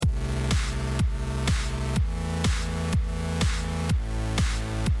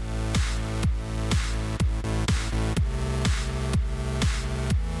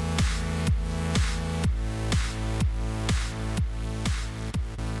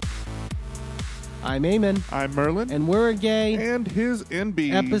I'm Eamon. I'm Merlin. And we're a gay. And his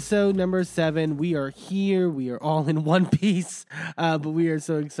NB. Episode number 7. We are here. We are all in one piece. But we are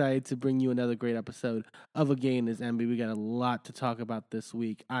so excited to bring you another great episode of A Gay and His NB. We got a lot to talk about this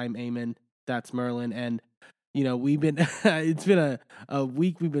week. I'm Eamon. That's Merlin. And, you know, we've been, it's been a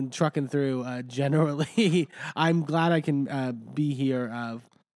week we've been trucking through generally. I'm glad I can be here.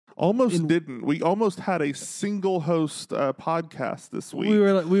 We almost had a single host podcast this week. We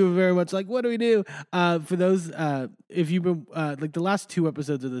were very much like, what do we do? For those, if you've been like the last 2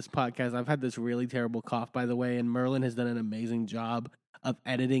 episodes of this podcast, I've had this really terrible cough, by the way, and Merlin has done an amazing job of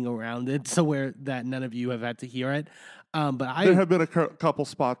editing around it, so where that none of you have had to hear it. But there have been a couple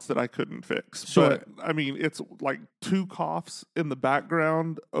spots that I couldn't fix. Sure. But I mean, it's like 2 coughs in the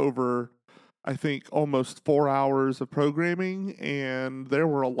background over, I think, almost 4 hours of programming, and there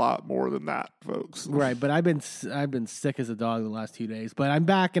were a lot more than that, folks. Right, but I've been sick as a dog the last 2 days, but I'm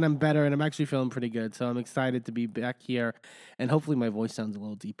back and I'm better and I'm actually feeling pretty good, so I'm excited to be back here, and hopefully my voice sounds a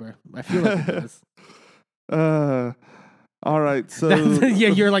little deeper. I feel like it does. All right, so yeah,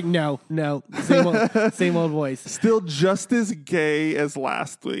 you're like no, same old voice. Still just as gay as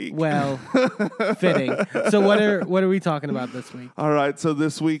last week. Well, fitting. So what are we talking about this week? All right, so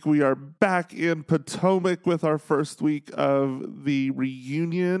this week we are back in Potomac with our first week of the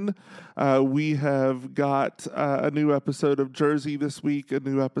reunion. We have got a new episode of Jersey this week, a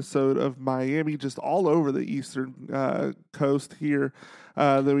new episode of Miami, just all over the eastern coast here.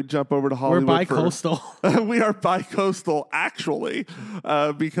 Then we jump over to Hollywood. We're bi-coastal. We are bi-coastal, actually,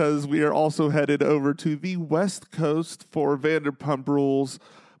 because we are also headed over to the West Coast for Vanderpump Rules.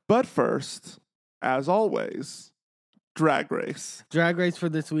 But first, as always, Drag Race. Drag Race for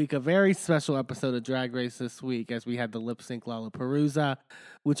this week. A very special episode of Drag Race this week, as we had the lip sync Lollapalooza,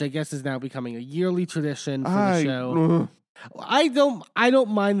 which I guess is now becoming a yearly tradition for the show. I don't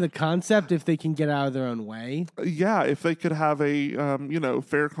mind the concept if they can get out of their own way. Yeah, if they could have a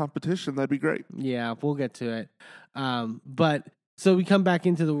fair competition, that'd be great. Yeah, we'll get to it. But so we come back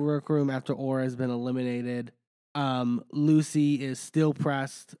into the workroom after Aura has been eliminated. Lucy is still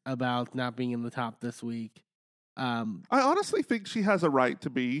pressed about not being in the top this week. I honestly think she has a right to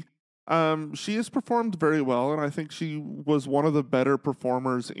be. She has performed very well, and I think she was one of the better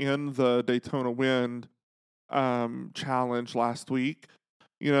performers in the Daytona Wind challenge last week.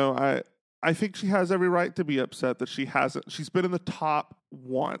 You know, I think she has every right to be upset that she hasn't. She's been in the top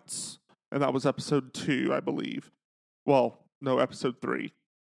once, and that was episode 2, I believe. Well, no, episode 3.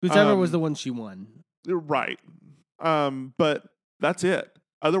 Whichever was the one she won. Right. But that's it.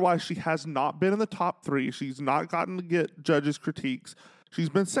 Otherwise, she has not been in the top 3. She's not gotten to get judges' critiques. She's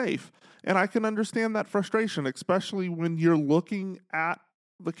been safe. And I can understand that frustration, especially when you're looking at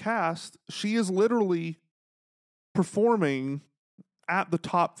the cast. She is literally performing at the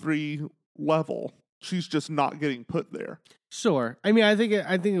top 3 level. She's just not getting put there. Sure. I mean, I think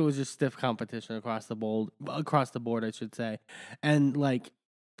it was just stiff competition across the board, I should say. And like,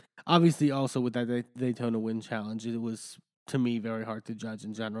 obviously also with that Daytona Wind challenge, it was, to me, very hard to judge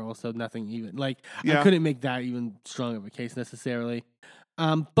in general. So nothing even, I couldn't make that even strong of a case necessarily.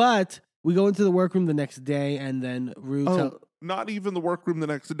 But we go into the workroom the next day, and then Rue not even the workroom the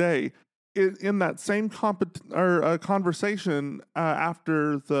next day. In that same conversation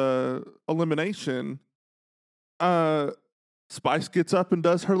after the elimination, Spice gets up and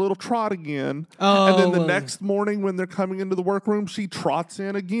does her little trot again. And then the next morning when they're coming into the workroom, she trots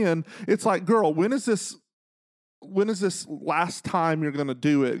in again. It's like, girl, when is this last time you're going to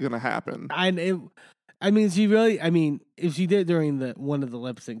do it going to happen? If she did it during one of the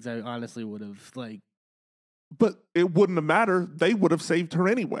lip syncs, I honestly would have But it wouldn't have mattered. They would have saved her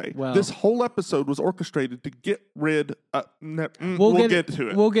anyway. Well, this whole episode was orchestrated to get rid of... We'll get to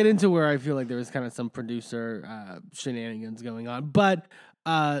it. We'll get into where I feel like there was kind of some producer shenanigans going on. But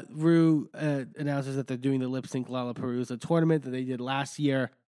Rue announces that they're doing the Lip Sync Lollapalooza tournament that they did last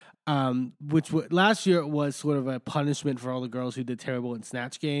year, last year was sort of a punishment for all the girls who did terrible in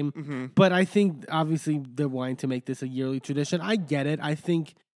Snatch Game. Mm-hmm. But I think, obviously, they're wanting to make this a yearly tradition. I get it. I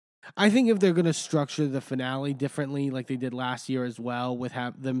think if they're going to structure the finale differently, like they did last year as well, with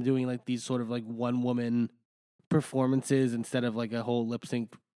them doing like these sort of like one-woman performances instead of like a whole lip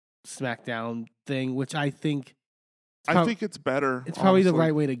sync SmackDown thing, which I think it's better. It's probably the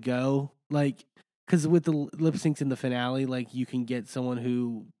right way to go. Like, because with the lip syncs in the finale, like you can get someone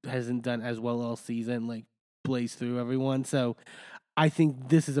who hasn't done as well all season, like blaze through everyone. So I think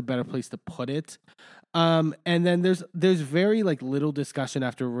this is a better place to put it. And then there's very like little discussion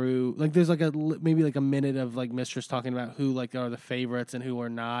after Rue. Like there's like maybe like a minute of like Mistress talking about who like are the favorites and who are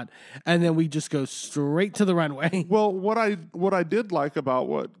not, and then we just go straight to the runway. Well, what I did like about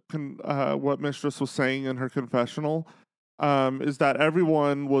what Mistress was saying in her confessional is that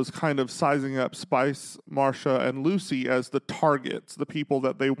everyone was kind of sizing up Spice, Marcia, and Lucy as the targets, the people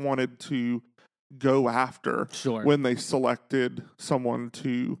that they wanted to go after when they selected someone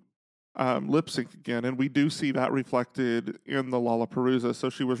to lip sync again. And we do see that reflected in the Lollapalooza. So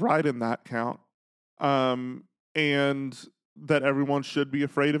she was right in that count. And that everyone should be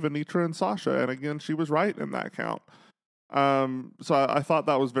afraid of Anitra and Sasha. And again, she was right in that count. So I thought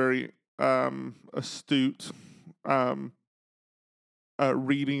that was very astute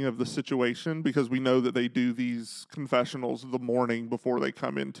reading of the situation, because we know that they do these confessionals the morning before they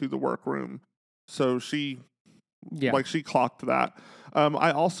come into the workroom. So she clocked that.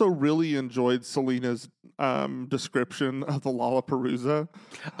 I also really enjoyed Selena's description of the Lollapalooza.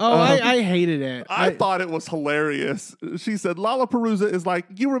 Oh, I hated it. I thought it was hilarious. She said, Lollapalooza is like,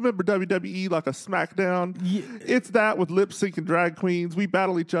 you remember WWE like a SmackDown? Yeah. It's that with lip sync and drag queens. We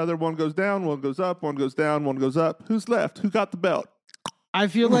battle each other. One goes down, one goes up, one goes down, one goes up. Who's left? Who got the belt? I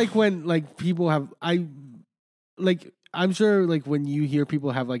feel like when like people have, I'm sure like when you hear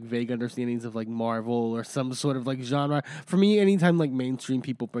people have like vague understandings of like Marvel or some sort of like genre. For me, anytime like mainstream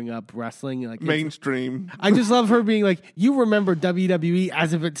people bring up wrestling, like mainstream, I just love her being like, you remember WWE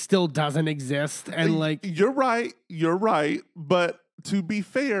as if it still doesn't exist, and like you're right. But to be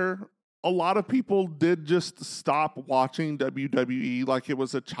fair, a lot of people did just stop watching WWE like it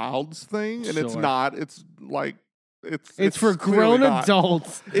was a child's thing, and it's not. It's like. It's for grown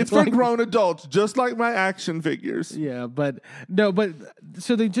adults. It's for grown adults, just like my action figures. Yeah, but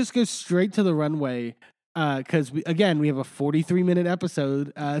so they just go straight to the runway because we have a 43-minute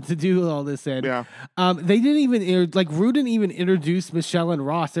episode to do all this in. Yeah. They didn't even Rue didn't even introduce Michelle and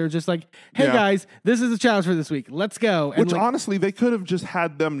Ross. They were just like, "Hey guys, this is a challenge for this week. Let's go." And which honestly, they could have just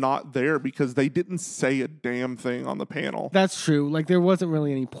had them not there because they didn't say a damn thing on the panel. That's true. Like there wasn't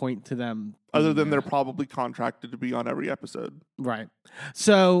really any point to them. Other than they're probably contracted to be on every episode. Right.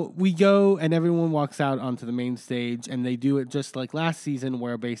 So we go and everyone walks out onto the main stage, and they do it just like last season,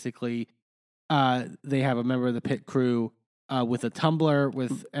 where basically they have a member of the pit crew with a tumbler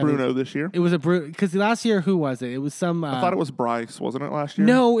with Bruno this year. It was a Bruno, because last year, who was it? It was some. I thought it was Bryce, wasn't it last year?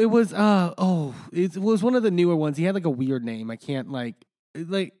 No, it was. It was one of the newer ones. He had like a weird name. I can't I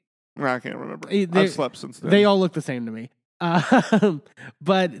can't remember. I've slept since then. They all look the same to me.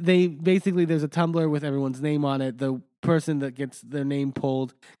 But they basically, there's a tumbler with everyone's name on it. The person that gets their name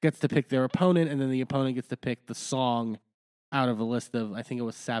pulled gets to pick their opponent, and then the opponent gets to pick the song out of a list of, I think it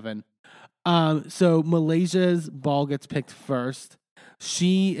was 7. So Malaysia's ball gets picked first.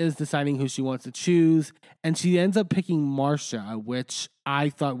 She is deciding who she wants to choose, and she ends up picking Marcia, which I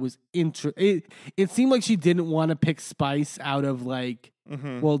thought was interesting. It seemed like she didn't want to pick Spice out of like,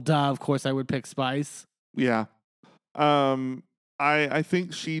 well, duh, of course I would pick Spice. Yeah. I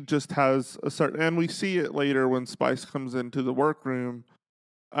think she just has a certain, and we see it later when Spice comes into the workroom.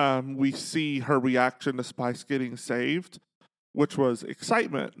 We see her reaction to Spice getting saved, which was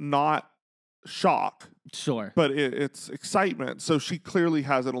excitement, not shock. Sure. But it's excitement. So she clearly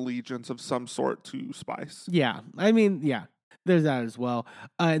has an allegiance of some sort to Spice. Yeah. I mean, yeah. There's that as well.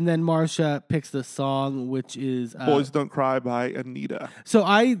 And then Marcia picks the song, which is Boys Don't Cry by Anita. So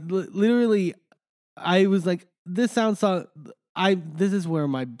I was like, this sounds so. This is where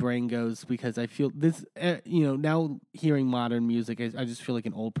my brain goes, because I feel this. Now hearing modern music, I just feel like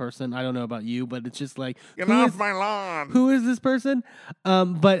an old person. I don't know about you, but it's just like, get off my lawn. Who is this person?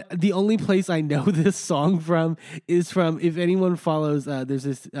 But the only place I know this song from is from, if anyone follows, there's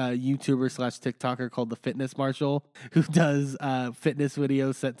this YouTuber / TikToker called the Fitness Marshal, who does fitness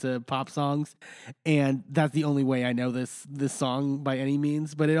videos set to pop songs, and that's the only way I know this song by any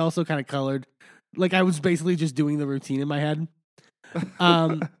means. But it also kind of colored. Like, I was basically just doing the routine in my head.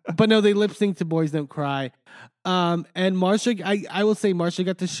 But no, they lip sync to Boys Don't Cry. And Marcia, I will say Marcia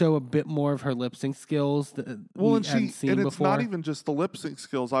got to show a bit more of her lip sync skills that hadn't seen before. It's not even just the lip sync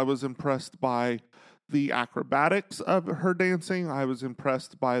skills. I was impressed by the acrobatics of her dancing. I was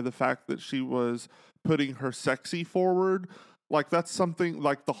impressed by the fact that she was putting her sexy forward. Like, that's something,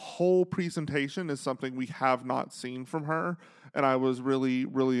 like, the whole presentation is something we have not seen from her. And I was really,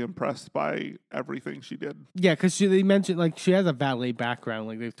 really impressed by everything she did. Yeah, because they mentioned, like, she has a ballet background.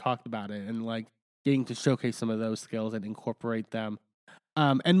 Like, they've talked about it. And, like, getting to showcase some of those skills and incorporate them.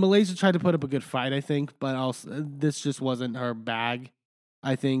 And Malaysia tried to put up a good fight, I think. But also, this just wasn't her bag,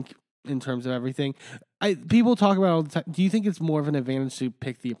 I think. in terms of everything. People talk about it all the time. Do you think it's more of an advantage to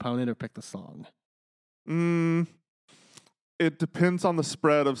pick the opponent or pick the song? It depends on the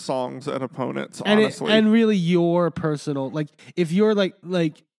spread of songs and opponents, honestly. And really your personal, like, if you're like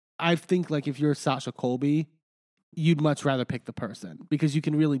I think like if you're Sasha Colby, you'd much rather pick the person because you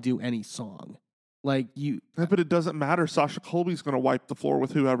can really do any song. Like you, but it doesn't matter. Sasha Colby's going to wipe the floor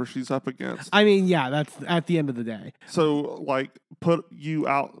with whoever she's up against. I mean, yeah, that's at the end of the day. So, like, put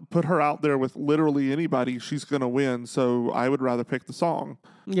her out there with literally anybody, she's going to win. So, I would rather pick the song.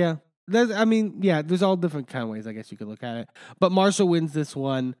 Yeah, there's all different kind of ways I guess you could look at it. But Marshall wins this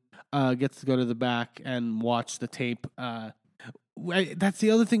one, gets to go to the back and watch the tape. That's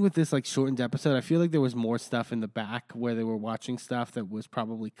the other thing with this like shortened episode. I feel like there was more stuff in the back where they were watching stuff that was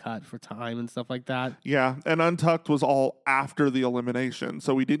probably cut for time and stuff like that. Yeah, and Untucked was all after the elimination,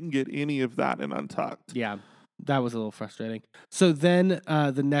 so we didn't get any of that in Untucked. Yeah, that was a little frustrating. So then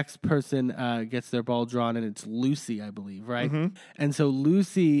the next person gets their ball drawn, and it's Lucy, I believe, right? Mm-hmm. And so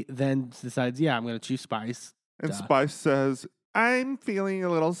Lucy then decides, I'm going to choose Spice. And Spice says, I'm feeling a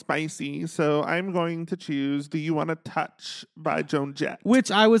little spicy, so I'm going to choose Do You Want to Touch by Joan Jett.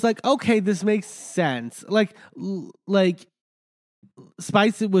 Which I was like, okay, this makes sense. Like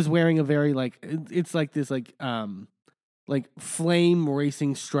Spice was wearing a very like, it's like this like flame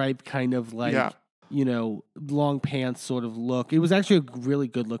racing stripe kind of like, long pants sort of look. It was actually a really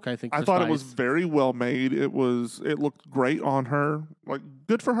good look, I think. I thought Spice. It was very well made. It looked great on her. Like,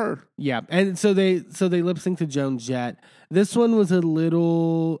 good for her. Yeah, and so they lip sync to Joan Jett. This one was a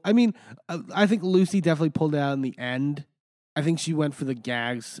little. I mean, I think Lucy definitely pulled out in the end. I think she went for the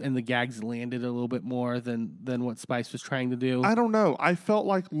gags, and the gags landed a little bit more than what Spice was trying to do. I don't know. I felt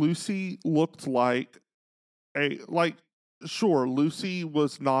like Lucy looked like sure, Lucy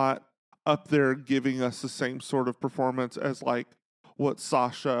was not up there giving us the same sort of performance as like what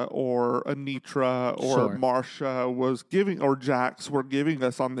Sasha or Anitra or Marsha was giving, or Jax were giving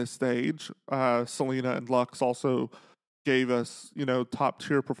us on this stage. Selena and Lux also gave us, top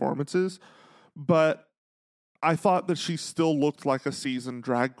tier performances, but I thought that she still looked like a seasoned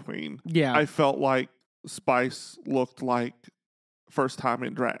drag queen. Yeah. I felt like Spice looked like first time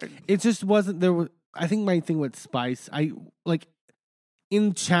in drag. It just wasn't there. I think my thing with Spice,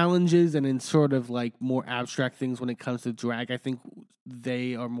 in challenges and in sort of like more abstract things when it comes to drag, I think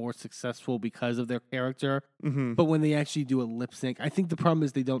they are more successful because of their character. Mm-hmm. But when they actually do a lip sync, I think the problem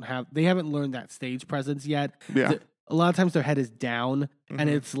is they haven't learned that stage presence yet. Yeah. A lot of times their head is down and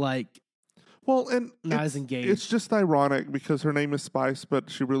it's like, and not as engaged. It's just ironic because her name is Spice, but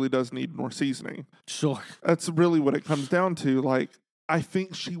she really does need more seasoning. Sure. That's really what it comes down to. Like, I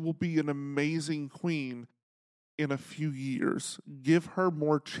think she will be an amazing queen in a few years. Give her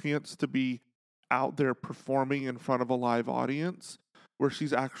more chance to be out there performing in front of a live audience where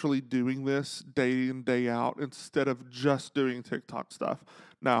she's actually doing this day in, day out instead of just doing TikTok stuff.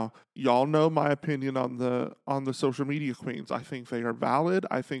 Now, y'all know my opinion on the social media queens. I think they are valid.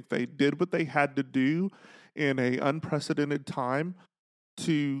 I think they did what they had to do in a unprecedented time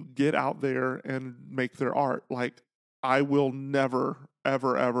to get out there and make their art. Like, I will never,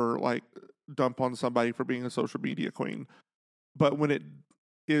 ever, ever like dump on somebody for being a social media queen. But when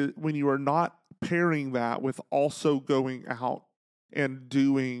you are not pairing that with also going out and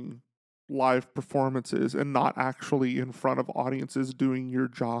doing live performances and not actually in front of audiences doing your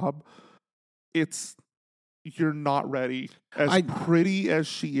job, you're not ready. As pretty as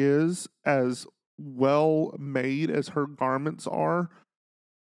she is, as well made as her garments are,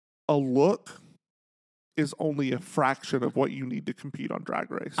 a look is only a fraction of what you need to compete on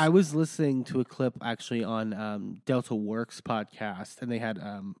Drag Race. I was listening to a clip actually on Delta Works podcast, and they had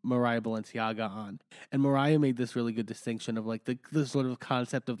Mariah Balenciaga on, and Mariah made this really good distinction of like the sort of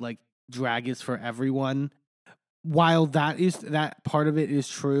concept of like drag is for everyone. While that part of it is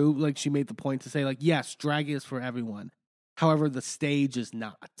true, like she made the point to say like, yes, drag is for everyone. However, the stage is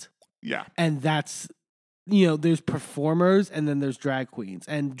not. Yeah. And that's, there's performers and then there's drag queens.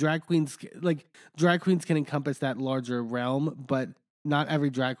 And drag queens can encompass that larger realm, but not every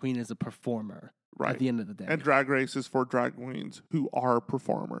drag queen is a performer at the end of the day. And Drag Race is for drag queens who are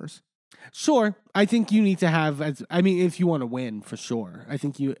performers. Sure. I think you need to have, if you want to win, for sure. I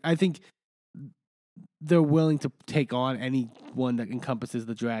think they're willing to take on anyone that encompasses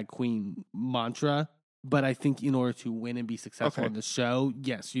the drag queen mantra. But I think in order to win and be successful on the show,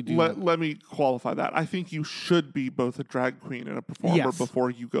 yes, you do. Let me qualify that. I think you should be both a drag queen and a performer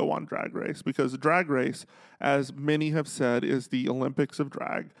before you go on Drag Race. Because Drag Race, as many have said, is the Olympics of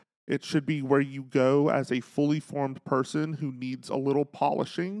drag. It should be where you go as a fully formed person who needs a little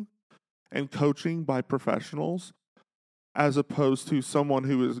polishing and coaching by professionals as opposed to someone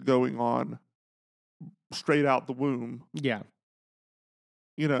who is going on straight out the womb. Yeah.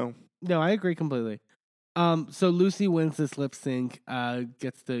 You know. No, I agree completely. So Lucy wins this lip sync,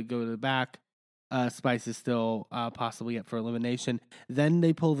 gets to go to the back. Spice is still possibly up for elimination. Then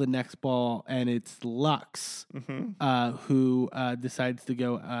they pull the next ball, and it's Lux who decides to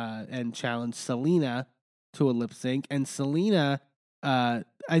go and challenge Selena to a lip sync. And Selena, I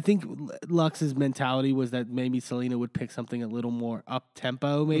think Lux's mentality was that maybe Selena would pick something a little more up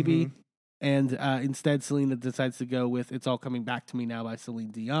tempo, maybe. And instead, Selena decides to go with "It's All Coming Back to Me Now" by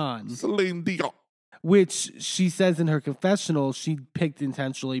Celine Dion. Celine Dion. Which she says in her confessional she picked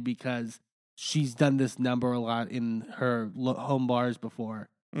intentionally because she's done this number a lot in her home bars before.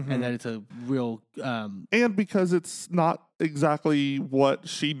 And that it's a real... and because it's not exactly what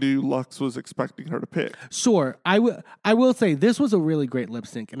she knew Lux was expecting her to pick. Sure. I will say this was a really great lip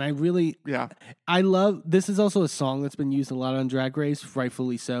sync. And I really... Yeah. I love... This is also a song that's been used a lot on Drag Race,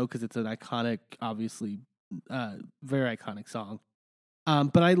 rightfully so, because it's an iconic, obviously, very iconic song.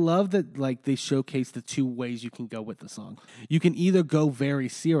 But I love that like they showcase the two ways you can go with the song. You can either go very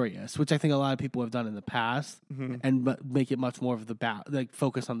serious, which I think a lot of people have done in the past, and make it much more of the like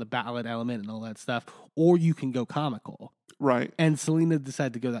focus on the ballad element and all that stuff, or you can go comical. Right. And Selena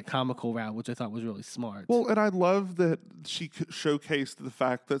decided to go that comical route, which I thought was really smart. Well, and I love that she showcased the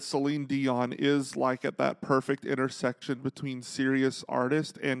fact that Celine Dion is like at that perfect intersection between serious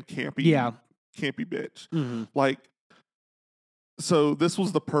artist and campy bitch. Like, so this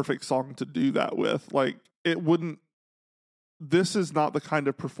was the perfect song to do that with. Like, this is not the kind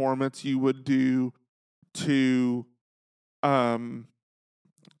of performance you would do to,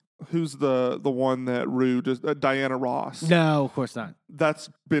 who's the one that Rue just, Diana Ross. No, of course not. That's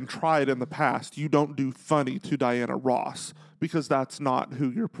been tried in the past. You don't do funny to Diana Ross because that's not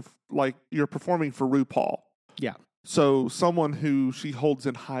who you're performing for RuPaul. Yeah. So someone who she holds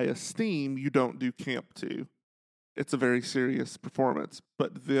in high esteem, you don't do camp to. It's a very serious performance.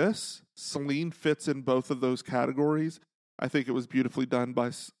 But this, Celine fits in both of those categories. I think it was beautifully done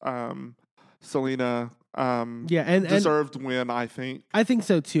by Selena. And deserved win, I think. I think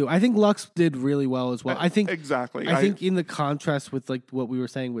so too. I think Lux did really well as well. I think exactly. I think in the contrast with like what we were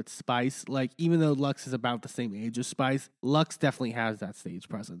saying with Spice, like even though Lux is about the same age as Spice, Lux definitely has that stage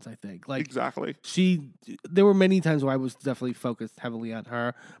presence. I think like exactly. There were many times where I was definitely focused heavily on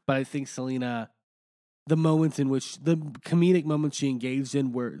her, but I think Selena, the moments in which the comedic moments she engaged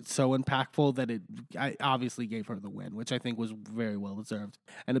in were so impactful that I obviously gave her the win, which I think was very well deserved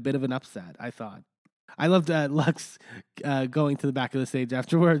and a bit of an upset. I thought. I loved Lux going to the back of the stage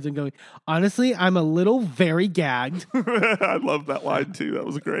afterwards and going, honestly, I'm a little very gagged. I love that line too. That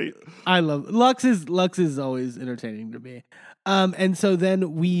was great. I love Lux is always entertaining to me. And so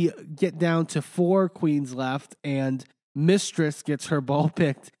then we get down to 4 queens left, and Mistress gets her ball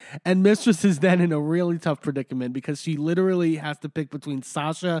picked, and Mistress is then in a really tough predicament because she literally has to pick between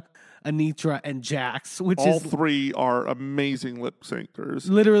Sasha, Anitra, and Jax, which all 3 are amazing lip syncers.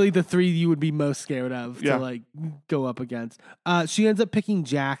 Literally the 3 you would be most scared of to like go up against. She ends up picking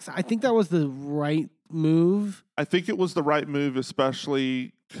Jax. I think that was the right move. I think it was the right move,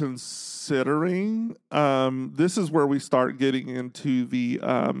 especially considering this is where we start getting into the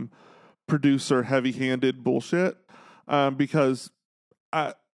producer heavy-handed bullshit. Because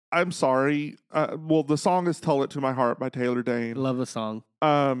I'm sorry. The song is "Tell It to My Heart" by Taylor Dayne. Love the song.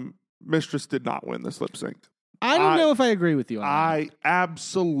 Mistress did not win this lip sync. I don't know if I agree with you on that.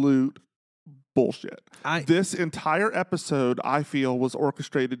 Absolute bullshit. This entire episode, I feel, was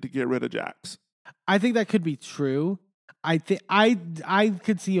orchestrated to get rid of Jax. I think that could be true. I think I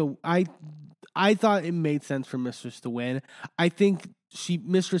could see I thought it made sense for Mistress to win. I think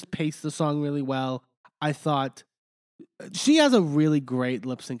Mistress paced the song really well. I thought she has a really great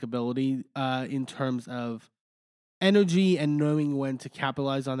lip sync ability in terms of energy and knowing when to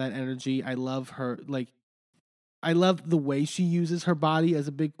capitalize on that energy. I love her. I love the way she uses her body as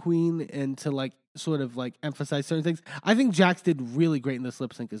a big queen and to like sort of like emphasize certain things. I think Jax did really great in this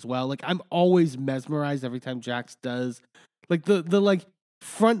lip sync as well. Like I'm always mesmerized every time Jax does like the like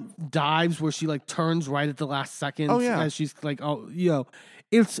front dives where she like turns right at the last second as she's like,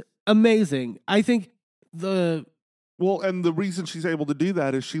 it's amazing. I think and the reason she's able to do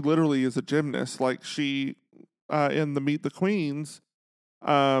that is she literally is a gymnast. Like she, in the Meet the Queens,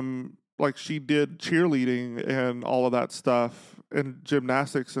 like she did cheerleading and all of that stuff and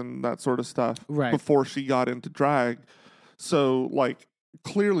gymnastics and that sort of stuff before she got into drag. So like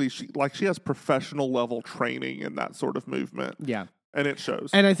clearly she has professional level training in that sort of movement. Yeah. And it shows.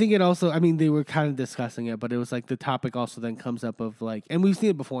 And I think it also, I mean, they were kind of discussing it, but it was like the topic also then comes up of like, and we've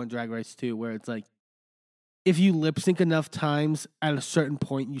seen it before in Drag Race too, where it's like, if you lip sync enough times, at a certain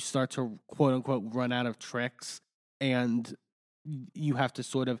point, you start to quote unquote run out of tricks, and you have to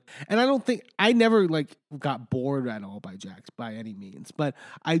sort of. And I never like got bored at all by Jax by any means, but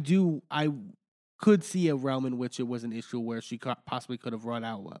I could see a realm in which it was an issue where she possibly could have run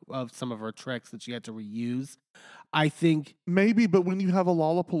out of some of her tricks that she had to reuse. I think maybe, but when you have a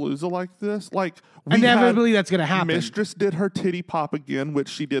Lollapalooza like this, like inevitably that's going to happen. Mistress did her titty pop again, which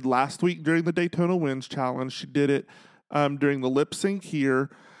she did last week during the Daytona Wins Challenge. She did it during the lip sync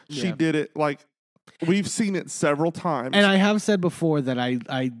here. She did it like we've seen it several times. And I have said before that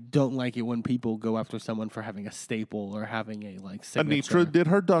I don't like it when people go after someone for having a staple or having a like signature. Anitra did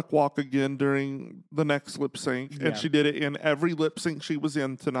her duck walk again during the next lip sync, and she did it in every lip sync she was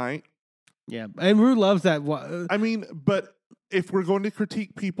in tonight. Yeah, and Rue loves that. I mean, but if we're going to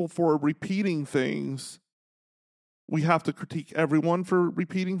critique people for repeating things, we have to critique everyone for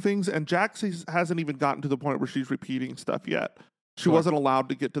repeating things. And Jax hasn't even gotten to the point where she's repeating stuff yet. She wasn't allowed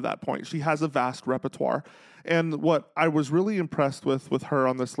to get to that point. She has a vast repertoire. And what I was really impressed with her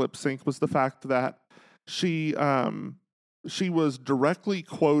on this lip sync was the fact that she was directly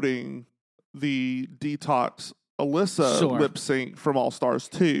quoting the Detox Alyssa lip sync from All Stars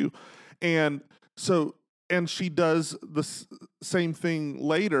 2. And she does the same thing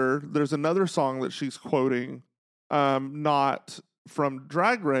later. There's another song that she's quoting, not from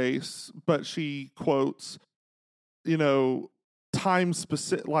Drag Race, but she quotes, time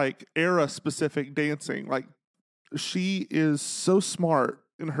specific, like era specific dancing. Like she is so smart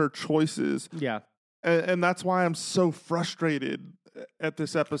in her choices. Yeah. And that's why I'm so frustrated at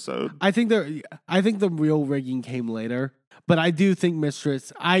this episode. I think the real rigging came later, but I do think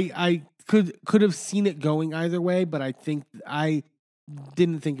Mistress, I could have seen it going either way, but I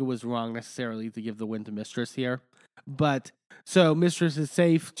didn't think it was wrong necessarily to give the win to Mistress here. But so Mistress is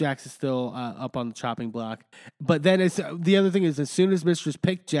safe. Jax is still up on the chopping block. But then the other thing is, as soon as Mistress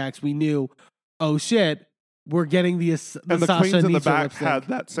picked Jax, we knew, oh shit, we're getting the and the Sasha queens in the back lip-sync. had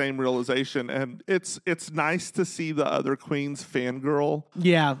that same realization, and it's nice to see the other queens fangirl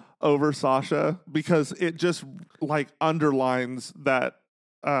over Sasha, because it just like underlines that.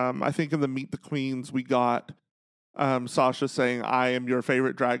 I think in the Meet the Queens we got Sasha saying, "I am your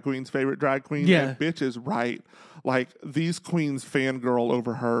favorite drag queen's favorite drag queen." Yeah, and bitch is right. Like these queens fangirl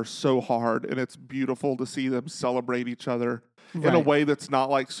over her so hard, and it's beautiful to see them celebrate each other in a way that's not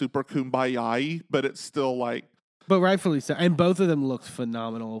like super kumbaya, but it's still like. But rightfully so, and both of them looked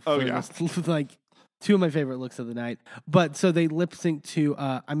phenomenal. Like two of my favorite looks of the night. But so they lip sync to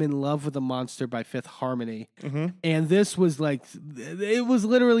 "I'm in Love with a Monster" by Fifth Harmony, and this was like it was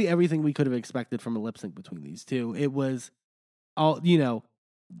literally everything we could have expected from a lip sync between these two. It was all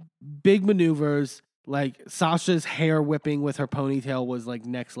big maneuvers. Like Sasha's hair whipping with her ponytail was like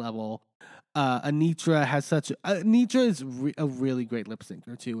next level. Anitra is a really great lip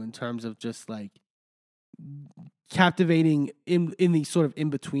syncer too, in terms of just like captivating in these sort of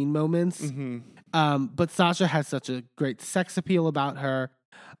in between moments. But Sasha has such a great sex appeal about her.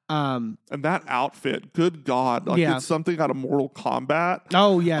 And that outfit, good God, like it's something out of Mortal Kombat.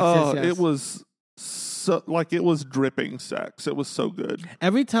 Oh yes. It was so like it was dripping sex. It was so good.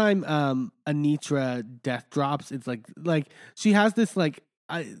 Every time Anitra death drops, it's like she has this like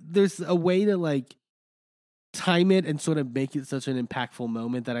there's a way to like time it and sort of make it such an impactful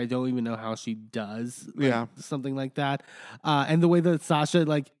moment that I don't even know how she does. Like, something like that. And the way that Sasha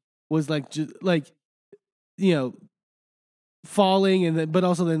like was like just like falling, and then but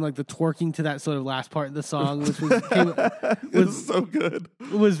also then like the twerking to that sort of last part of the song, which was so good.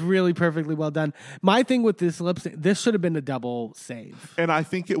 It was really perfectly well done. My thing with this lip sync, this should have been a double save, and I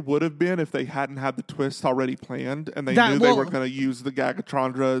think it would have been if they hadn't had the twist already planned and they knew they were going to use the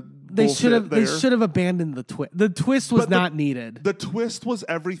Gagatrondra. They should have abandoned the twist. The twist was not needed. The twist was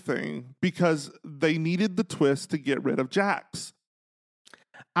everything because they needed the twist to get rid of Jax.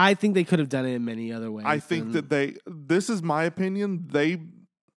 I think they could have done it in many other ways. I think that this is my opinion, they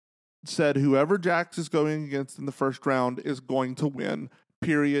said whoever Jax is going against in the first round is going to win,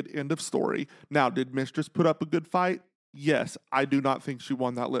 period, end of story. Now, did Mistress put up a good fight? Yes. I do not think she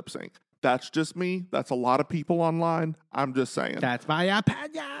won that lip sync. That's just me. That's a lot of people online. I'm just saying. That's my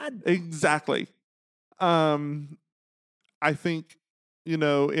opinion. Exactly. I think,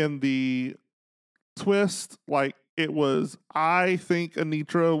 in the twist, like, I think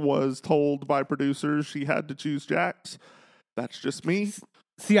Anitra was told by producers she had to choose Jax. That's just me.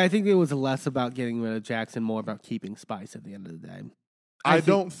 See, I think it was less about getting rid of Jax and more about keeping Spice at the end of the day. I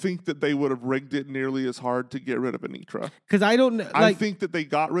don't think that they would have rigged it nearly as hard to get rid of Anitra. Because I don't know. I think that they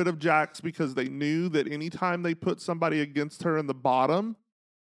got rid of Jax because they knew that anytime they put somebody against her in the bottom,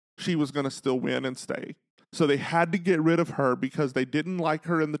 she was going to still win and stay. So they had to get rid of her because they didn't like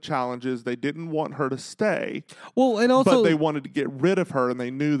her in the challenges. They didn't want her to stay. Well, and also, but they wanted to get rid of her, and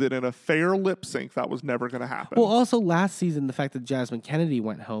they knew that in a fair lip sync, that was never going to happen. well, also last season, the fact that Jasmine Kennedy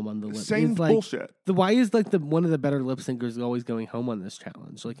went home on the lip Same is like, bullshit. why is like one of the better lip syncers always going home on this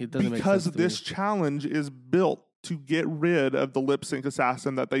challenge? Like it doesn't Because make sense this challenge is built to get rid of the lip sync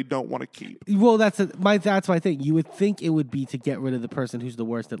assassin that they don't want to keep. Well, that's my thing. You would think it would be to get rid of the person who's the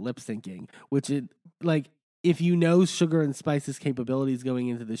worst at lip syncing, which it like. If you know Sugar and Spice's capabilities going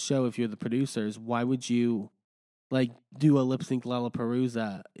into the show, if you're the producers, why would you like do a lip sync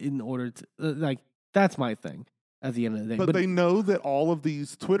Lollapalooza in order to like? That's my thing at the end of the day. But they know that all of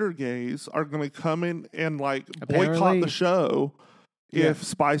these Twitter gays are going to come in and like boycott Apparently- the show Yeah. if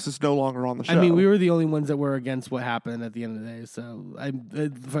Spice is no longer on the show. I mean, we were the only ones that were against what happened at the end of the day. So,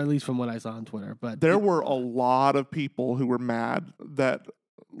 at least from what I saw on Twitter, but There were a lot of people who were mad that,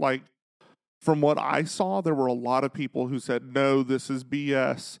 like, from what I saw, there were a lot of people who said, no, this is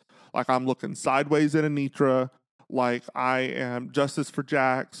BS. Like, I'm looking sideways at Anitra. Like, I am justice for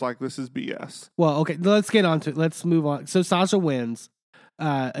Jax. Like, this is BS. Well, okay, let's get on to it. Let's move on. So Sasha wins.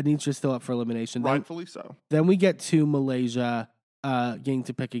 Anitra's still up for elimination. Rightfully so. Then we get to Malaysia getting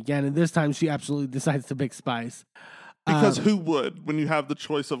to pick again, and this time she absolutely decides to pick Spice. Because who would when you have the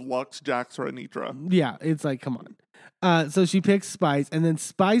choice of Lux, Jax, or Anitra? Yeah, it's like, come on. So she picks Spice, and then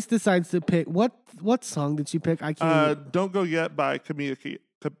Spice decides to pick what song did she pick? I can't. Don't Go Yet by Camila.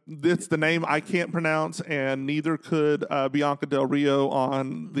 It's the name I can't pronounce, and neither could Bianca Del Rio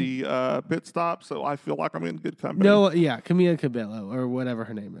on the pit stop. So I feel like I'm in good company. No, yeah, Camila Cabello or whatever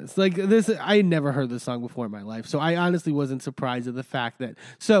her name is. Like this, I had never heard this song before in my life, so I honestly wasn't surprised at the fact that.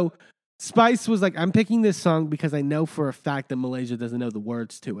 So Spice was like, "I'm picking this song because I know for a fact that Malaysia doesn't know the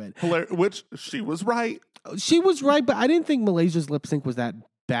words to it." Which she was right. She was right, but I didn't think Malaysia's lip sync was that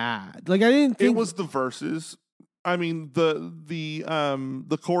bad. Like I didn't think It was the verses. I mean,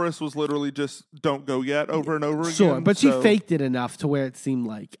 the chorus was literally just "Don't Go Yet" over and over again. Sure, but she faked it enough to where it seemed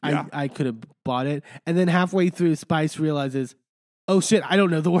like Yeah. I could have bought it. And then halfway through, Spice realizes, oh shit, I don't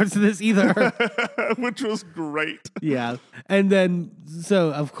know the words to this either. which was great. Yeah. And then,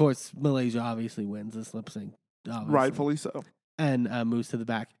 so of course, Malaysia obviously wins this lip sync. obviously, Rightfully so. And moves to the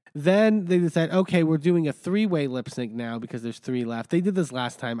back. Then they decide, okay, we're doing a 3-way lip sync now because there's 3 left. They did this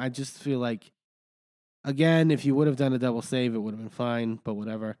last time. I just feel like, again, if you would have done a double save, it would have been fine, but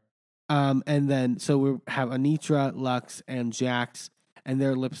whatever. And then, so we have Anitra, Lux, and Jax, and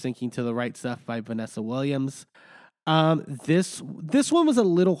they're lip syncing to The Right Stuff by Vanessa Williams. This one was a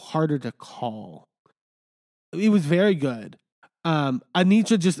little harder to call. It was very good.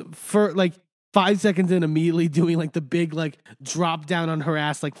 Anitra just, for like 5 seconds in, immediately doing like the big like drop down on her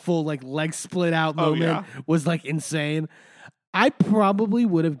ass, like full like leg split out moment was like insane. I probably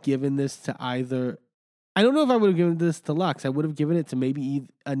would have given this to either. I don't know if I would have given this to Lux. I would have given it to maybe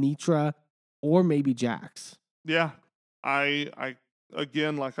Anitra or maybe Jax. Yeah. I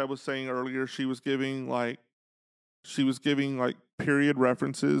again, like I was saying earlier, she was giving like period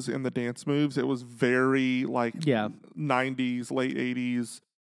references in the dance moves. It was very like 90s, late 80s.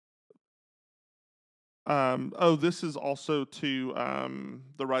 This is also to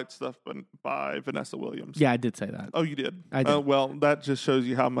The Right Stuff by Vanessa Williams. Yeah, I did say that. Oh, you did? I did. Well, that just shows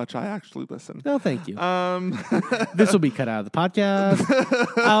you how much I actually listen. No, thank you. This This will be cut out of the podcast.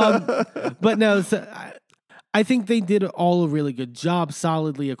 But no, so I think they did all a really good job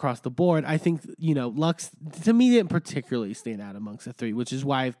solidly across the board. I think, Lux, to me, didn't particularly stand out amongst the 3, which is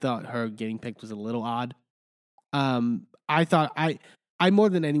why I thought her getting picked was a little odd. I thought I more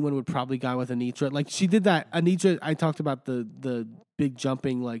than anyone would probably gone with Anitra. Like she did that. Anitra, I talked about the big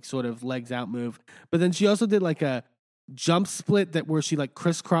jumping, like sort of legs out move, but then she also did like a jump split where she like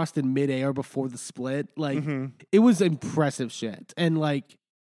crisscrossed in midair before the split. Like it was impressive shit. And like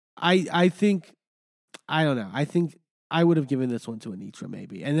I think I don't know. I think I would have given this one to Anitra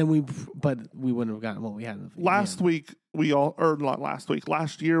maybe, and then we wouldn't have gotten what we had last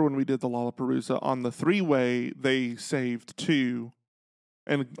year when we did the Lollapalooza on the 3-way, they saved 2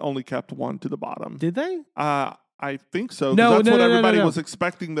 and only kept 1 to the bottom. Did they? I think so. No, that's what everybody no. was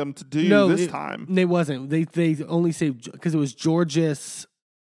expecting them to do this time. It wasn't. They only saved because it was Georges,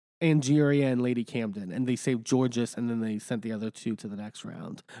 Angeria, and Lady Camden, and they saved Georges, and then they sent the other 2 to the next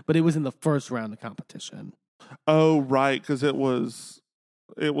round. But it was in the first round of competition. Oh, right, because it was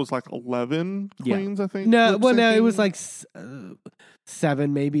like 11 queens, I think. No, it was like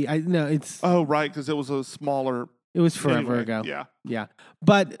 7 maybe. Oh, right, because it was a smaller. It was forever ago. Yeah.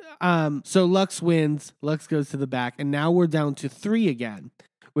 But so Lux wins. Lux goes to the back, and now we're down to 3 again.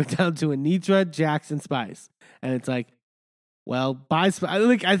 We're down to Anitra, Jax, and Spice, and it's like, well, bye.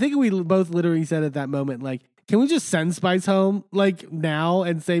 I think we both literally said at that moment, like, can we just send Spice home like now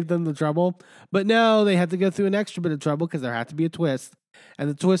and save them the trouble? But no, they had to go through an extra bit of trouble because there had to be a twist. And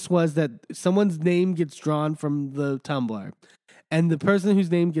the twist was that someone's name gets drawn from the tumbler. And the person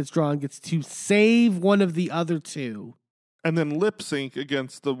whose name gets drawn gets to save one of the other two. And then lip sync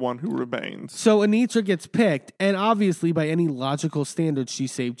against the one who remains. So Anitra gets picked, and obviously by any logical standard, she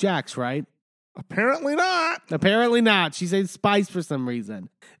saved Jax, right? Apparently not. Apparently not. She saved Spice for some reason.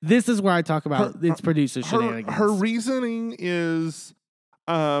 This is where I talk about its producer shenanigans. Her reasoning is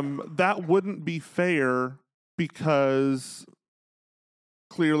that wouldn't be fair because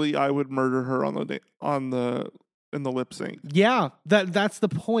clearly I would murder her in the lip sync. Yeah, that's the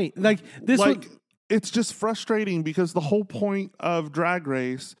point. Like this, it's just frustrating because the whole point of Drag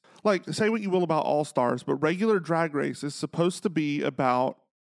Race, like, say what you will about All Stars, but regular Drag Race is supposed to be about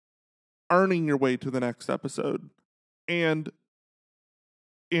earning your way to the next episode. And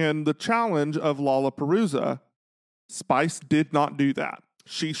in the challenge of Lollapalooza, Spice did not do that.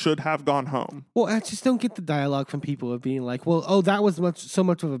 She should have gone home. Well, I just don't get the dialogue from people of being like, well, oh, that was so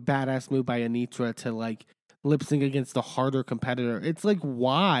much of a badass move by Anitra to like lip sync against a harder competitor. It's like,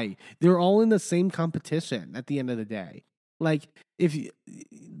 why? They're all in the same competition at the end of the day. Like, it's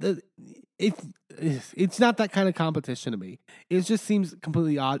not that kind of competition to me. It just seems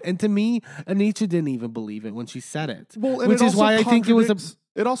completely odd. And to me, Anitra didn't even believe it when she said it. Well, which is why I think it was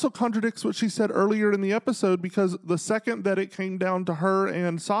It also contradicts what she said earlier in the episode, because the second that it came down to her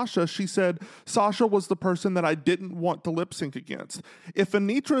and Sasha, she said Sasha was the person that I didn't want to lip sync against. If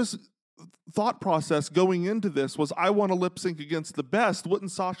Anitra's thought process going into this was I want to lip sync against the best,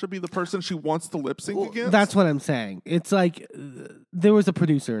 wouldn't Sasha be the person she wants to lip sync against? That's what I'm saying. It's like there was a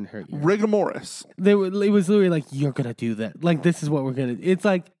producer in her ear. Rigor Morris. It was literally like, you're gonna do that. Like, this is what we're gonna do. It's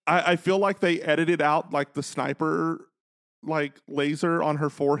like I feel like they edited out like the sniper like laser on her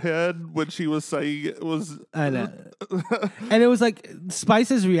forehead when she was saying it was. I know. And it was like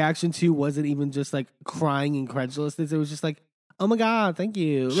Spice's reaction too wasn't even just like crying incredulousness. It was just like, oh my God, thank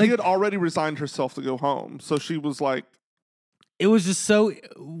you. She had already resigned herself to go home. So she was like, it was just so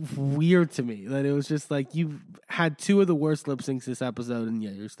weird to me that it was just like, you had two of the worst lip syncs this episode and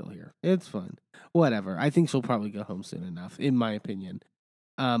yet you're still here. It's fun. Whatever. I think she'll probably go home soon enough, in my opinion.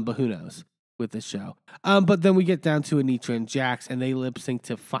 But who knows with this show. But then we get down to Anitra and Jax, and they lip sync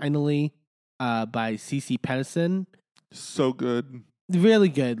to Finally by CeCe Peniston. So good. Really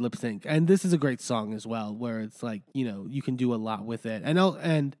good lip sync. And this is a great song as well, where it's like, you know, you can do a lot with it. And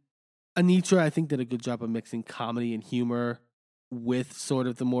Anitra, I think, did a good job of mixing comedy and humor with sort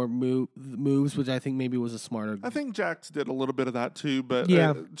of the more moves, which I think maybe was a smarter. I think Jax did a little bit of that too, but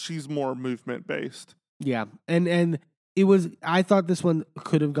yeah. She's more movement based. Yeah. And it was, I thought this one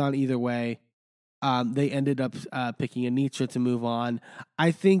could have gone either way. They ended up picking Anitra to move on.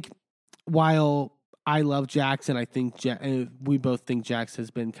 I think while I love Jax, and I think we both think Jax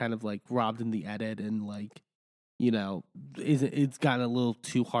has been kind of like robbed in the edit, and like, you know, it's gotten a little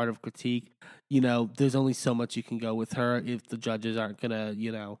too hard of critique. You know, there's only so much you can go with her if the judges aren't gonna,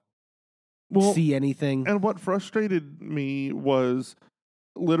 you know, see anything. And what frustrated me was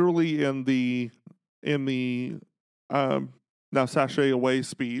literally in the now sashay away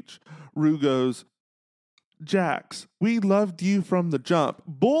speech, Rue goes, Jax, we loved you from the jump.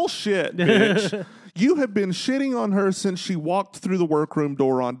 Bullshit, bitch. You have been shitting on her since she walked through the workroom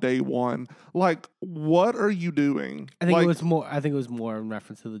door on day one. Like, what are you doing? I think it was more in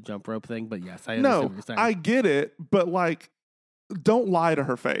reference to the jump rope thing, but yes, I understand what you're saying. I get it, but like, don't lie to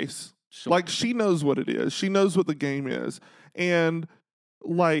her face. Sure. Like, she knows what it is. She knows what the game is. And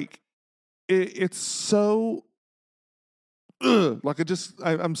like, it's so like,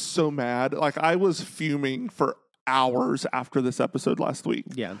 I'm so mad. Like, I was fuming for hours after this episode last week.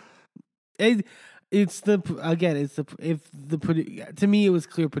 Yeah. To me, it was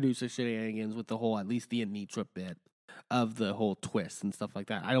clear producer shenanigans with the whole, at least the Anitra bit of the whole twist and stuff like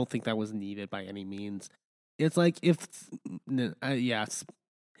that. I don't think that was needed by any means. It's like, it's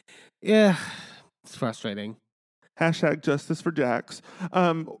frustrating. # justice for Jax.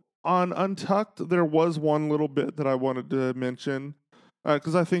 On Untucked, there was one little bit that I wanted to mention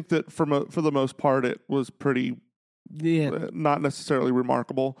because I think that for the most part it was pretty not necessarily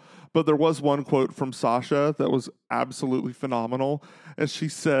remarkable, but there was one quote from Sasha that was absolutely phenomenal, and she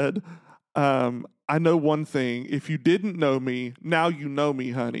said, I know one thing, if you didn't know me, now you know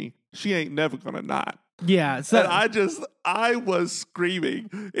me, honey. She ain't never gonna not. Yeah, so and I was screaming.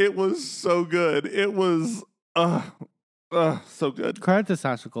 It was so good. It was so good. Credit to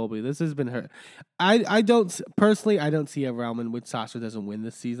Sasha Colby. This has been her. I don't see a realm in which Sasha doesn't win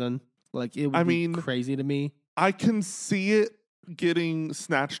this season. Like, it would be crazy to me. I can see it getting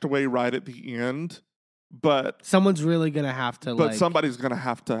snatched away right at the end, but Someone's really going to have to, but somebody's going to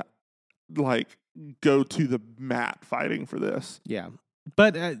have to, like, go to the mat fighting for this. Yeah.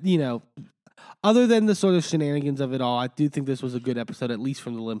 But, other than the sort of shenanigans of it all, I do think this was a good episode, at least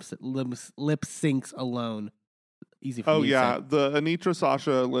from the lip syncs alone. Easy for me to say. The Anitra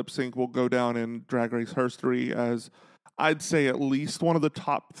Sasha lip sync will go down in Drag Race history as, I'd say, at least one of the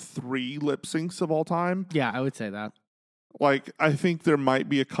top 3 lip syncs of all time. Yeah, I would say that. Like, I think there might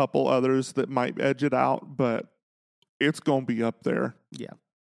be a couple others that might edge it out, but it's going to be up there. Yeah.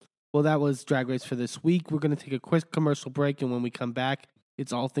 Well, that was Drag Race for this week. We're going to take a quick commercial break, and when we come back,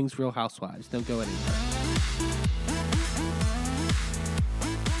 it's all things Real Housewives. Don't go anywhere.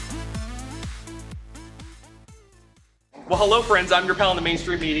 Well, hello, friends. I'm your pal in the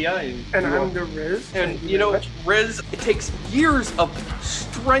mainstream media. And I'm the Riz. And, Riz, it takes years of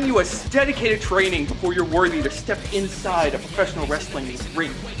strenuous, dedicated training before you're worthy to step inside a professional wrestling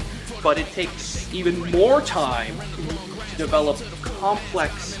ring. But it takes even more time to develop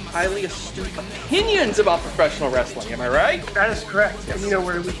complex, highly astute opinions about professional wrestling. Am I right? That is correct. Yes. And you know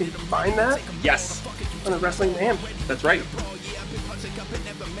where we can find that? Yes. On the Wrestling Man. That's right.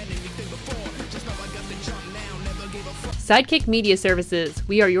 Sidekick Media Services.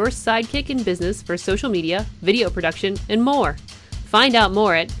 We are your sidekick in business for social media, video production, and more. Find out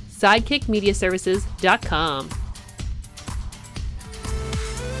more at sidekickmediaservices.com.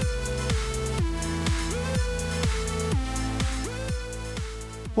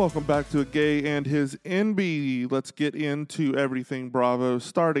 Welcome back to A Gay and His NB. Let's get into everything Bravo,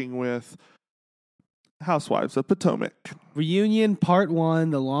 starting with Housewives of Potomac. Reunion Part 1,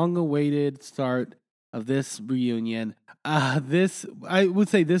 the long-awaited start of this reunion. I would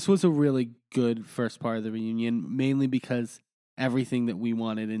say this was a really good first part of the reunion, mainly because everything that we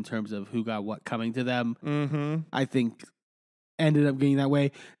wanted in terms of who got what coming to them, I think ended up getting that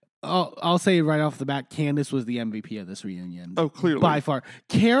way. I'll say right off the bat, Candace was the MVP of this reunion. Oh, clearly. By far.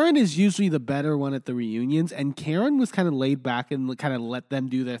 Karen is usually the better one at the reunions, and Karen was kind of laid back and kind of let them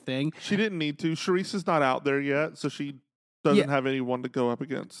do their thing. She didn't need to. Charisse is not out there yet, so she doesn't have anyone to go up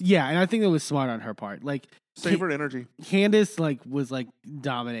against. Yeah, and I think it was smart on her part. Like, save her energy. Candace was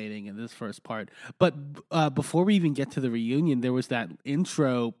dominating in this first part, but before we even get to the reunion, there was that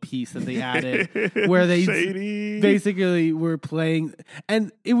intro piece that they added where they basically were playing,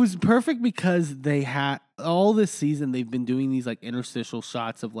 and it was perfect because they had all this season they've been doing these like interstitial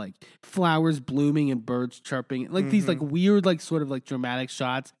shots of like flowers blooming and birds chirping, like these like weird like sort of like dramatic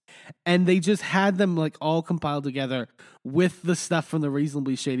shots, and they just had them like all compiled together with the stuff from the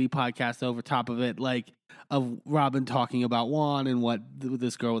Reasonably Shady podcast over top of it, like of Robin talking about Juan and what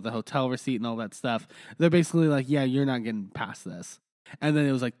this girl with the hotel receipt and all that stuff. They're basically like, yeah, you're not getting past this. And then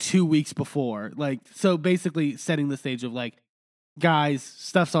it was like 2 weeks before, like, so basically setting the stage of like, guys,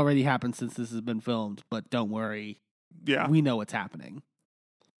 stuff's already happened since this has been filmed, but don't worry. Yeah. We know what's happening.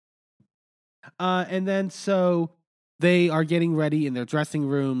 And then so they are getting ready in their dressing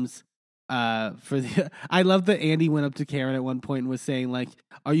rooms. I love that Andy went up to Karen at one point and was saying, like,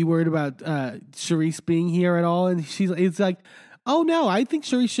 are you worried about Charisse being here at all? And it's like, oh no, I think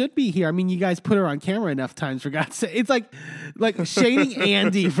Charisse should be here. I mean, you guys put her on camera enough times, for God's sake. It's like shading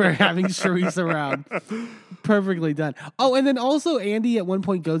Andy for having Charisse around. Perfectly done. Oh, and then also Andy at one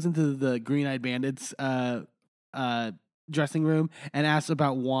point goes into the Green Eyed Bandits dressing room and asks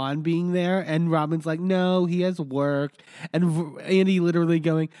about Juan being there, and Robin's like, no, he has work, and Andy literally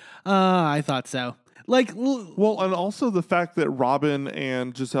going, I thought so. Like, well, and also the fact that Robin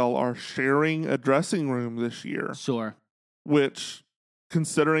and Giselle are sharing a dressing room this year. Sure. Which,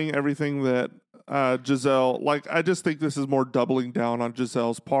 considering everything that Giselle, like, I just think this is more doubling down on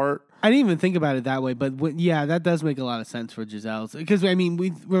Giselle's part. I didn't even think about it that way, but yeah, that does make a lot of sense for Giselle's. Because, I mean,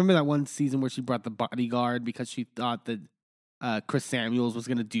 we remember that one season where she brought the bodyguard because she thought that Chris Samuels was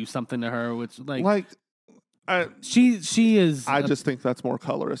going to do something to her, which, she is. I just think that's more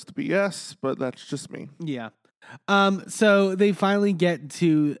colorist BS, but that's just me. Yeah. So they finally get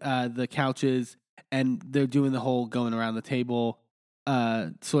to the couches, and they're doing the whole going around the table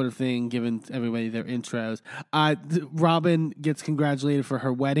sort of thing, giving everybody their intros. Robin gets congratulated for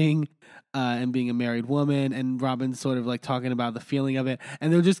her wedding and being a married woman, and Robin's sort of like talking about the feeling of it,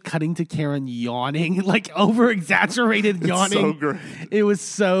 and they're just cutting to Karen yawning, like over-exaggerated yawning. So great. It was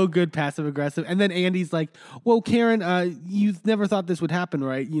so good, passive-aggressive. And then Andy's like, well, Karen, you never thought this would happen,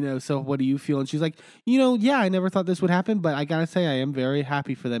 right? So what do you feel? And she's like, yeah, I never thought this would happen, but I gotta say I am very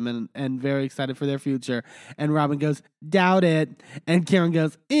happy for them and very excited for their future. And Robin goes, doubt it. And Karen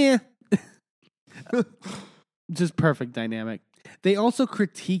goes, eh. Just perfect dynamic. They also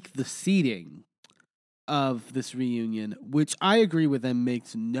critique the seating, of this reunion, which I agree with them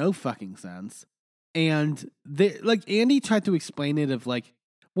makes no fucking sense. And they, like, Andy tried to explain it of like,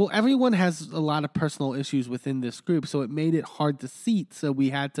 well, everyone has a lot of personal issues within this group, so it made it hard to seat. So we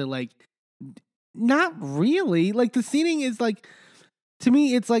had to like, not really. Like the seating is like, to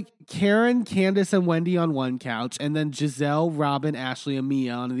me, it's like Karen, Candace, and Wendy on one couch, and then Giselle, Robin, Ashley, and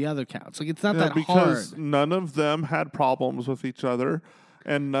Mia on the other couch. Like it's not that because hard. none of them had problems with each other,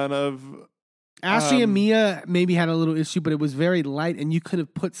 and none of Ashley and Mia maybe had a little issue, but it was very light, and you could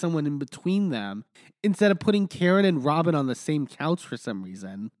have put someone in between them instead of putting Karen and Robin on the same couch for some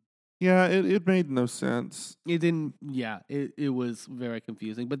reason. Yeah, it made no sense. It didn't. Yeah, it was very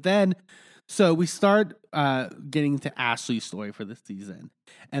confusing. But then, so we start getting to Ashley's story for this season,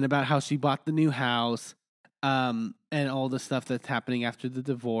 and about how she bought the new house, and all the stuff that's happening after the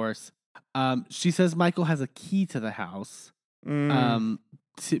divorce. She says Michael has a key to the house.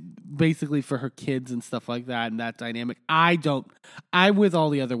 Basically for her kids and stuff like that, and that dynamic. I'm with all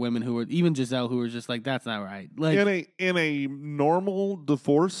the other women who were, even Giselle, who were just like, that's not right. Like in a normal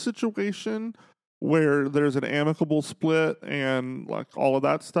divorce situation where there's an amicable split and like all of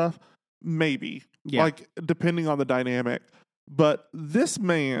that stuff, maybe. Yeah. Like depending on the dynamic. But this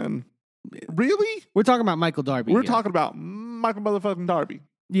man, really? we're talking about Michael Darby. We're here. talking about Michael motherfucking Darby.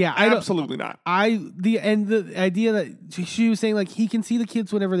 Yeah, Absolutely not. The idea that she was saying like he can see the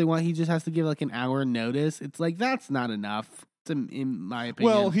kids whenever they want, he just has to give like an hour notice. It's like that's not enough, in my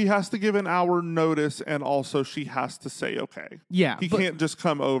opinion. Well, he has to give an hour notice, and also she has to say okay. Yeah, He can't just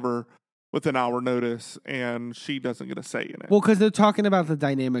come over with an hour notice, and she doesn't get a say in it. Well, because they're talking about the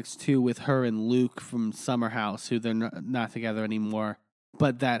dynamics too with her and Luke from Summer House, who they're not together anymore.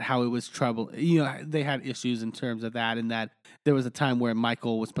 But that how it was trouble, they had issues in terms of that, and that there was a time where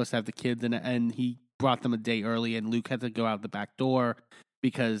Michael was supposed to have the kids, and he brought them a day early, and Luke had to go out the back door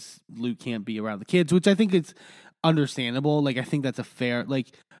because Luke can't be around the kids, which I think is understandable. Like I think that's a fair. Like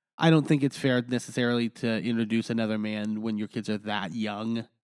I don't think it's fair necessarily to introduce another man when your kids are that young.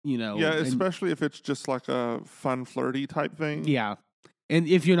 Yeah, especially if it's just like a fun, flirty type thing. Yeah, and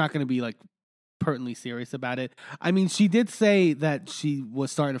if you're not going to be like pertinently serious about it. I mean, she did say that she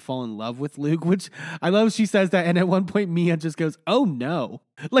was starting to fall in love with Luke, which I love. She says that, and at one point Mia just goes, "Oh no,"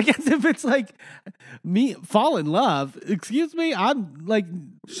 like as if it's like me fall in love. Excuse me, I'm like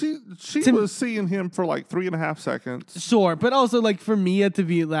she was seeing him for like 3.5 seconds. Sure, but also like for Mia to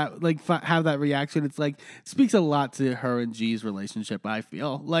be that like have that reaction, it's like speaks a lot to her and G's relationship. I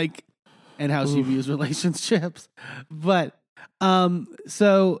feel like, and how she views relationships, but. And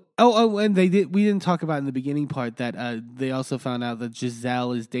we didn't talk about in the beginning part that they also found out that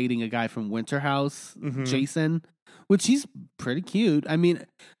Giselle is dating a guy from Winter House, Jason, which he's pretty cute. I mean,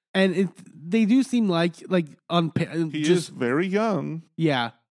 and they do seem like on he is very young.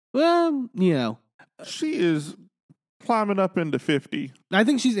 Yeah, well, she is climbing up into 50. I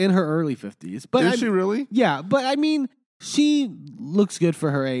think she's in her early 50s. But is she really? Yeah, but I mean. She looks good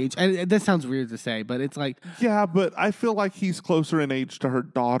for her age. And that sounds weird to say, but it's like... Yeah, but I feel like he's closer in age to her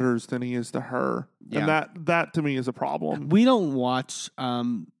daughters than he is to her. Yeah. And that to me is a problem. We don't watch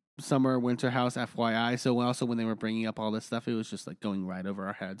Summer Winter House, FYI. So also when they were bringing up all this stuff, it was just like going right over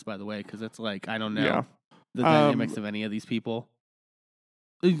our heads, by the way, because it's like, I don't know the dynamics of any of these people.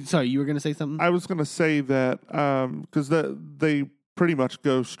 Sorry, you were going to say something? I was going to say that because they pretty much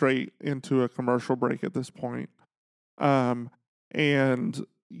go straight into a commercial break at this point. And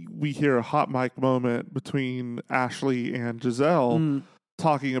we hear a hot mic moment between Ashley and Giselle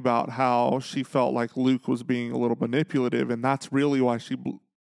talking about how she felt like Luke was being a little manipulative, and that's really why she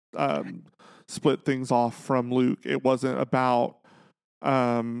split things off from Luke. It wasn't about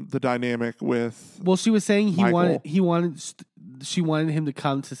the dynamic with. Well, she was saying she wanted him to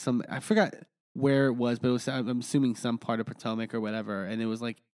come to some. I forgot where it was, but it was, I'm assuming some part of Potomac or whatever, and it was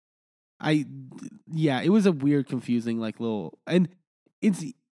like. It was a weird, confusing, like little, and it's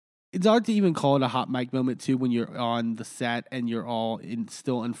hard to even call it a hot mic moment too when you're on the set and you're all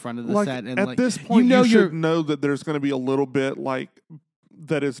still in front of the set. And at this point, you should know that there's going to be a little bit like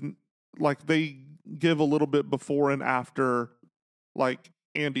that is like they give a little bit before and after, like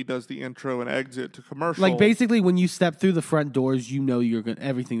Andy does the intro and exit to commercial. Like basically, when you step through the front doors, you know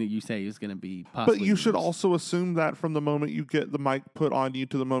everything that you say is going to be possible. But you should also assume that from the moment you get the mic put on you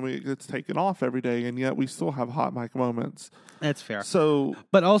to the moment it gets taken off every day, and yet we still have hot mic moments. That's fair. So,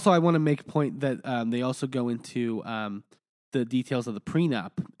 but also I want to make a point that they also go into the details of the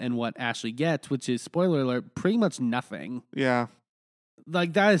prenup and what Ashley gets, which is, spoiler alert, pretty much nothing. Yeah.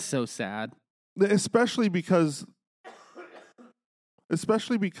 Like, that is so sad. Especially because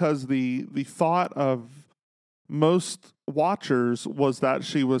the thought of most watchers was that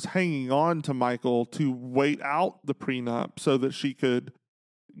she was hanging on to Michael to wait out the prenup so that she could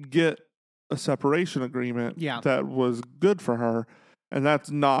get a separation agreement that was good for her. And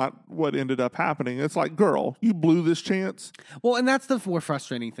that's not what ended up happening. It's like, girl, you blew this chance. Well, and that's the more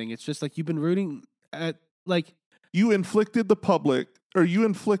frustrating thing. It's just like you've been rooting at, like... You inflicted the public, or you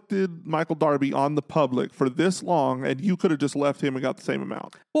inflicted Michael Darby on the public for this long, and you could have just left him and got the same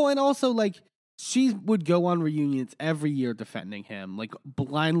amount. Well, and also, like, she would go on reunions every year defending him, like,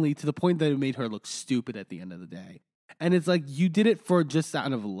 blindly, to the point that it made her look stupid at the end of the day. And it's like, you did it for just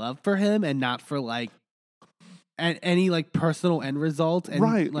out of love for him and not for, like, any like personal end result. And,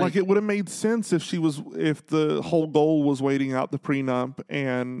 right. Like it would have made sense if if the whole goal was waiting out the prenup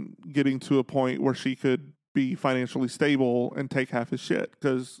and getting to a point where she could be financially stable and take half his shit,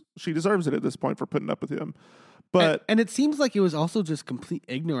 because she deserves it at this point for putting up with him. But and it seems like it was also just complete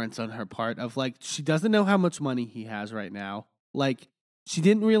ignorance on her part of, like, she doesn't know how much money he has right now. Like, she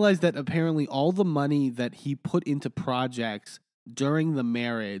didn't realize that apparently all the money that he put into projects during the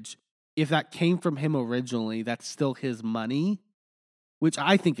marriage, if that came from him originally, that's still his money, which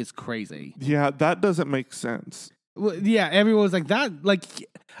I think is crazy. Yeah, that doesn't make sense. Well, yeah, everyone was like that. Like,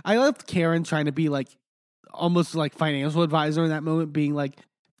 I loved Karen trying to be like almost like financial advisor in that moment, being like,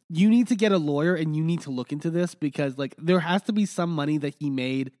 you need to get a lawyer and you need to look into this, because like there has to be some money that he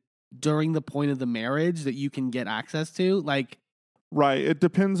made during the point of the marriage that you can get access to. Like, right. It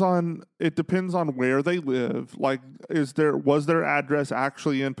depends on where they live. Like, was their address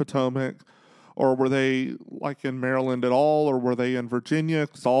actually in Potomac, or were they like in Maryland at all, or were they in Virginia?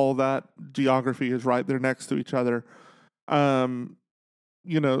 Because all that geography is right there next to each other.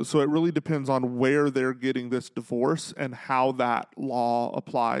 So it really depends on where they're getting this divorce and how that law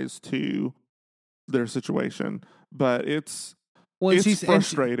applies to their situation. But it's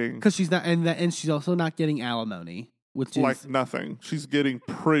frustrating because she's not, and she's also not getting alimony. Which is like nothing. She's getting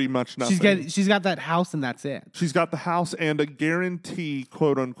pretty much nothing. She's got that house and that's it. She's got the house and a guarantee,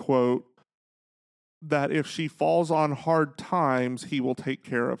 quote unquote, that if she falls on hard times, he will take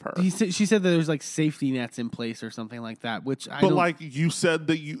care of her. She said that there's like safety nets in place or something like that, which like you said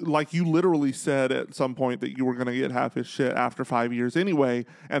that you literally said at some point that you were going to get half his shit after 5 years anyway,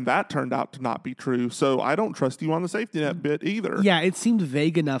 and that turned out to not be true. So I don't trust you on the safety net bit either. Yeah, it seemed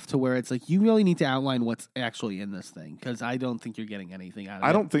vague enough to where it's like, you really need to outline what's actually in this thing, because I don't think you're getting anything out of it.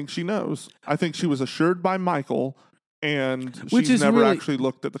 I don't think she knows. I think she was assured by Michael, and she's never actually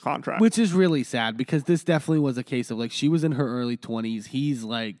looked at the contract. Which is really sad, because this definitely was a case of, like, she was in her early 20s. He's,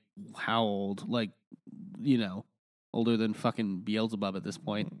 like, how old? Like, older than fucking Beelzebub at this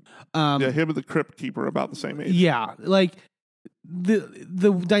point. Yeah, him and the Crypt Keeper about the same age. Yeah, like,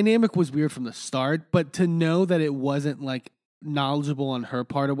 the dynamic was weird from the start, but to know that it wasn't, like, knowledgeable on her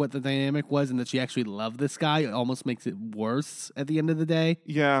part of what the dynamic was and that she actually loved this guy, it almost makes it worse at the end of the day.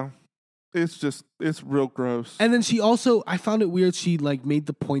 Yeah. It's real gross. And then she also, I found it weird, she like made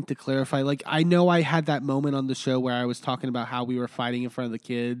the point to clarify, like, I know I had that moment on the show where I was talking about how we were fighting in front of the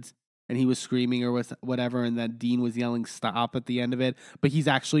kids and he was screaming or whatever, and that Dean was yelling stop at the end of it, but he's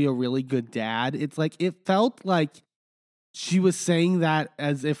actually a really good dad. It's like, it felt like she was saying that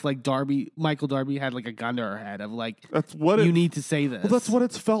as if like Michael Darby had like a gun to her head of like, that's what you need to say this. Well, that's what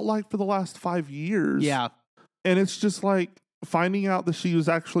it's felt like for the last 5 years. Yeah. And it's just like, finding out that she was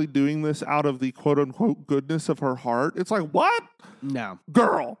actually doing this out of the quote-unquote goodness of her heart, it's like, what? No.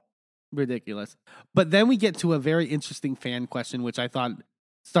 Girl. Ridiculous. But then we get to a very interesting fan question, which I thought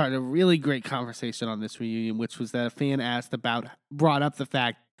started a really great conversation on this reunion, which was that a fan brought up the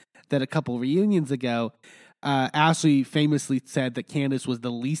fact that a couple reunions ago, Ashley famously said that Candace was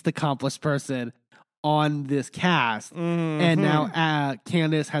the least accomplished person on this cast, and now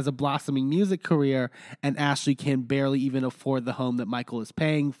Candace has a blossoming music career, and Ashley can barely even afford the home that Michael is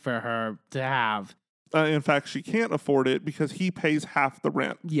paying for her to have. In fact, she can't afford it because he pays half the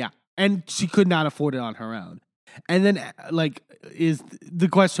rent. Yeah, and she could not afford it on her own. And then, like, the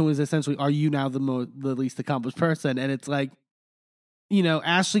question was essentially, are you now the least accomplished person? And it's like,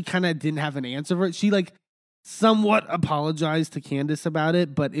 Ashley kind of didn't have an answer for it. She like somewhat apologized to Candace about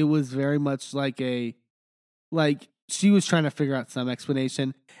it, but it was very much like she was trying to figure out some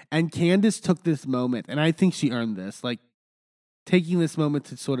explanation. And Candace took this moment, and I think she earned this, like taking this moment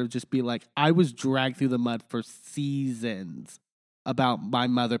to sort of just be like, I was dragged through the mud for seasons about my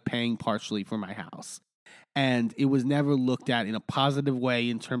mother paying partially for my house. And it was never looked at in a positive way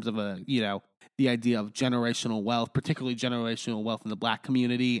in terms of the idea of generational wealth, particularly generational wealth in the Black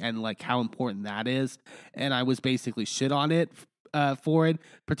community, and like how important that is. And I was basically shit on it for it,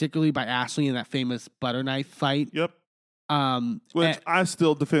 particularly by Ashley in that famous butter knife fight. Yep. Which I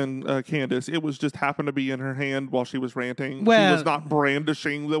still defend Candace. It was just happened to be in her hand while she was ranting. Well, she was not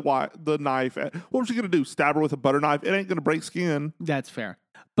brandishing the knife. What was she going to do? Stab her with a butter knife? It ain't going to break skin. That's fair.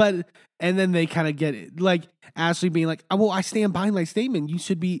 But, and then they kind of get it, like Ashley being like, oh, well, I stand behind my statement. You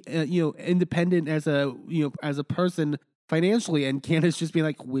should be, independent as a person financially. And Candace just being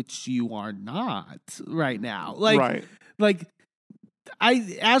like, which you are not right now. Right.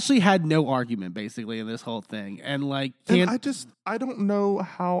 Ashley had no argument basically in this whole thing. And like, I don't know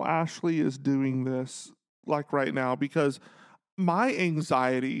how Ashley is doing this like right now, because my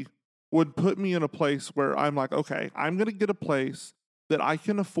anxiety would put me in a place where I'm like, okay, I'm going to get a place that I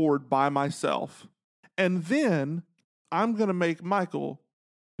can afford by myself. And then I'm going to make Michael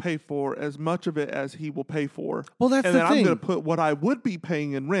pay for as much of it as he will pay for. Well, that's and the then thing. I'm going to put what I would be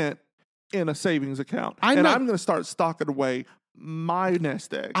paying in rent in a savings account. I'm going to start stocking away my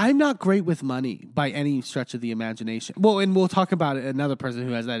nest egg. I'm not great with money by any stretch of the imagination. Well, and we'll talk about another person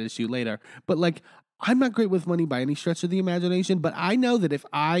who has that issue later. But like, I'm not great with money by any stretch of the imagination, but I know that if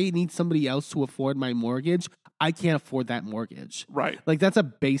I need somebody else to afford my mortgage, I can't afford that mortgage. Right. Like, that's a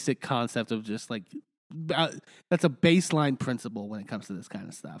basic concept of just like, that's a baseline principle when it comes to this kind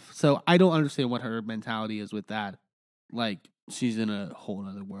of stuff. So I don't understand what her mentality is with that. Like, she's in a whole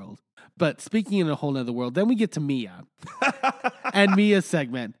other world. But speaking in a whole other world, then we get to Mia and Mia's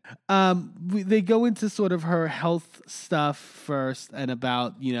segment. They go into sort of her health stuff first and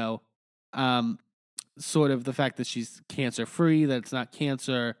about, sort of the fact that she's cancer free, that it's not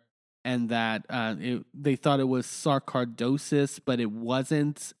cancer, and that they thought it was sarcoidosis, but it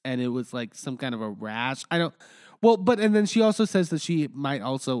wasn't, and it was like some kind of a rash. And then she also says that she might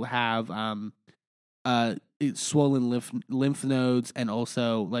also have swollen lymph nodes, and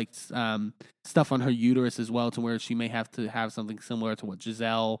also like stuff on her uterus as well, to where she may have to have something similar to what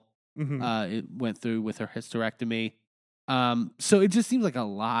Giselle it went through with her hysterectomy. So it just seems like a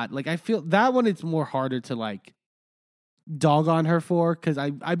lot. Like, I feel that one, it's more harder to like dog on her for, because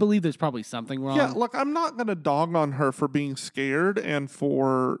I believe there's probably something wrong. Yeah, look, I'm not going to dog on her for being scared and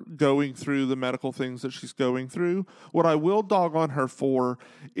for going through the medical things that she's going through. What I will dog on her for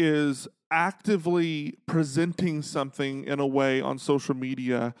is actively presenting something in a way on social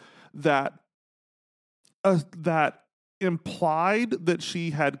media that implied that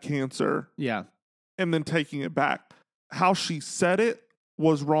she had cancer. Yeah. And then taking it back. How she said it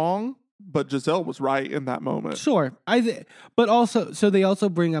was wrong, but Giselle was right in that moment. Sure. But also, so they also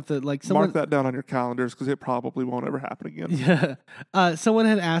bring up that like someone... Mark that down on your calendars, because it probably won't ever happen again. Yeah. Someone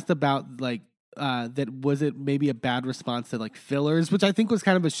had asked about like, that was it maybe a bad response to like fillers, which I think was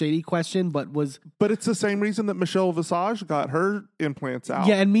kind of a shady question, but it's the same reason that Michelle Visage got her implants out.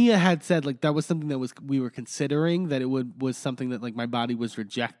 Yeah, and Mia had said like that was something that we were considering, that it was something that like my body was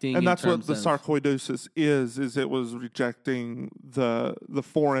rejecting, and that's what the sarcoidosis is it was rejecting the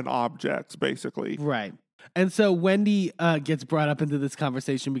foreign objects, basically. Right. And so Wendy gets brought up into this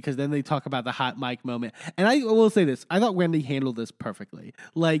conversation, because then they talk about the hot mic moment, and I will say this: I thought Wendy handled this perfectly.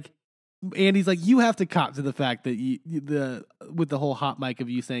 Like, Andy's like, you have to cop to the fact that with the whole hot mic of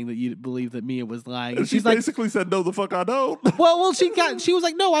you saying that you believe that Mia was lying. And she's basically said, no, the fuck I don't. Well, she was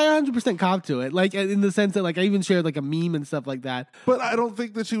like, no, I 100% cop to it. Like, in the sense that like I even shared like a meme and stuff like that. But I don't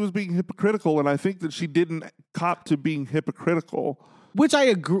think that she was being hypocritical, and I think that she didn't cop to being hypocritical. Which I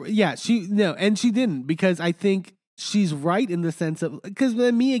agree. Yeah, she didn't, because I think she's right in the sense of, because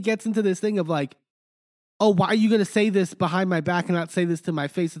when Mia gets into this thing of like, oh, why are you going to say this behind my back and not say this to my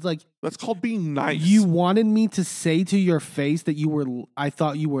face? It's like, that's called being nice. You wanted me to say to your face that I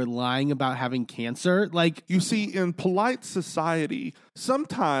thought you were lying about having cancer. Like, you see, in polite society,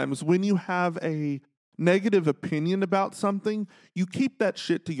 sometimes when you have a negative opinion about something, you keep that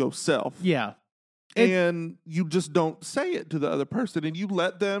shit to yourself. Yeah. And you just don't say it to the other person, and you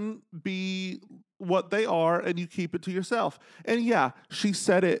let them be what they are, and you keep it to yourself. And yeah, she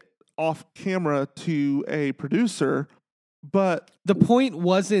said it off camera to a producer, but the point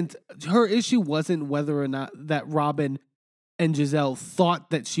wasn't, her issue wasn't whether or not that Robin and Giselle thought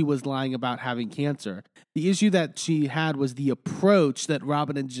that she was lying about having cancer. The issue that she had was the approach that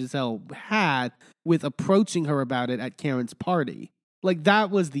Robin and Giselle had with approaching her about it at Karen's party. Like, that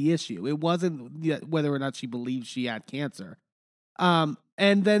was the issue. It wasn't whether or not she believed she had cancer.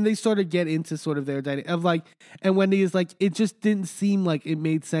 And then they sort of get into sort of their dynamic of like, and Wendy is like, it just didn't seem like it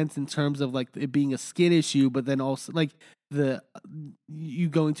made sense in terms of like it being a skin issue, but then also like you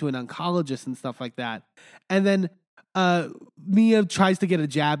going to an oncologist and stuff like that. And then Mia tries to get a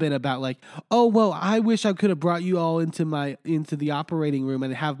jab in about like, oh, well, I wish I could have brought you all into the operating room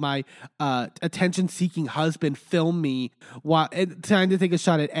and have my attention-seeking husband film me while trying to take a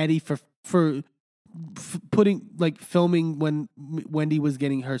shot at Eddie for filming when Wendy was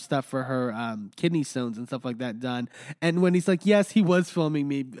getting her stuff for her kidney stones and stuff like that done. And Wendy's like, yes, he was filming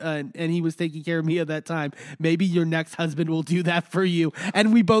me and he was taking care of me at that time. Maybe your next husband will do that for you.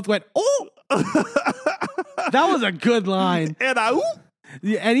 And we both went, oh, that was a good line. And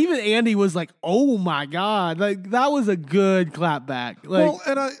and even Andy was like, oh my God, like that was a good clap back.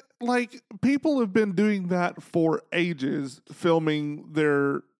 People have been doing that for ages, filming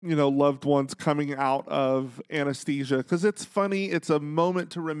their, loved ones coming out of anesthesia, because it's funny. It's a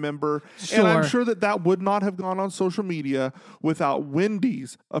moment to remember. Sure. And I'm sure that would not have gone on social media without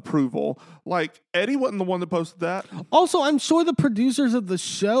Wendy's approval. Like, Eddie wasn't the one that posted that. Also, I'm sure the producers of the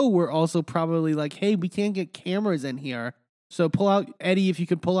show were also probably like, hey, we can't get cameras in here. So pull out, Eddie, if you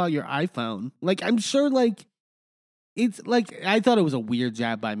could pull out your iPhone. Like, I'm sure, like, it's like, I thought it was a weird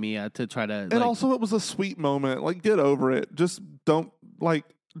jab by Mia to try to. And also, it was a sweet moment. Like, get over it. Just don't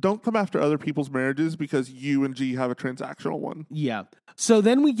come after other people's marriages because you and G have a transactional one. Yeah. So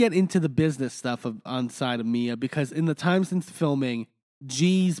then we get into the business stuff on side of Mia, because in the time since filming,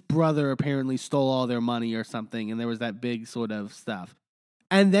 G's brother apparently stole all their money or something, and there was that big sort of stuff.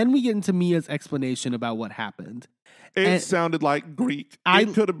 And then we get into Mia's explanation about what happened. It sounded like Greek.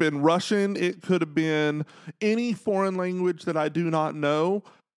 It could have been Russian. It could have been any foreign language that I do not know.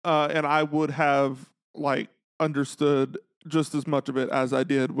 And I would have understood just as much of it as I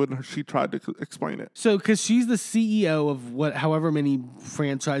did when she tried to explain it. So, because she's the CEO of however many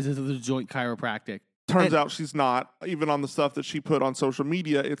franchises of the Joint Chiropractic. Turns out she's not. Even on the stuff that she put on social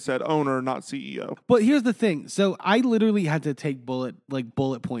media, it said owner, not CEO. But here's the thing. So I literally had to take bullet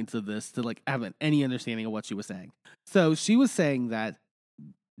points of this to have any understanding of what she was saying. So she was saying that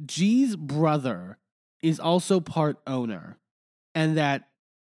G's brother is also part owner, and that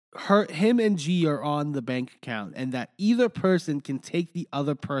him and G are on the bank account, and that either person can take the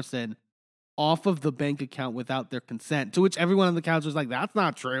other person off of the bank account without their consent, to which everyone on the couch was like, that's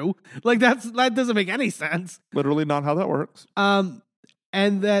not true. Like, that doesn't make any sense. Literally not how that works. And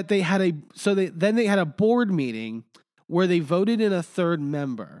that they had a board meeting where they voted in a third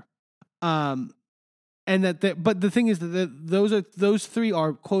member. But the thing is that those three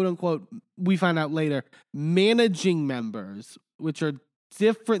are, quote unquote, we find out later, managing members, which are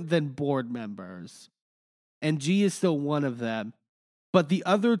different than board members. And G is still one of them. But the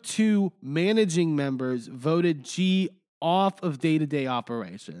other two managing members voted G off of day-to-day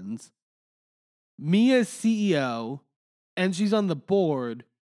operations. Mia's CEO, and she's on the board,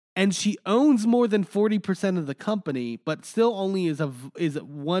 and she owns more than 40% of the company, but still only is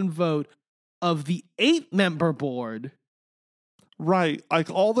one vote of the 8-member board. Right.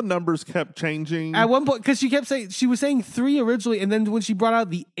 Like, all the numbers kept changing. At one point, because she was saying 3 originally, and then when she brought out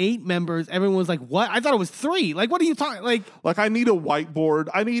the 8 members, everyone was like, what? I thought it was 3. Like, what are you talking? Like, I need a whiteboard.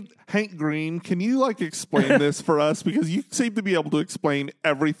 I need Hank Green. Can you, explain this for us? Because you seem to be able to explain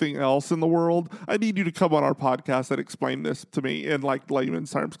everything else in the world. I need you to come on our podcast and explain this to me in,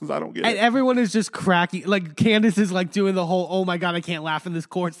 layman's terms, because I don't get it. And everyone is just cracking. Like, Candace is, doing the whole, oh my God, I can't laugh in this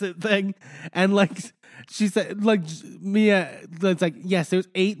corset thing. And, she said, Mia, it's like, yes, there's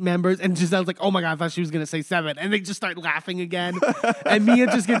 8 members. And Giselle's like, oh my God, I thought she was going to say 7. And they just start laughing again. And Mia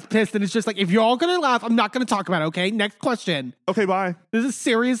just gets pissed. And it's just like, if you're all going to laugh, I'm not going to talk about it, okay? Next question. Okay, bye. This is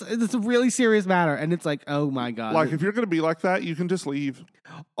serious. This is a really serious matter. And it's like, oh my God. If you're going to be like that, you can just leave.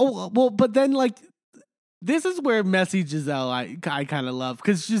 Oh, well, but then, this is where messy Giselle I kind of love.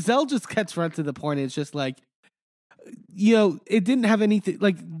 Because Giselle just gets right to the point. It's just like, it didn't have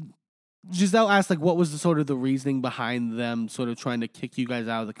anything, Giselle asked, what was the sort of the reasoning behind them sort of trying to kick you guys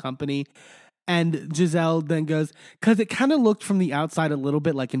out of the company? And Giselle then goes, because it kind of looked from the outside a little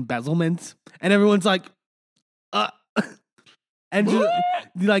bit like embezzlement. And everyone's like, and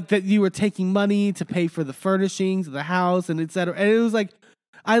that you were taking money to pay for the furnishings of the house and et cetera. And it was like,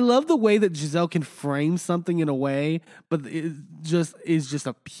 I love the way that Giselle can frame something in a way, but it just is just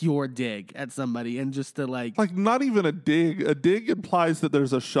a pure dig at somebody, and just to not even a dig. A dig implies that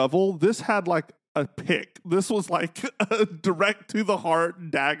there's a shovel. This had a pick. This was a direct to the heart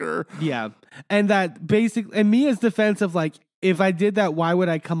dagger. Yeah. And that and Mia's defense of if I did that, why would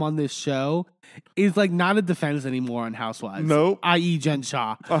I come on this show? Is not a defense anymore on Housewives. Nope. I.e. Jen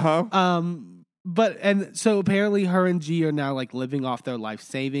Shah. Uh-huh. And so apparently her and G are now living off their life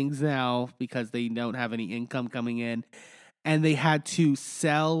savings now because they don't have any income coming in, and they had to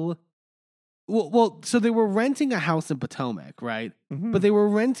sell. So they were renting a house in Potomac, right? Mm-hmm. But they were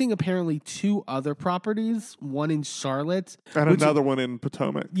renting apparently 2 other properties, one in Charlotte and another one in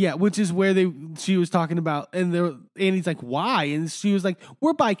Potomac. Yeah, which is where she was talking about, and he's like, why? And she was like,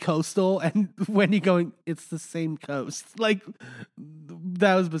 we're bi-coastal, and Wendy going, it's the same coast.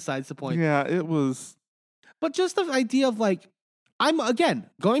 that was besides the point. Yeah, it was. But just the idea of like, I'm again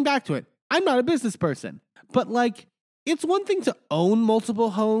going back to it. I'm not a business person, but like, it's one thing to own multiple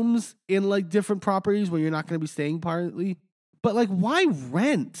homes in like different properties where you're not going to be staying partly, but like, why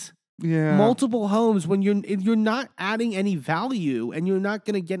rent multiple homes when you're not adding any value and you're not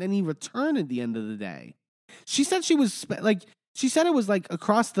going to get any return at the end of the day? She said she said it was like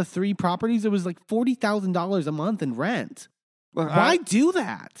across the 3 properties, it was like $40,000 a month in rent. Why do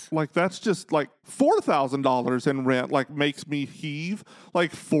that? Like, that's just like $4,000 in rent, like, makes me heave.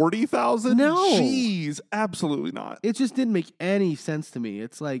 Like, $40,000? No. Jeez, absolutely not. It just didn't make any sense to me.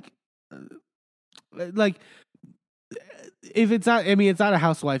 It's like if it's not, I mean, it's not a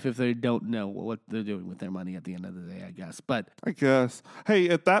housewife if they don't know what they're doing with their money at the end of the day, I guess. But I guess, hey,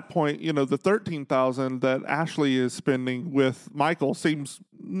 at that point, you know, the $13,000 that Ashley is spending with Michael seems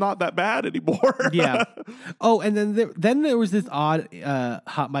not that bad anymore. Yeah. Oh, and then there was this odd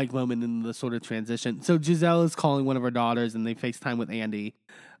hot mic moment in the sort of transition. So Giselle is calling one of her daughters, and they FaceTime with Andy.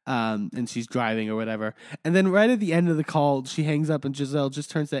 And she's driving or whatever. And then right at the end of the call, she hangs up and Giselle just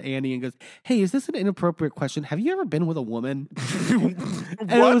turns to Andy and goes, "Hey, is this an inappropriate question? Have you ever been with a woman?"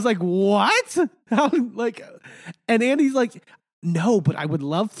 And I was like, "What?" And Andy's like, "No, but I would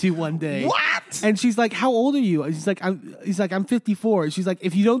love to one day." What? And she's like, "How old are you?" And he's like, I'm 54. And she's like,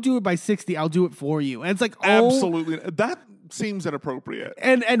 "If you don't do it by 60, I'll do it for you." And it's like, absolutely. That seems inappropriate.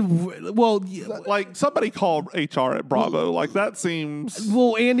 And well, like, somebody called HR at Bravo. Like, that seems.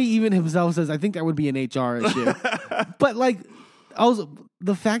 Well, Andy even himself says, I think that would be an HR issue. But like, also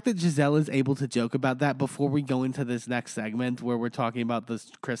the fact that Giselle is able to joke about that before we go into this next segment where we're talking about this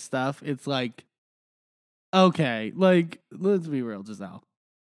Chris stuff, it's like, okay, like, let's be real, Giselle.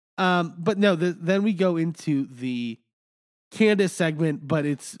 But no, then we go into the Candace segment, but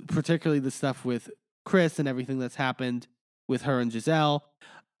it's particularly the stuff with Chris and everything that's happened with her and Giselle.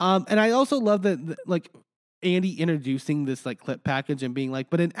 And I also love that, like, Andy introducing this, like, clip package and being like,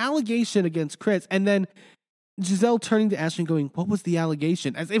 but an allegation against Chris. And then Giselle turning to Ashley and going, "What was the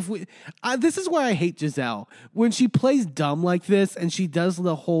allegation?" As if this is why I hate Giselle. When she plays dumb like this and she does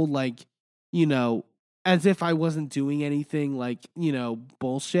the whole, like, you know, as if I wasn't doing anything, like, you know,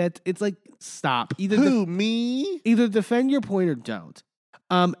 bullshit. It's like, stop. Me? Either defend your point or don't.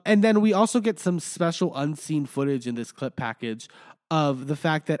 And then we also get some special unseen footage in this clip package of the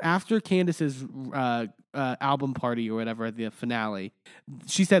fact that after Candace's album party or whatever at the finale,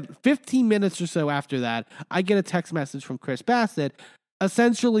 she said 15 minutes or so after that, I get a text message from Chris Bassett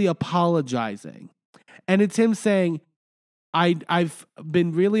essentially apologizing. And it's him saying, I've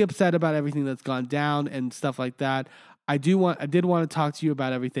been really upset about everything that's gone down and stuff like that. I did want to talk to you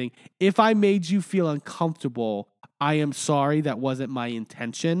about everything. If I made you feel uncomfortable, I am sorry. That wasn't my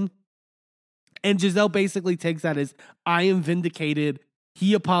intention. And Giselle basically takes that as, I am vindicated.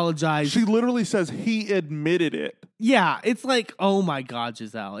 He apologized. She literally says he admitted it. Yeah, it's like, oh my God,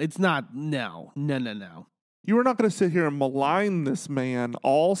 Giselle. It's not, no. You are not going to sit here and malign this man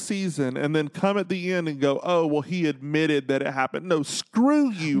all season and then come at the end and go, "Oh, well, he admitted that it happened." No,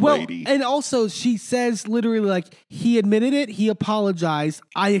 screw you, lady. And also, she says literally, like, he admitted it, he apologized,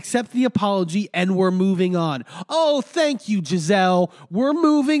 I accept the apology, and we're moving on. Oh, thank you, Giselle. We're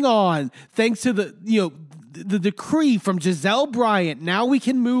moving on. Thanks to the decree from Giselle Bryant. Now we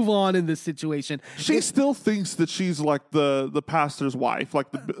can move on in this situation. She still thinks that she's like the pastor's wife.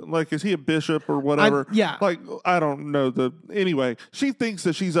 Like is he a bishop or whatever? Yeah. Like, I don't know. Anyway, she thinks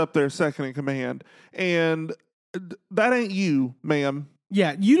that she's up there second in command. And that ain't you, ma'am.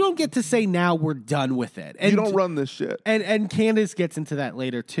 Yeah, you don't get to say now we're done with it. And you don't run this shit. And Candace gets into that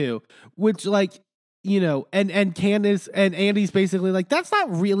later too, which, like, you know, and Candace and Andy's basically like, that's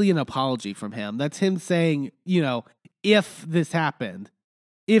not really an apology from him. That's him saying, you know, if this happened,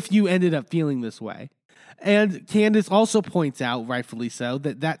 if you ended up feeling this way. And Candace also points out, rightfully so,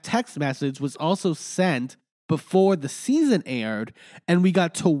 that text message was also sent before the season aired, and we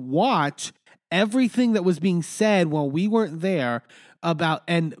got to watch everything that was being said while we weren't there about,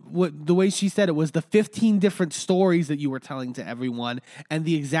 and the way she said it was the 15 different stories that you were telling to everyone and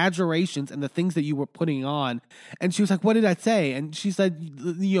the exaggerations and the things that you were putting on. And she was like, "What did I say?" And she said,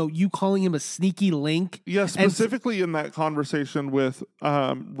 you know, you calling him a sneaky link. Yeah, specifically in that conversation with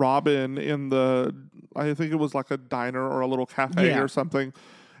Robin in I think it was like a diner or a little cafe or something.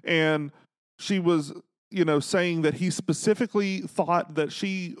 And she was, you know, saying that he specifically thought that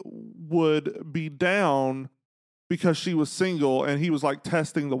she would be down because she was single and he was like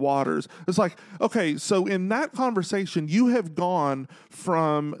testing the waters. It's like, okay, so in that conversation, you have gone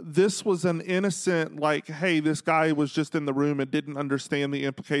from this was an innocent, like, hey, this guy was just in the room and didn't understand the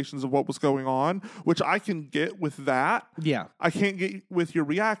implications of what was going on, which I can get with that. Yeah. I can't get with your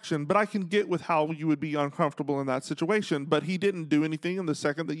reaction, but I can get with how you would be uncomfortable in that situation. But he didn't do anything, and the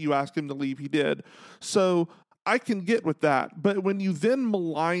second that you asked him to leave, he did. So I can get with that. But when you then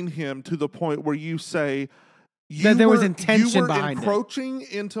malign him to the point where you say, that there was intention behind it. You were encroaching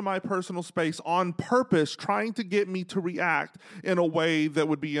into my personal space on purpose, trying to get me to react in a way that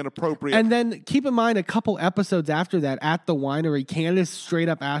would be inappropriate. And then keep in mind, a couple episodes after that, at the winery, Candace straight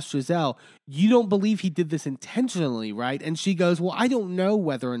up asked Giselle, you don't believe he did this intentionally, right? And she goes, well, I don't know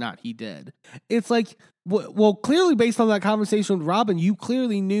whether or not he did. It's like, well, clearly based on that conversation with Robin, you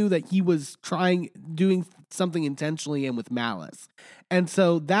clearly knew that he was doing something intentionally and with malice. And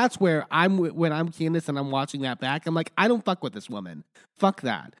so that's where when I'm Candace and I'm watching that back, I'm like, I don't fuck with this woman. Fuck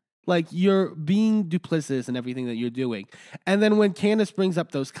that. Like, you're being duplicitous in everything that you're doing. And then when Candace brings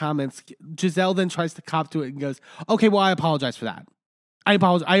up those comments, Giselle then tries to cop to it and goes, okay, well, I apologize for that. I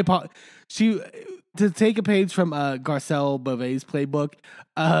apologize. To take a page from Garcelle Beauvais' playbook,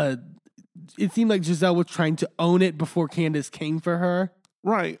 it seemed like Giselle was trying to own it before Candace came for her.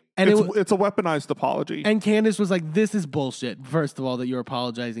 Right. And it's a weaponized apology. And Candace was like, this is bullshit, first of all, that you're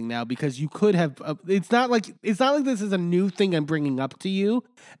apologizing now, because you could have it's not like this is a new thing I'm bringing up to you,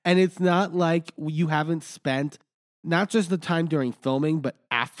 and it's not like you haven't spent not just the time during filming but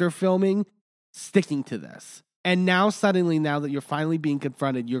after filming sticking to this. And now suddenly, now that you're finally being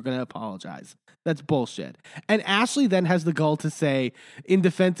confronted, you're going to apologize. That's bullshit. And Ashley then has the gall to say, in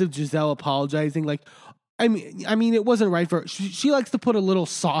defense of Giselle apologizing, like, I mean, it wasn't right for her. She likes to put a little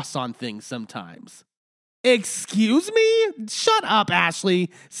sauce on things sometimes. Excuse me? Shut up, Ashley.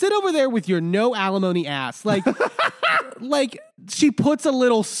 Sit over there with your no alimony ass. Like, like she puts a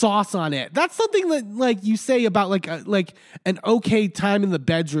little sauce on it. That's something that, like, you say about like an okay time in the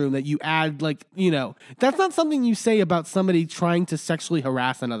bedroom that you add, like, you know. That's not something you say about somebody trying to sexually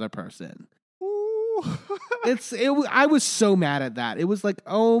harass another person. I was so mad at that. It was like,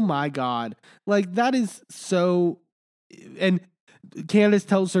 oh my God. Like, that is so. And Candace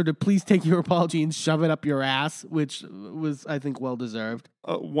tells her to please take your apology and shove it up your ass, which was, I think, well deserved.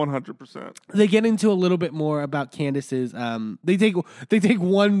 100%. They get into a little bit more about Candace's. They take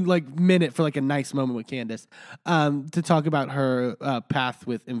one like minute for like a nice moment with Candace to talk about her path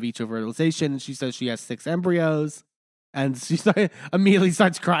with in vitro fertilization. She says she has 6 embryos. And she immediately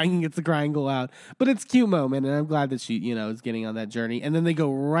starts crying and gets the crying goal out. But it's a cute moment, and I'm glad that she, you know, is getting on that journey. And then they go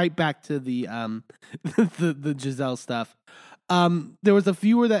right back to the the Giselle stuff. There was a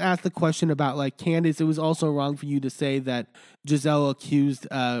viewer that asked the question about, like, Candace, it was also wrong for you to say that Giselle accused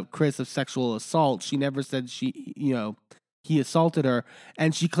Chris of sexual assault. She never said he assaulted her.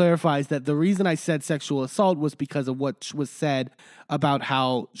 And she clarifies that the reason I said sexual assault was because of what was said about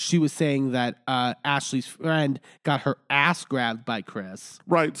how she was saying that Ashley's friend got her ass grabbed by Chris.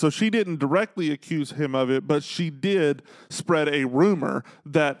 Right. So she didn't directly accuse him of it, but she did spread a rumor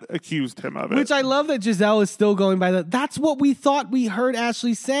that accused him of it. Which I love that Giselle is still going by that. That's what we thought we heard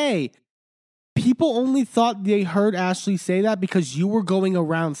Ashley say. People only thought they heard Ashley say that because you were going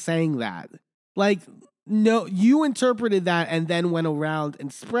around saying that. Like, no, you interpreted that and then went around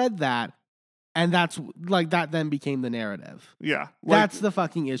and spread that, and that's like that then became the narrative. Yeah. That's the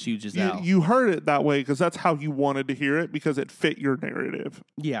fucking issue, Giselle. You heard it that way because that's how you wanted to hear it because it fit your narrative.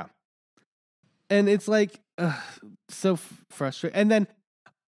 Yeah. And it's like, so frustrating. And then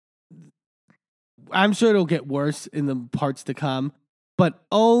I'm sure it'll get worse in the parts to come, but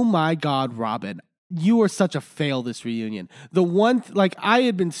oh my God, Robin. You are such a fail this reunion. The one, I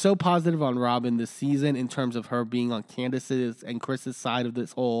had been so positive on Robin this season in terms of her being on Candace's and Chris's side of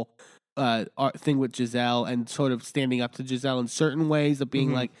this whole thing with Giselle and sort of standing up to Giselle in certain ways of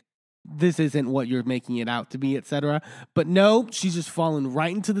being like, this isn't what you're making it out to be, etc. But no, she's just fallen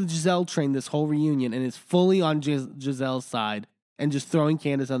right into the Giselle train this whole reunion and is fully on Giselle's side and just throwing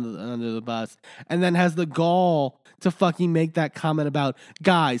Candace under the bus, and then has the gall to fucking make that comment about,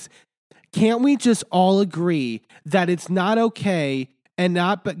 guys, can't we just all agree that it's not okay and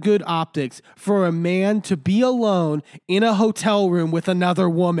not but good optics for a man to be alone in a hotel room with another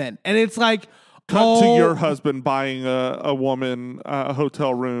woman? And it's like, cut to your husband buying a woman a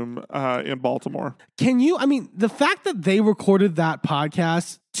hotel room in Baltimore. Can you, the fact that they recorded that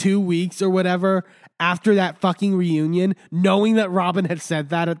podcast 2 weeks or whatever after that fucking reunion, knowing that Robin had said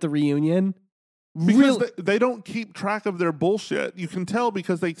that at the reunion, Because Really, they don't keep track of their bullshit. You can tell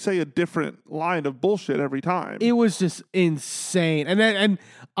because they say a different line of bullshit every time. it was just insane. And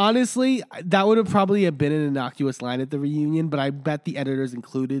honestly, that would have probably been an innocuous line at the reunion, but I bet the editors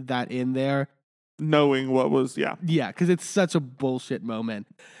included that in there. Knowing what was, yeah. Yeah, because it's such a bullshit moment.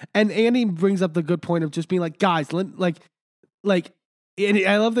 And Andy brings up the good point of just being like, guys, and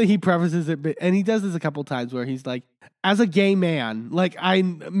I love that he prefaces it, and he does this a couple times where he's like, as a gay man, like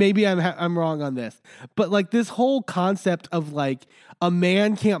I'm wrong on this, but like this whole concept of like a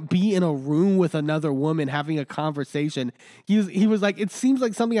man can't be in a room with another woman having a conversation. He was like, it seems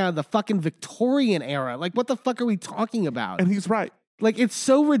like something out of the fucking Victorian era. Like, what the fuck are we talking about? And he's right. Like, it's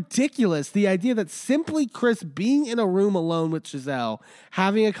so ridiculous, the idea that simply Chris being in a room alone with Giselle,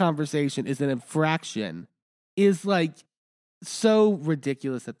 having a conversation is an infraction, is like so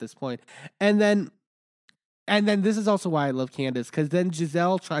ridiculous at this point. And then this is also why I love Candace, because then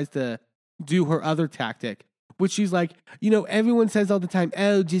Giselle tries to do her other tactic, which she's like, everyone says all the time,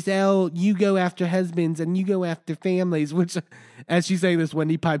 oh, Giselle, you go after husbands and you go after families, which, as she's saying this,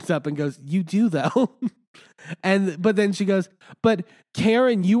 Wendy pipes up and goes, you do though. But then she goes, but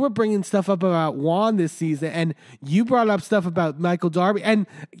Karen, you were bringing stuff up about Juan this season, and you brought up stuff about Michael Darby. And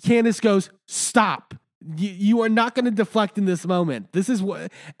Candace goes, stop. You are not going to deflect in this moment. This is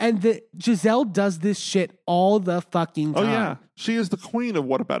what, and Giselle does this shit all the fucking time. Oh yeah, she is the queen of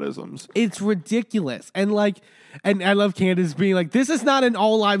whataboutisms. It's ridiculous, and I love Candace being like, "This is not an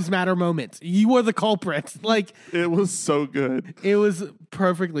all lives matter moment. You are the culprit." Like, it was so good. It was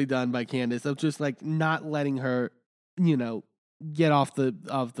perfectly done by Candace of just like not letting her, get off the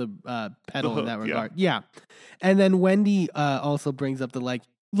pedal in that regard. Yeah. And then Wendy also brings up the like,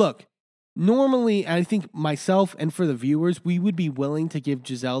 look. Normally, I think myself and for the viewers, we would be willing to give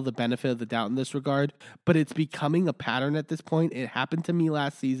Giselle the benefit of the doubt in this regard, but it's becoming a pattern at this point. It happened to me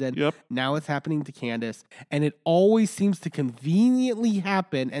last season. Yep. Now it's happening to Candace, and it always seems to conveniently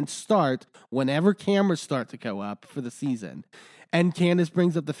happen and start whenever cameras start to go up for the season. And Candace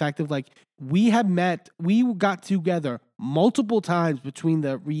brings up the fact of like, we got together multiple times between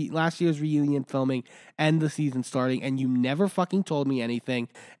the last year's reunion filming and the season starting, and you never fucking told me anything.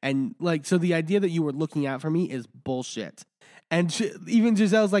 And like, so the idea that you were looking out for me is bullshit. And even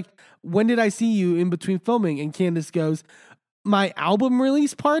Giselle's like, when did I see you in between filming? And Candace goes, my album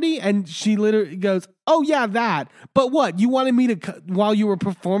release party? And she literally goes, oh yeah, that. But what, you wanted me to, while you were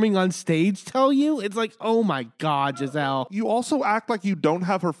performing on stage, tell you? It's like, oh my God, Giselle. You also act like you don't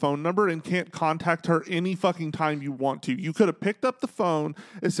have her phone number and can't contact her any fucking time you want to. You could have picked up the phone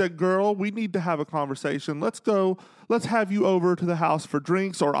and said, girl, we need to have a conversation. Let's have you over to the house for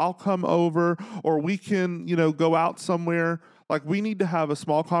drinks, or I'll come over, or we can, go out somewhere. Like, we need to have a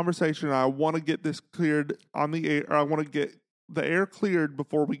small conversation. I want to get this cleared on the air. Or I want to get the air cleared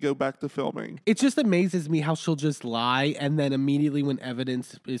before we go back to filming. It just amazes me how she'll just lie, and then immediately when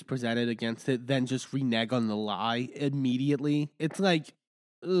evidence is presented against it, then just renege on the lie immediately. It's like,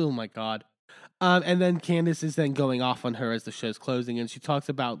 oh my God. And then Candace is then going off on her as the show's closing, and she talks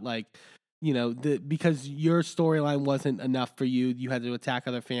about like, because your storyline wasn't enough for you, you had to attack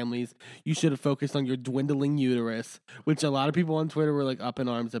other families. You should have focused on your dwindling uterus, which a lot of people on Twitter were like up in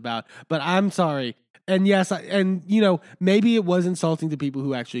arms about. But I'm sorry. And yes, maybe it was insulting to people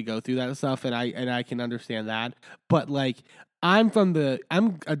who actually go through that stuff, and I can understand that. But like, I'm from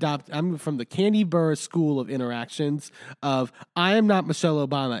the Candy Burr school of interactions of, I am not Michelle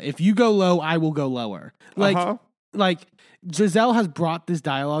Obama. If you go low, I will go lower. Like Giselle has brought this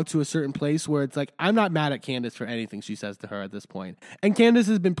dialogue to a certain place where it's like, I'm not mad at Candace for anything she says to her at this point. And Candace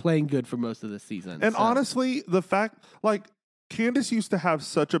has been playing good for most of this season. And honestly, the fact, like, Candace used to have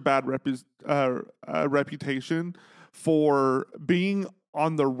such a bad reputation for being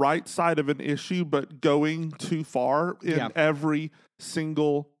on the right side of an issue, but going too far in every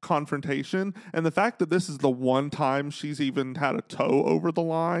single confrontation. And the fact that this is the one time she's even had a toe over the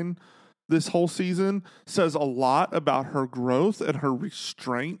line this whole season says a lot about her growth and her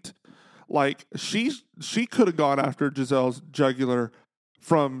restraint. Like, she could have gone after Giselle's jugular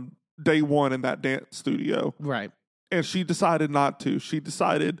from day one in that dance studio. Right. And she decided not to. She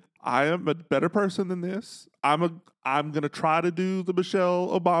decided, I am a better person than this. I'm going to try to do the Michelle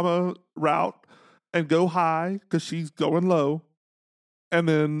Obama route and go high because she's going low. And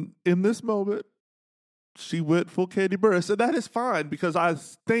then in this moment, she went full Kandi Burruss. And that is fine because I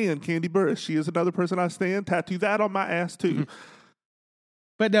stand Kandi Burruss. She is another person I stand. Tattoo that on my ass too. Mm-hmm.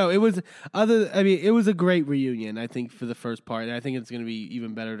 But no, it was a great reunion, I think, for the first part. And I think it's going to be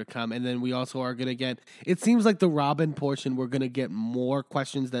even better to come. And then we also are going to get, it seems like the Robin portion, we're going to get more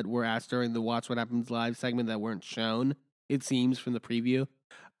questions that were asked during the Watch What Happens Live segment that weren't shown, it seems, from the preview.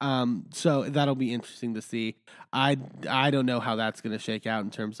 So that'll be interesting to see. I don't know how that's going to shake out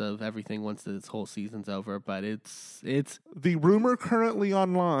in terms of everything once this whole season's over, but it's The rumor currently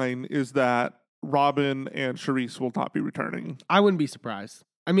online is that Robin and Charisse will not be returning. I wouldn't be surprised.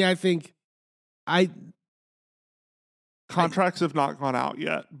 I mean, I think Contracts have not gone out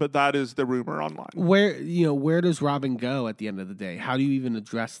yet, but that is the rumor online. where does Robin go at the end of the day? How do you even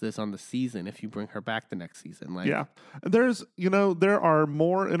address this on the season if you bring her back the next season? Like, Yeah. There are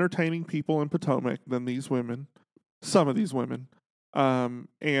more entertaining people in Potomac than these women, some of these women.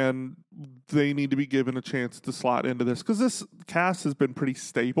 And they need to be given a chance to slot into this because this cast has been pretty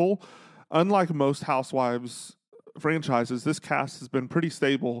stable. Unlike most Housewives franchises, this cast has been pretty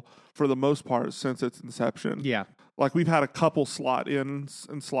stable for the most part since its inception. yeah, Like we've had a couple slot ins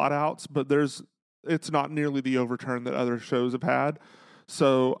and slot outs, but it's not nearly the overturn that other shows have had.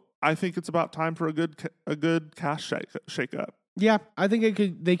 So I think it's about time for a good cast shake up. yeah. I think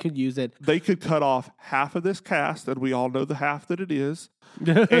they could use it. They could cut off half of this cast, and we all know the half that it is,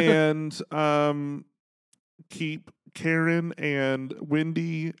 and keep Karen and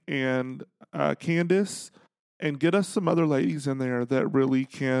Wendy and Candace, and get us some other ladies in there that really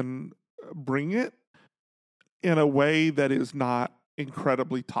can bring it in a way that is not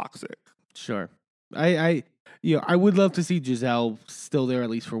incredibly toxic. Sure. I would love to see Giselle still there at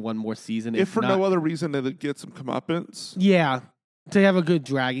least for one more season. If for not, no other reason than to get some comeuppance. Yeah. To have a good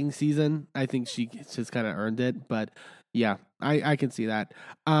dragging season, I think she just kind of earned it. But yeah, I can see that.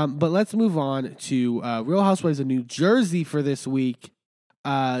 But let's move on to Real Housewives of New Jersey for this week.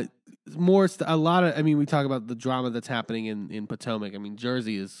 We talk about the drama that's happening in Potomac. I mean,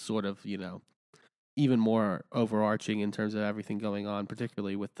 Jersey is sort of, even more overarching in terms of everything going on,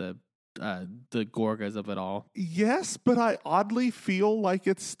 particularly with the Gorgas of it all. Yes, but I oddly feel like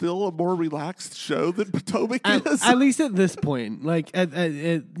it's still a more relaxed show than Potomac is. At least at this point, like I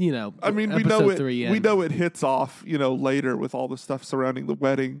mean, we know it. 3 We know it hits off, later with all the stuff surrounding the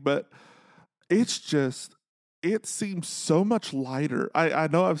wedding, but it seems so much lighter. I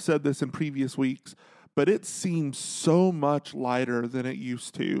know I've said this in previous weeks, but it seems so much lighter than it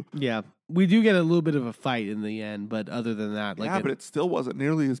used to. Yeah, we do get a little bit of a fight in the end, but other than that, but it still wasn't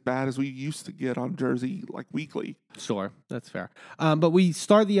nearly as bad as we used to get on Jersey, like weekly. Sure, that's fair. But we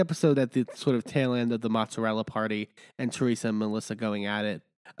start the episode at the sort of tail end of the mozzarella party, and Teresa and Melissa going at it.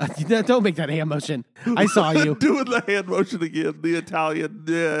 Don't make that hand motion. I saw you doing the hand motion again. The Italian,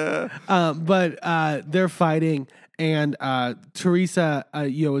 yeah. But they're fighting, and Teresa,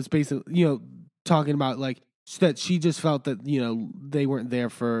 is basically, talking about like that she just felt that they weren't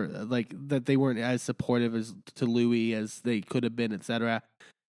there for that they weren't as supportive as to Louis as they could have been, etc.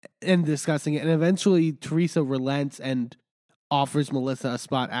 And discussing it, and eventually Teresa relents and offers Melissa a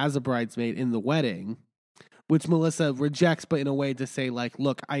spot as a bridesmaid in the wedding, which Melissa rejects, but in a way to say like,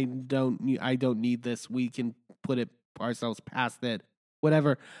 "Look, I don't need this. We can put it ourselves past it.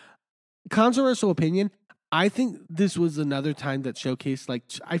 Whatever." Controversial opinion. I think this was another time that showcased, like,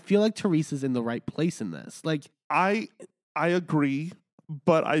 I feel like Teresa's in the right place in this. Like, I agree,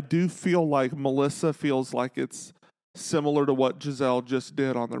 but I do feel like Melissa feels like it's similar to what Giselle just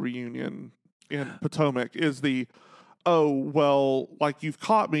did on the reunion in Potomac, is you've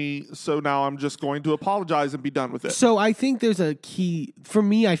caught me, so now I'm just going to apologize and be done with it. So I think there's a key, for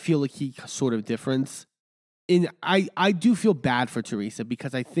me, I feel a key sort of difference. I do feel bad for Teresa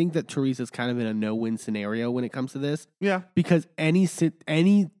because I think that Teresa's kind of in a no-win scenario when it comes to this. Yeah. Because any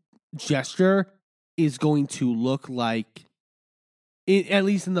gesture is going to look like, at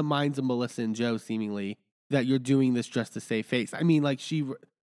least in the minds of Melissa and Joe, seemingly, that you're doing this just to save face. I mean, like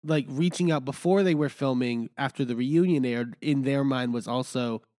reaching out before they were filming after the reunion aired, in their mind was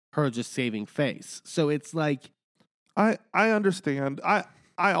also her just saving face. So it's like, I understand.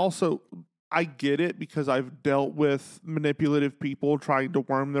 I get it because I've dealt with manipulative people trying to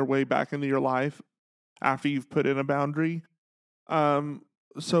worm their way back into your life after you've put in a boundary.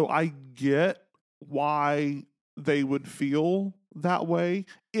 So I get why they would feel that way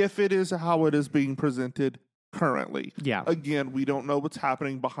if it is how it is being presented currently. Yeah. Again, we don't know what's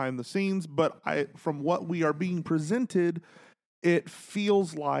happening behind the scenes, but from what we are being presented, it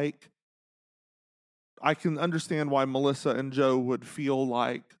feels like I can understand why Melissa and Joe would feel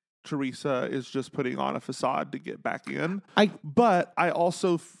like Teresa is just putting on a facade to get back in. But I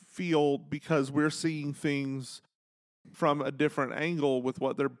also feel, because we're seeing things from a different angle with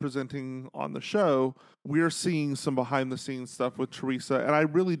what they're presenting on the show, we're seeing some behind the scenes stuff with Teresa, and I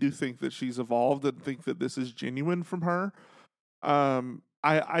really do think that she's evolved and think that this is genuine from her.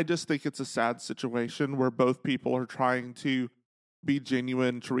 I just think it's a sad situation where both people are trying to be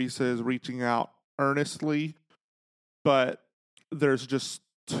genuine. Teresa is reaching out earnestly, but there's just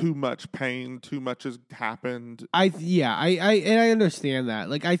too much pain, too much has happened. I understand that.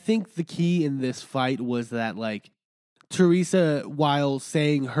 Like, I think the key in this fight was that, like, Teresa, while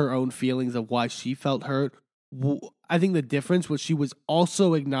saying her own feelings of why she felt hurt, I think the difference was she was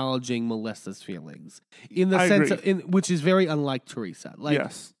also acknowledging Melissa's feelings in the sense of, which is very unlike Teresa. Like,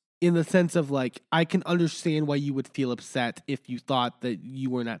 yes. In the sense of, like, I can understand why you would feel upset if you thought that you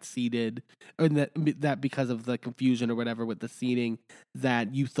were not seated, or that because of the confusion or whatever with the seating,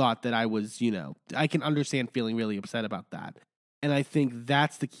 that you thought that I was, I can understand feeling really upset about that. And I think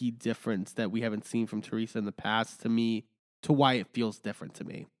that's the key difference that we haven't seen from Teresa in the past, to me, to why it feels different to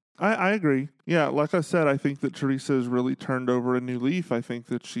me. I agree. Yeah, like I said, I think that Teresa has really turned over a new leaf. I think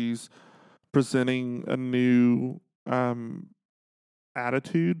that she's presenting a new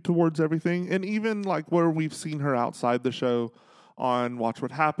attitude towards everything, and even like where we've seen her outside the show on Watch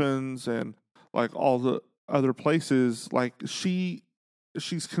What Happens and like all the other places, like she's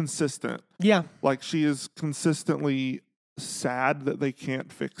consistent. Yeah, like she is consistently sad that they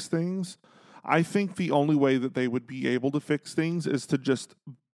can't fix things. I think the only way that they would be able to fix things is to just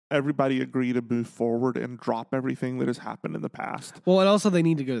everybody agree to move forward and drop everything that has happened in the past. Well, and also they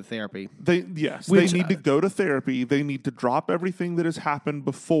need to go to therapy. They need to go to therapy. They need to drop everything that has happened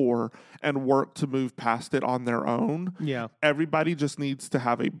before and work to move past it on their own. Yeah. Everybody just needs to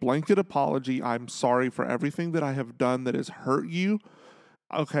have a blanket apology. I'm sorry for everything that I have done that has hurt you.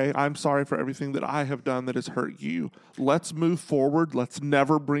 Okay, I'm sorry for everything that I have done that has hurt you. Let's move forward. Let's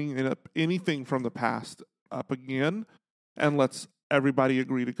never bring up anything from the past up again. And let's everybody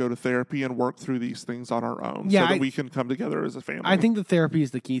agree to go to therapy and work through these things on our own, so that we can come together as a family. I think the therapy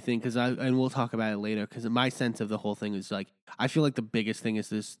is the key thing, and we'll talk about it later, because my sense of the whole thing is, like, I feel like the biggest thing is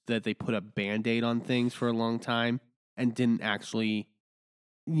this, that they put a Band-Aid on things for a long time and didn't actually,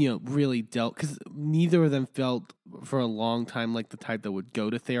 really dealt, because neither of them felt for a long time like the type that would go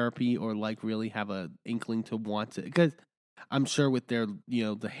to therapy or like really have a inkling to want to, because I'm sure with their,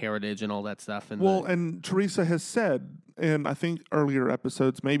 the heritage and all that stuff. And Teresa has said, in I think earlier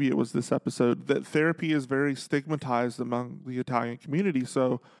episodes, maybe it was this episode, that therapy is very stigmatized among the Italian community.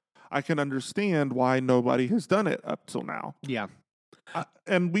 So I can understand why nobody has done it up till now. Yeah.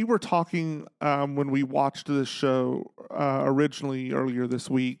 And we were talking when we watched this show originally earlier this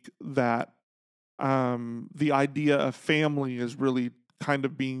week that the idea of family is really kind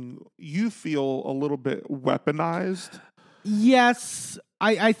of being, you feel a little bit weaponized. Yes,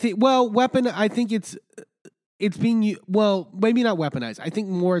 I think. Well, I think it's being maybe not weaponized. I think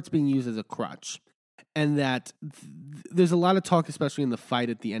more it's being used as a crutch, and that there's a lot of talk, especially in the fight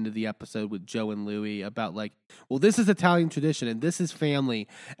at the end of the episode with Joe and Louie, about like, well, this is Italian tradition and this is family,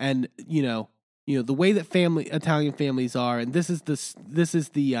 and the way that Italian families are, and this is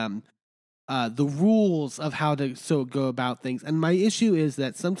the rules of how to go about things. And my issue is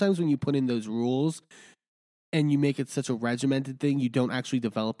that sometimes when you put in those rules and you make it such a regimented thing, you don't actually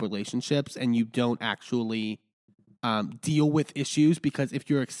develop relationships, and you don't actually deal with issues, because if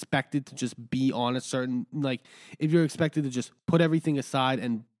you're expected to just be on a certain, like, if you're expected to just put everything aside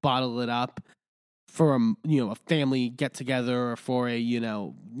and bottle it up for a family get together or for a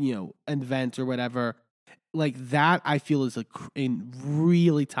event or whatever, like that, I feel is a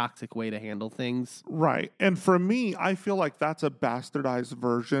really toxic way to handle things. Right. And for me, I feel like that's a bastardized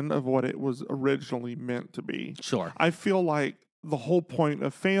version of what it was originally meant to be. Sure. I feel like the whole point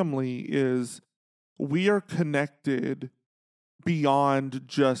of family is we are connected beyond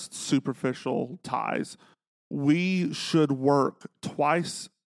just superficial ties. We should work twice,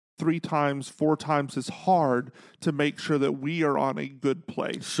 3 times, 4 times as hard to make sure that we are on a good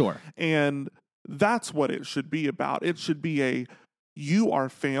place. Sure. And that's what it should be about. It should be you are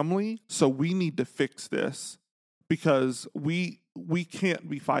family, so we need to fix this, because we can't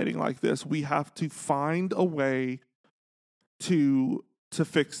be fighting like this. We have to find a way to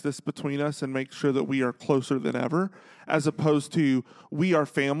fix this between us and make sure that we are closer than ever, as opposed to we are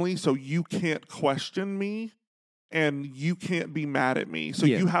family, so you can't question me and you can't be mad at me. So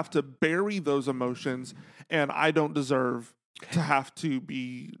you have to bury those emotions, and I don't deserve to have to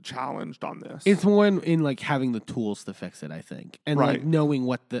be challenged on this. It's more in like having the tools to fix it, I think, and like knowing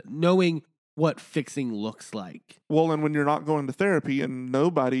what fixing looks like. Well, and when you're not going to therapy and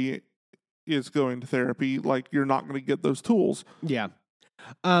nobody is going to therapy, like, you're not going to get those tools. Yeah.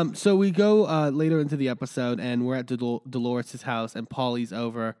 So we go later into the episode, and we're at Dolores' house, and Paulie's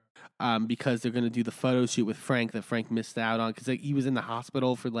over because they're going to do the photo shoot with Frank that Frank missed out on, because he was in the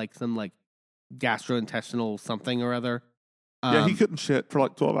hospital for like some like gastrointestinal something or other. Yeah, he couldn't shit for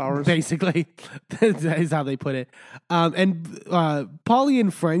like 12 hours. Basically, that is how they put it. And Paulie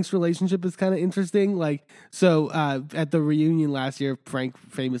and Frank's relationship is kind of interesting. Like, so at the reunion last year, Frank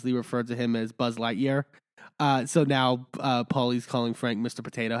famously referred to him as Buzz Lightyear. So now Paulie's calling Frank Mr.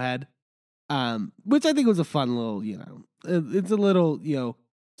 Potato Head, which I think was a fun little, it's a little,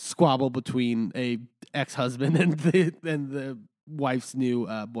 squabble between a ex-husband and the wife's new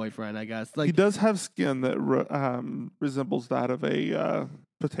boyfriend, I guess. Like, he does have skin that resembles that of a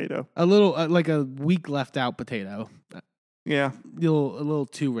potato. A little like a weak left out potato. Yeah, a little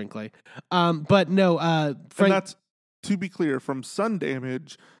too wrinkly. But no, Frank. And that's, to be clear, from sun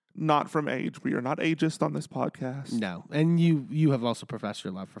damage, not from age. We are not ageist on this podcast. No, and you have also professed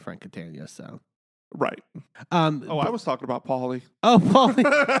your love for Frank Catania, so right. I was talking about Paulie. Oh,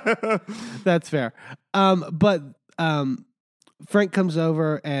 Paulie. That's fair. But Frank comes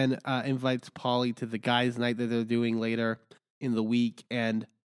over and invites Paulie to the guys' night that they're doing later in the week, and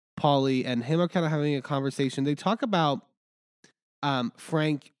Paulie and him are kind of having a conversation. They talk about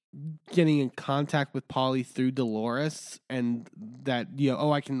Frank getting in contact with Paulie through Dolores, and that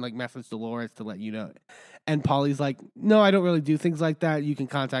I can like message Dolores to let you know. And Paulie's like, no, I don't really do things like that. You can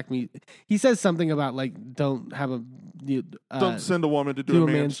contact me. He says something about like don't send a woman to do a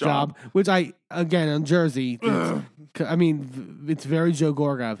man's job. Which again on Jersey, it's very Joe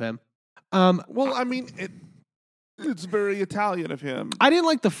Gorga of him. Well, I mean it's very Italian of him. I didn't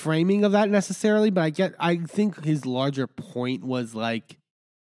like the framing of that necessarily, but I think his larger point was like,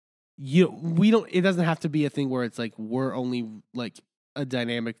 it doesn't have to be a thing where it's like we're only like a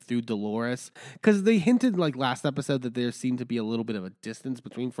dynamic through Dolores, because they hinted like last episode that there seemed to be a little bit of a distance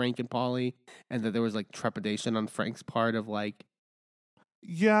between Frank and Paulie, and that there was like trepidation on Frank's part of like.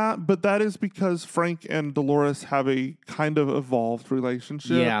 Yeah, but that is because Frank and Dolores have a kind of evolved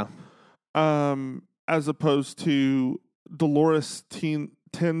relationship. Yeah. As opposed to Dolores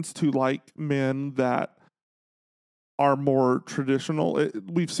tends to like men that are more traditional.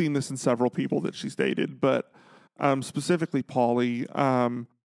 We've seen this in several people that she's dated, but specifically Paulie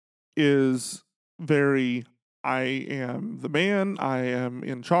is very, I am the man, I am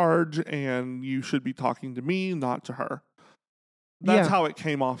in charge, and you should be talking to me, not to her. That's how it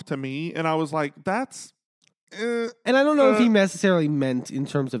came off to me, and I was like, that's... and I don't know if he necessarily meant in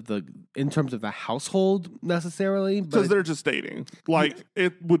terms of the household necessarily, because they're just dating. Like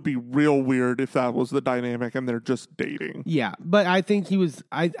it would be real weird if that was the dynamic and they're just dating. Yeah, but I think he was.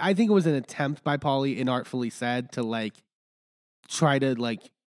 I think it was an attempt by Paulie, inartfully said, to like try to like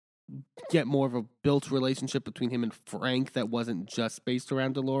get more of a built relationship between him and Frank that wasn't just based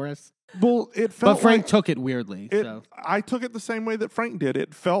around Dolores. Well, it felt but Frank took it weirdly. I took it the same way that Frank did.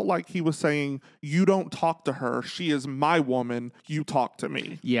 It felt like he was saying, you don't talk to her. She is my woman. You talk to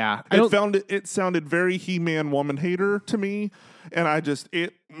me. Yeah. It sounded very He-Man woman hater to me. And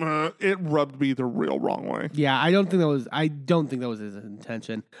it rubbed me the real wrong way. Yeah, I don't think that was his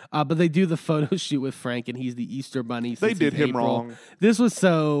intention. But they do the photo shoot with Frank, and he's the Easter Bunny. They did him wrong. This was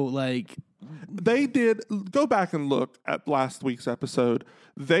so like. They did, go back and look at last week's episode.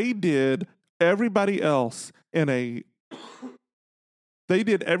 They did everybody else in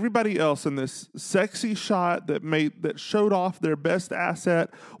this sexy shot that showed off their best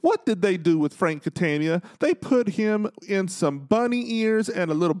asset. What did they do with Frank Catania? They put him in some bunny ears and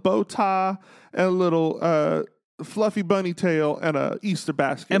a little bow tie and a little fluffy bunny tail and a Easter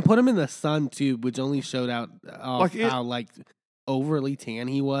basket. And put him in the sun too, which only showed out how overly tan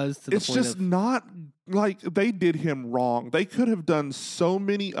he was. It's just not like they did him wrong. They could have done so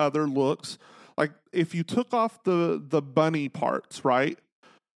many other looks. Like if you took off the bunny parts, right,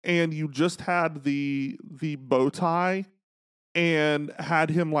 and you just had the bow tie and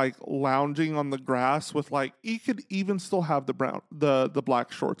had him like lounging on the grass with like, you could even still have the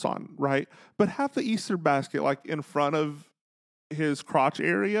black shorts on, right, but have the Easter basket like in front of his crotch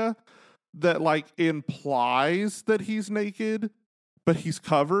area that like implies that he's naked, but he's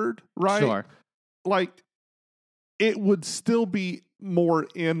covered, right? Sure. Like it would still be more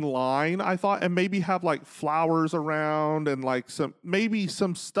in line, I thought, and maybe have like flowers around and like some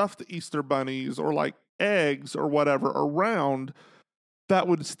stuffed Easter bunnies or like eggs or whatever around that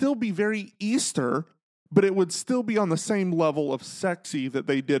would still be very Easter, but it would still be on the same level of sexy that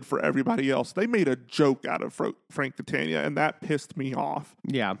they did for everybody else. They made a joke out of Frank Catania, and that pissed me off.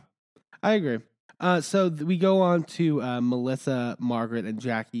 Yeah, I agree. So we go on to Melissa, Margaret, and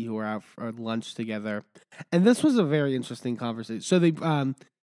Jackie, who are out for lunch together. And this was a very interesting conversation. So they,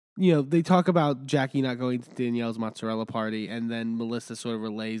 they talk about Jackie not going to Danielle's mozzarella party, and then Melissa sort of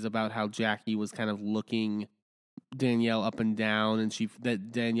relays about how Jackie was kind of looking Danielle up and down, and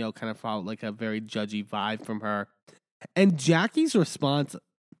that Danielle kind of felt like a very judgy vibe from her. And Jackie's response,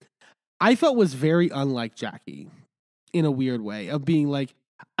 I felt, was very unlike Jackie in a weird way, of being like,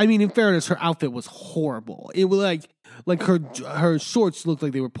 I mean, in fairness, her outfit was horrible. It was like her shorts looked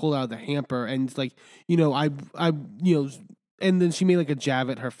like they were pulled out of the hamper, and it's like, and then she made like a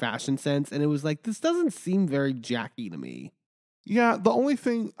jab at her fashion sense, and it was like, this doesn't seem very Jackie to me. Yeah, the only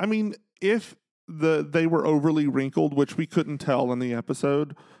thing, I mean, if they were overly wrinkled, which we couldn't tell in the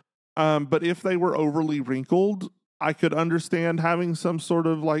episode, but if they were overly wrinkled, I could understand having some sort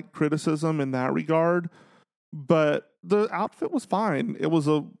of like criticism in that regard. But the outfit was fine. It was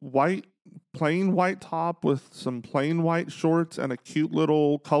a plain white top with some plain white shorts and a cute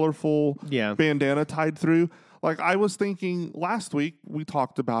little colorful bandana tied through. Like, I was thinking last week, we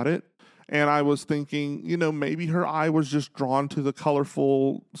talked about it, and I was thinking, maybe her eye was just drawn to the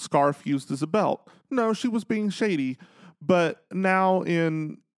colorful scarf used as a belt. No, she was being shady. But now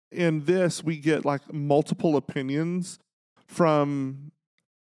in this, we get like multiple opinions from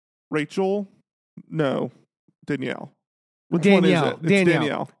Rachel. No, Danielle. Which one is it? It's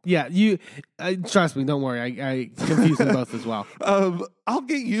Danielle. Yeah, you trust me. Don't worry. I confuse them both as well. I'll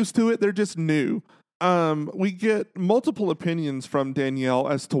get used to it. They're just new. We get multiple opinions from Danielle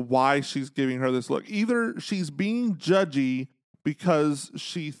as to why she's giving her this look. Either she's being judgy because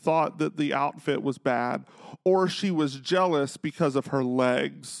she thought that the outfit was bad, or she was jealous because of her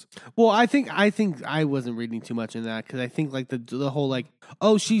legs. Well, I think I wasn't reading too much in that, because I think like the whole like,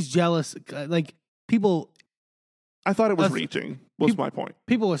 oh, she's jealous, like people. I thought it was reaching. Was my point.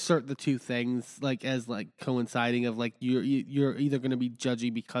 People assert the two things like as like coinciding, of like you're either going to be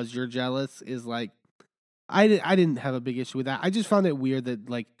judgy because you're jealous, is like, I didn't have a big issue with that. I just found it weird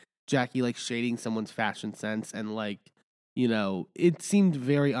that like Jackie like shading someone's fashion sense, and like, it seemed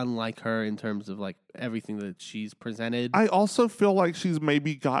very unlike her in terms of like everything that she's presented. I also feel like she's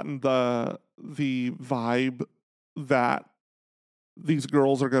maybe gotten the vibe that these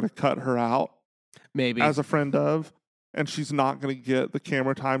girls are going to cut her out. Maybe. As a friend of, and she's not going to get the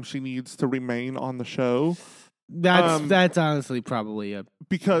camera time she needs to remain on the show. That's honestly probably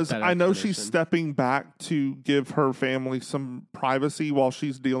because I know she's stepping back to give her family some privacy while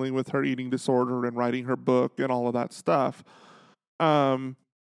she's dealing with her eating disorder and writing her book and all of that stuff. And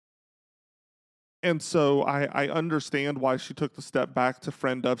so I understand why she took the step back to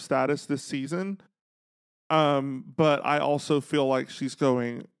friend of status this season. But I also feel like she's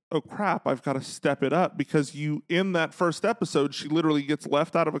going, oh crap, I've got to step it up, because in that first episode, she literally gets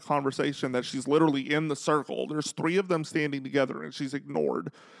left out of a conversation that she's literally in the circle. There's 3 of them standing together and she's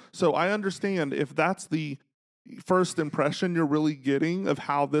ignored. So I understand if that's the first impression you're really getting of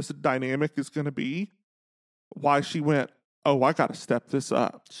how this dynamic is going to be, why she went, oh, I got to step this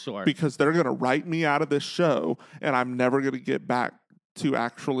up. Sure. Because they're going to write me out of this show and I'm never going to get back to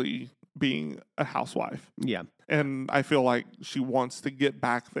actually being a housewife. Yeah. And I feel like she wants to get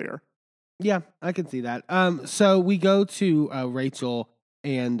back there. Yeah, I can see that. So we go to Rachel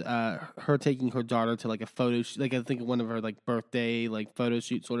and her taking her daughter to like a photo shoot, like I think one of her like birthday like photo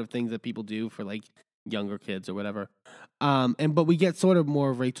shoot sort of things that people do for like younger kids or whatever. But we get sort of more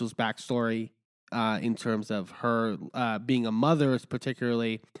of Rachel's backstory in terms of her being a mother,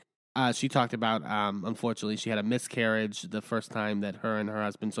 particularly. She talked about, unfortunately, she had a miscarriage the first time that her and her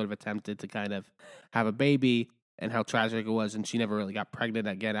husband sort of attempted to kind of have a baby, and how tragic it was, and she never really got pregnant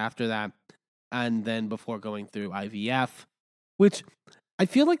again after that. And then before going through IVF, which I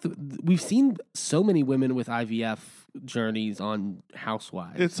feel like we've seen so many women with IVF journeys on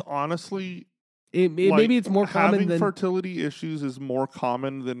Housewives. It's honestly... maybe it's more common having fertility issues is more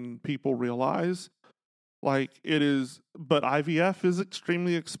common than people realize. Like it is, but IVF is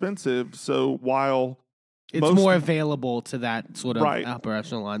extremely expensive. So while it's more available to that sort of upper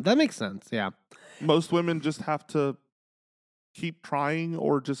echelon, that makes sense. Yeah, most women just have to keep trying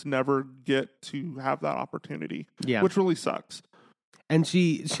or just never get to have that opportunity. Yeah, which really sucks. And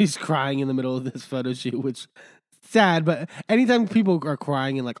she's crying in the middle of this photo shoot, which sad. But anytime people are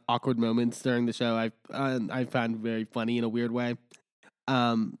crying in like awkward moments during the show, I found very funny in a weird way.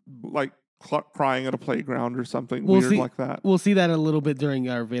 Like crying at a playground or something weird like that. We'll see that a little bit during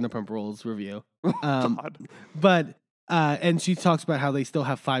our Vanderpump Rules review. But and she talks about how they still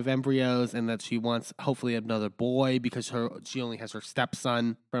have 5 embryos and that she wants hopefully another boy because she only has her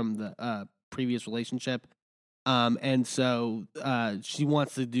stepson from the previous relationship. And so she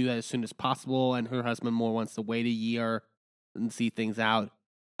wants to do that as soon as possible, and her husband more wants to wait a year and see things out.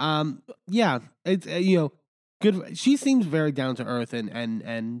 Yeah, it's good. She seems very down to earth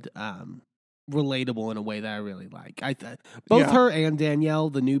and relatable in a way that I really like. Both her and Danielle,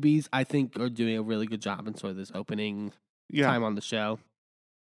 the newbies, I think are doing a really good job in sort of this opening time on the show.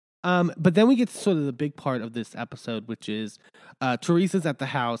 But then we get to sort of the big part of this episode, which is Teresa's at the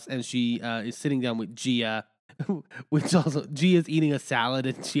house and she is sitting down with Gia, which also Gia's eating a salad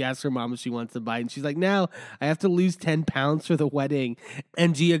and she asks her mom if she wants to bite, and she's like, "No, I have to lose 10 pounds for the wedding."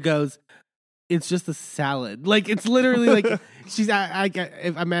 And Gia goes, "It's just a salad." Like, it's literally like she's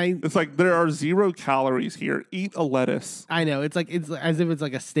it's like there are 0 calories here. Eat a lettuce. I know, it's as if it's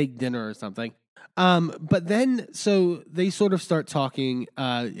like a steak dinner or something. But then so they sort of start talking,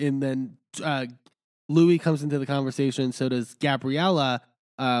 and then Louis comes into the conversation. So does Gabriella,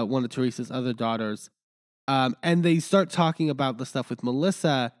 one of Teresa's other daughters. And they start talking about the stuff with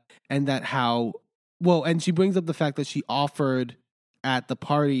Melissa and that and she brings up the fact that she offered at the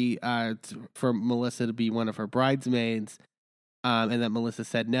party for Melissa to be one of her bridesmaids, and that Melissa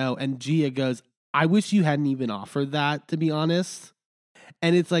said no. And Gia goes, "I wish you hadn't even offered that, to be honest."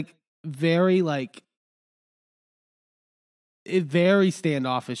 And it's like very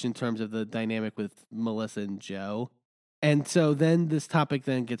standoffish in terms of the dynamic with Melissa and Joe. And so then this topic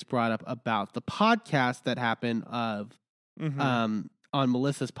then gets brought up about the podcast that happened on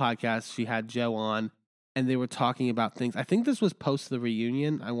Melissa's podcast. She had Joe on, and they were talking about things. I think this was post the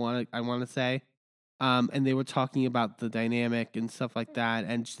reunion. I want to say, and they were talking about the dynamic and stuff like that.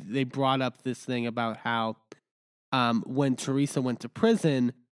 And they brought up this thing about how when Teresa went to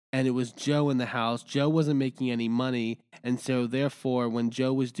prison and it was Joe in the house, Joe wasn't making any money, and so therefore, when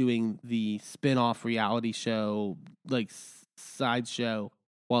Joe was doing the spin-off reality show, like side show,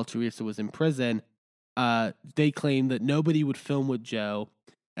 while Teresa was in prison, they claimed that nobody would film with Joe,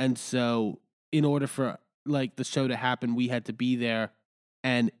 and so in order for like the show to happen, we had to be there.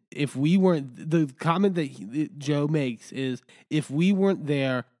 And if we weren't, the comment that Joe makes is, if we weren't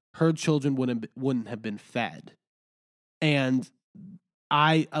there, her children wouldn't have been fed. And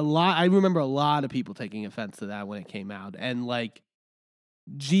I remember a lot of people taking offense to that when it came out, and like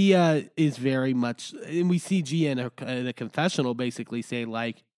Gia is very much, and we see Gia in a confessional basically say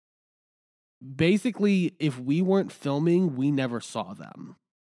like, basically if we weren't filming, we never saw them,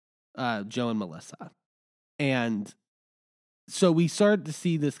 Joe and Melissa, and so we started to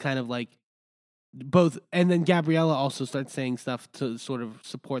see this kind of like both, and then Gabriella also starts saying stuff to sort of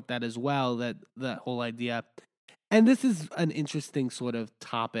support that as well, that whole idea. And this is an interesting sort of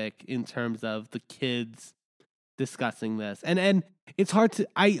topic in terms of the kids discussing this. And it's hard to,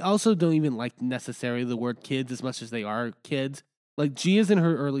 I also don't even like necessarily the word kids as much as they are kids. Like Gia's in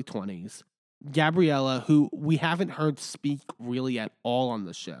her early 20s. Gabriella, who we haven't heard speak really at all on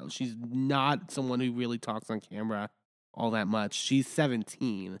the show. She's not someone who really talks on camera all that much. She's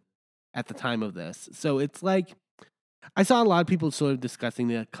 17 at the time of this. So it's like, I saw a lot of people sort of discussing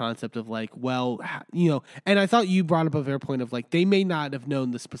the concept of like, well, you know, and I thought you brought up a fair point of like, they may not have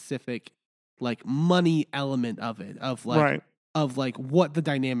known the specific like money element of it, of like, right. of like what the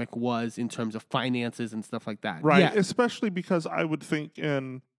dynamic was in terms of finances and stuff like that. Right. Yeah. Especially because I would think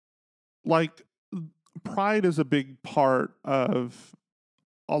in like pride is a big part of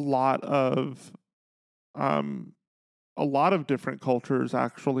a lot of different cultures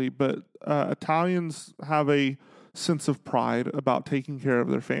actually, but Italians have a sense of pride about taking care of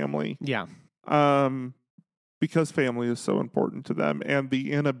their family. Yeah. Because family is so important to them, and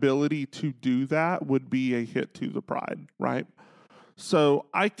the inability to do that would be a hit to the pride, right? So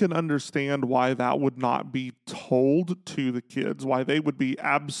I can understand why that would not be told to the kids, why they would be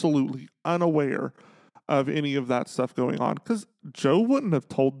absolutely unaware of any of that stuff going on, because Joe wouldn't have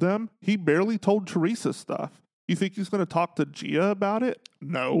told them. He barely told Teresa stuff. You think he's going to talk to Gia about it?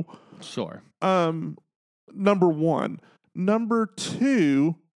 No. Sure. Number one. Number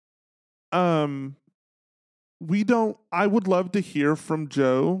two, I would love to hear from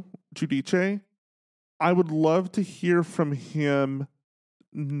Joe Giudice. I would love to hear from him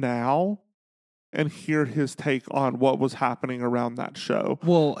now and hear his take on what was happening around that show.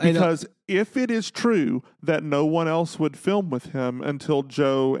 Well, because if it is true that no one else would film with him until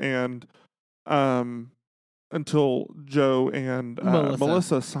Joe and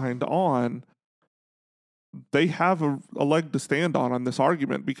Melissa signed on, they have a leg to stand on this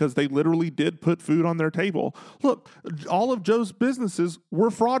argument, because they literally did put food on their table. Look, all of Joe's businesses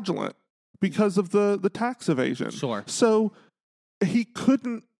were fraudulent because of the tax evasion. Sure. So he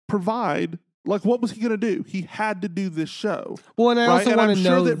couldn't provide, like, what was he going to do? He had to do this show. Well, and I also want to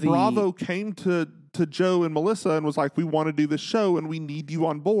know I'm sure that Bravo came to Joe and Melissa and was like, we want to do this show and we need you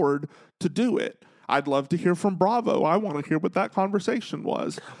on board to do it. I'd love to hear from Bravo. I want to hear what that conversation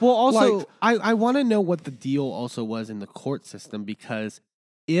was. Well, also, like, I want to know what the deal also was in the court system, because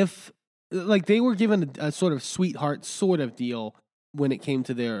if, like, they were given a sort of sweetheart sort of deal when it came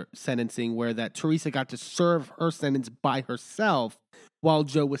to their sentencing, where that Teresa got to serve her sentence by herself, while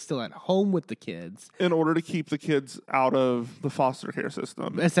Joe was still at home with the kids. In order to keep the kids out of the foster care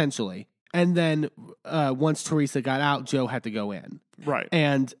system. Essentially. And then once Teresa got out, Joe had to go in. Right.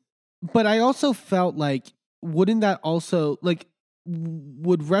 But I also felt like, wouldn't that also, like,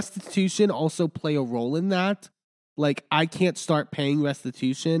 would restitution also play a role in that? Like, I can't start paying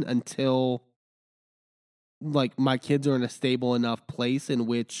restitution until, like, my kids are in a stable enough place in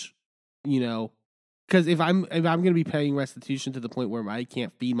which, you know, because if I'm going to be paying restitution to the point where I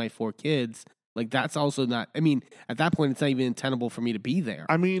can't feed my 4 kids, like, that's also not, I mean, at that point, it's not even tenable for me to be there.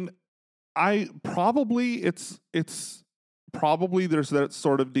 I mean, it's probably there's that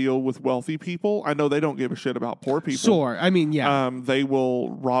sort of deal with wealthy people. I know they don't give a shit about poor people. Sure. I mean, yeah. They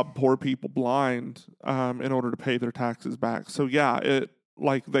will rob poor people blind in order to pay their taxes back. So yeah,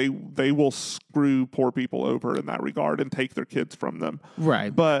 they will screw poor people over in that regard and take their kids from them.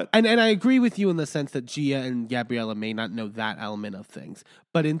 Right. But and I agree with you in the sense that Gia and Gabriella may not know that element of things.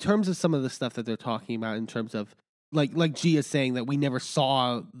 But in terms of some of the stuff that they're talking about, in terms of like Gia saying that we never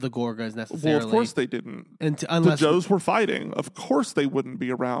saw the Gorgas necessarily. Well, of course they didn't. Unless the Joes were fighting. Of course they wouldn't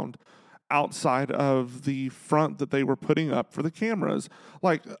be around outside of the front that they were putting up for the cameras.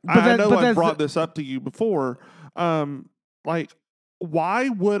 Like, I know I've brought this up to you before. Like, why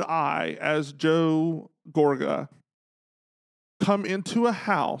would I, as Joe Gorga, come into a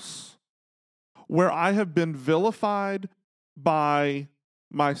house where I have been vilified by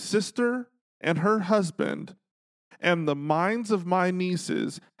my sister and her husband, and the minds of my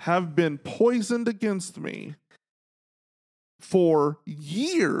nieces have been poisoned against me for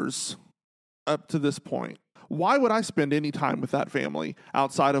years up to this point? Why would I spend any time with that family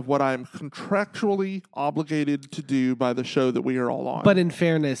outside of what I'm contractually obligated to do by the show that we are all on? But in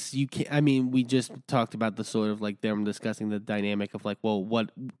fairness, you can't. I mean, we just talked about the sort of like them discussing the dynamic of like, well,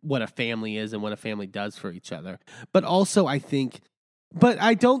 what a family is and what a family does for each other. But also, I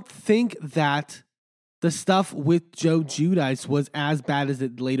don't think that the stuff with Joe Giudice was as bad as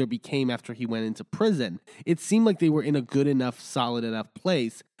it later became after he went into prison. It seemed like they were in a good enough, solid enough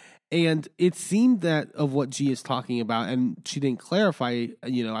place. And it seemed that of what G is talking about, and she didn't clarify,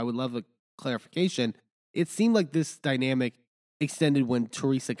 you know, I would love a clarification. It seemed like this dynamic extended when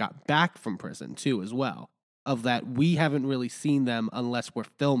Teresa got back from prison too, as well, of that we haven't really seen them unless we're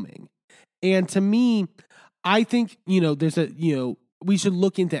filming. And to me, I think, you know, we should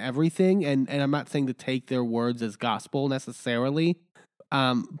look into everything, and I'm not saying to take their words as gospel necessarily,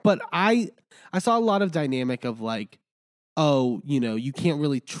 but I saw a lot of dynamic of like, oh, you know, you can't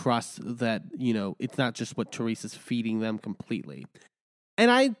really trust that, you know, it's not just what Teresa's feeding them completely.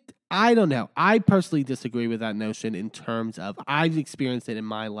 And I don't know. I personally disagree with that notion in terms of I've experienced it in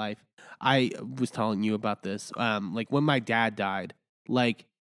my life. I was telling you about this. Like when my dad died, like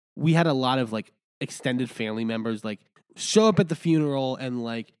we had a lot of like extended family members like show up at the funeral and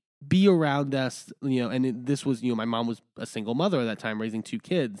like be around us, you know, and this was, you know, my mom was a single mother at that time raising 2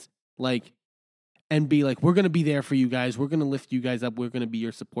 kids, like, and be like, we're going to be there for you guys. We're going to lift you guys up. We're going to be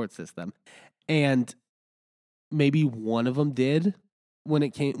your support system. And maybe one of them did when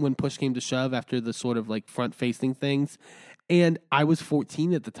push came to shove after the sort of like front facing things. And I was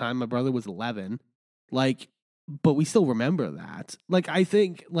 14 at the time. My brother was 11. Like, but we still remember that. Like, I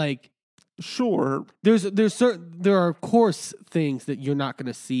think like, sure, there are of course things that you're not going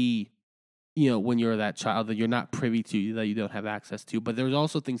to see, you know, when you're that child that you're not privy to, that you don't have access to. But there's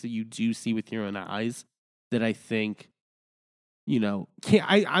also things that you do see with your own eyes that I think, you know,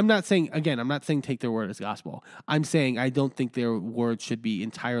 I'm not saying take their word as gospel. I'm saying I don't think their word should be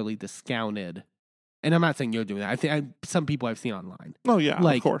entirely discounted. And I'm not saying you're doing that. I think some people I've seen online. Oh yeah,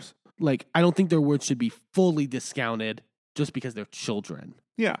 like, of course. Like, I don't think their words should be fully discounted just because they're children.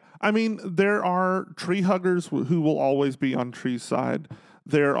 Yeah. I mean, there are tree huggers who will always be on Tree's side.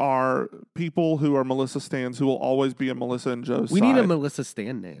 There are people who are Melissa stans who will always be a Melissa and Joe's side. We need a Melissa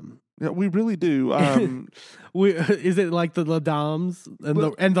Stan name. Yeah, we really do. Is it like the Ladams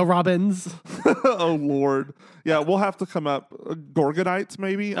and the Robins? Oh Lord, yeah, we'll have to come up Gorgonites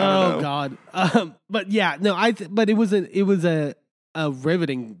maybe. I don't know. God, but yeah, no, but it was a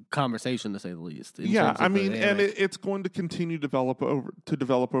riveting conversation to say the least. Yeah, I mean, and it's going to continue to develop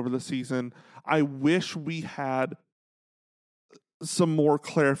over the season. I wish we had some more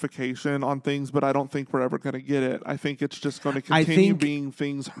clarification on things, but I don't think we're ever going to get it. I think it's just going to continue being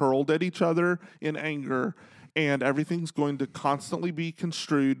things hurled at each other in anger, and everything's going to constantly be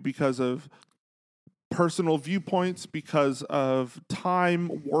construed because of personal viewpoints, because of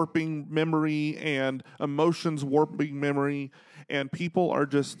time warping memory and emotions warping memory, and people are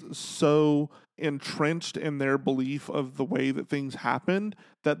just so entrenched in their belief of the way that things happened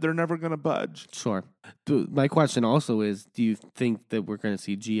that they're never going to budge. Sure. My question also is, do you think that we're going to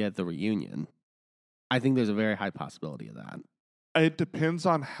see Gia at the reunion? I think there's a very high possibility of that. It depends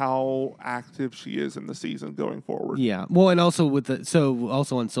on how active she is in the season going forward. Yeah. Well, and also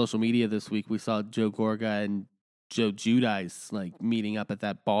also on social media this week, we saw Joe Gorga and Joe Giudice like meeting up at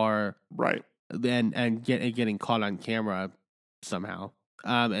that bar, Right. and getting caught on camera somehow.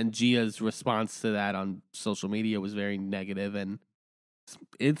 And Gia's response to that on social media was very negative, and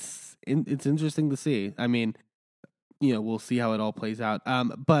it's interesting to see. I mean, we'll see how it all plays out.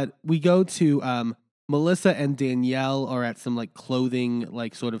 But we go to Melissa and Danielle are at some like clothing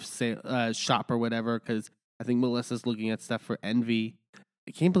like sort of shop or whatever, because I think Melissa's looking at stuff for Envy.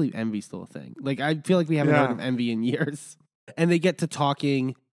 I can't believe Envy's still a thing. Like, I feel like we haven't heard of Envy in years. And they get to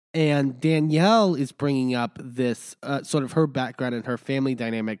talking, and Danielle is bringing up this sort of her background and her family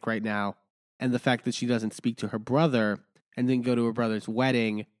dynamic right now, and the fact that she doesn't speak to her brother and didn't go to her brother's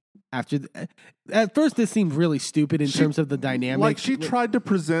wedding. At first, this seemed really stupid in terms of the dynamic. Like, she tried to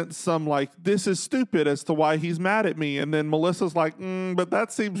present some, like, this is stupid as to why he's mad at me. And then Melissa's like, but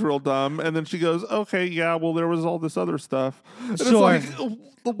that seems real dumb. And then she goes, okay, yeah, well, there was all this other stuff. And sure. It's like,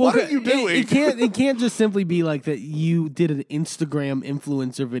 what are you doing? It can't just simply be like that you did an Instagram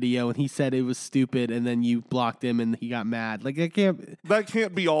influencer video and he said it was stupid and then you blocked him and he got mad. Like, that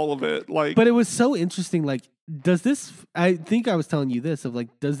can't be all of it. Like, but it was so interesting. Like, I think I was telling you this of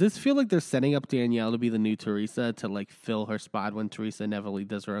like, does this feel like they're setting up Danielle to be the new Teresa to like fill her spot when Teresa inevitably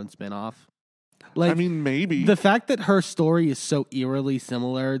does her own spinoff? Like, I mean, maybe the fact that her story is so eerily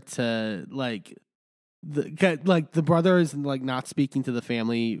similar to like the brother is like not speaking to the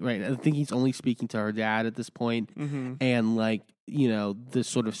family, right? I think he's only speaking to her dad at this point, and like this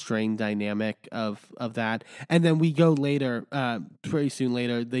sort of strained dynamic of that. And then we go later, pretty soon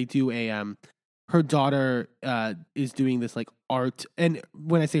later, they do a her daughter is doing this like art, and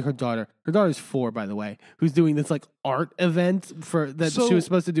when I say her daughter is 4, by the way, who's doing this like art event she was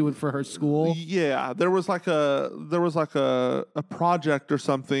supposed to do it for her school. Yeah, there was like a project or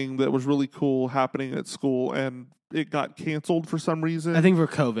something that was really cool happening at school, and it got canceled for some reason. I think for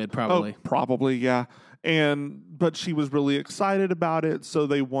COVID, probably. Oh, probably, yeah. But she was really excited about it, so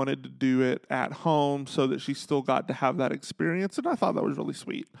they wanted to do it at home so that she still got to have that experience, and I thought that was really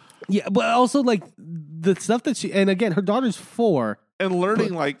sweet. Yeah, but also like the stuff that and again, her daughter's 4. And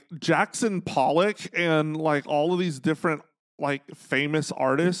learning like Jackson Pollock and like all of these different like famous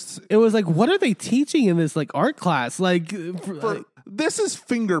artists. It was like, what are they teaching in this like art class? Like, this is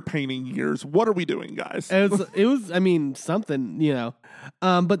finger painting years. What are we doing, guys? It was I mean, something,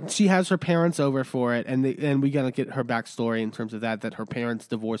 but she has her parents over for it, and we gotta get her backstory in terms of that her parents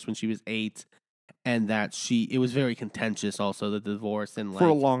divorced when she was 8, and that it was very contentious also, the divorce, and like, for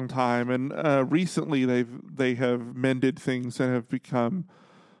a long time. And recently they have mended things and have become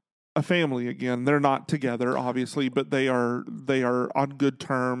a family again. They're not together, obviously, but they are on good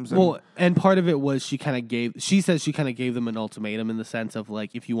terms. And part of it was she says she kind of gave them an ultimatum in the sense of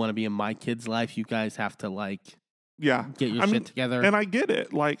like, if you want to be in my kid's life, you guys have to like, get your shit together. And I get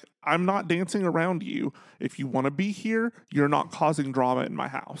it. Like, I'm not dancing around you. If you want to be here, you're not causing drama in my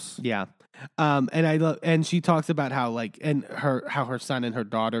house. Yeah. And she talks about how like, and how her son and her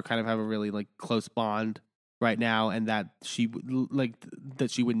daughter kind of have a really like close bond right now, and that she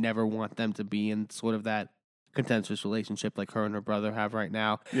would never want them to be in sort of that contentious relationship like her and her brother have right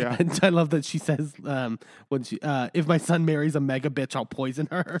now. Yeah. And I love that she says, when she if my son marries a mega bitch, I'll poison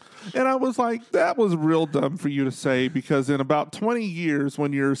her. And I was like, that was real dumb for you to say, because in about 20 years,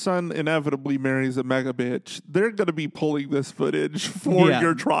 when your son inevitably marries a mega bitch, they're going to be pulling this footage for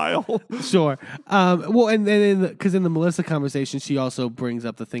your trial. Sure. Well, and then because in the Melissa conversation, she also brings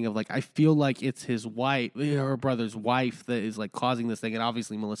up the thing of like, I feel like it's his wife, her brother's wife, that is like causing this thing, and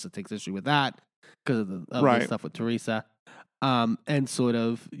obviously Melissa takes issue with that because of the stuff with Teresa, and sort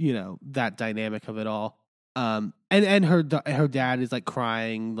of that dynamic of it all. And her dad is like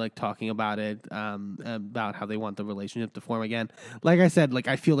crying, like talking about it, about how they want the relationship to form again. Like I said, like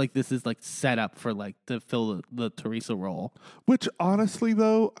I feel like this is like set up for like to fill the Teresa role. Which honestly,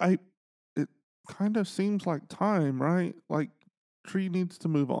 though, it kind of seems like time, right? Like, Tree needs to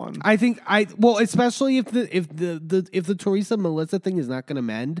move on. I think especially if the Teresa Melissa thing is not going to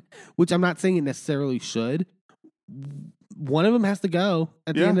mend, which I'm not saying it necessarily should. One of them has to go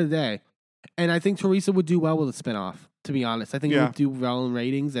at the end of the day, and I think Teresa would do well with a spinoff. To be honest, I think it would do well in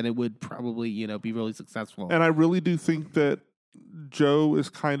ratings, and it would probably be really successful. And I really do think that Joe is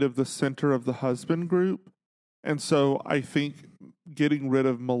kind of the center of the husband group, and so I think getting rid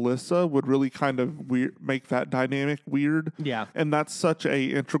of Melissa would really kind of make that dynamic weird. Yeah. And that's such a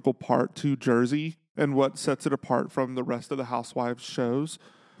integral part to Jersey, and what sets it apart from the rest of the Housewives shows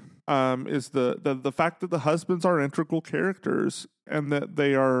is the fact that the husbands are integral characters and that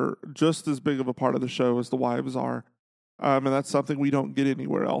they are just as big of a part of the show as the wives are. And that's something we don't get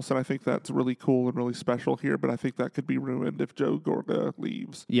anywhere else. And I think that's really cool and really special here, but I think that could be ruined if Joe Gorga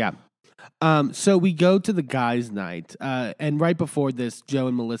leaves. Yeah. So we go to the guys' night. And right before this, Joe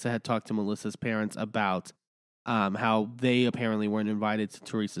and Melissa had talked to Melissa's parents about how they apparently weren't invited to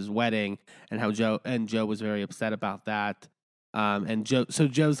Teresa's wedding, and how Joe was very upset about that. And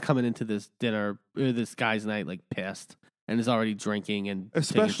Joe's coming into this dinner, or this guys' night, like pissed, and is already drinking and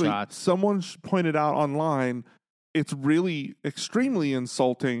especially taking shots. Someone pointed out online, it's really extremely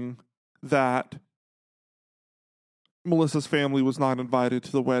insulting that Melissa's family was not invited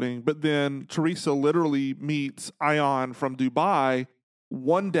to the wedding, but then Teresa literally meets Ion from Dubai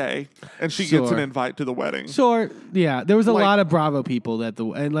one day, and she gets an invite to the wedding. Sure, yeah. There was a lot of Bravo people it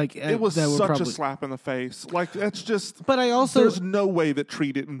was such a slap in the face. Like, that's just. But I also, there's no way that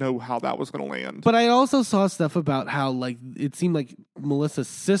Tree didn't know how that was going to land. But I also saw stuff about how, like, it seemed like Melissa's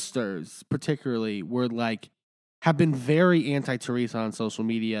sisters, particularly, were like, have been very anti-Teresa on social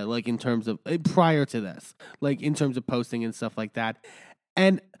media, like in terms of prior to this, like in terms of posting and stuff like that.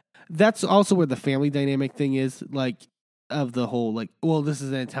 And that's also where the family dynamic thing is, like, of the whole, like, well, this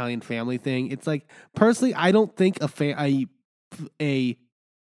is an Italian family thing. It's like, personally, I don't think a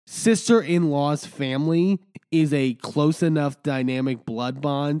sister-in-law's family is a close enough dynamic blood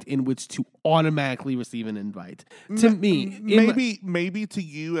bond in which to automatically receive an invite. To me, maybe to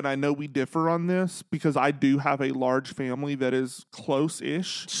you, and I know we differ on this because I do have a large family that is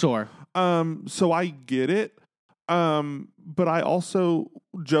close-ish. Sure. So I get it. But I also,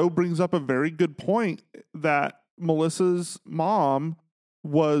 Joe brings up a very good point that Melissa's mom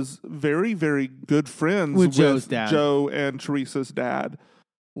was very, very good friends with Joe's dad. Joe and Teresa's dad.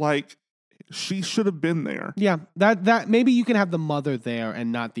 Like, she should have been there. Yeah, that maybe you can have the mother there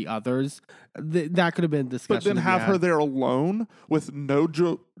and not the others. That could have been discussion. But then have her there alone with no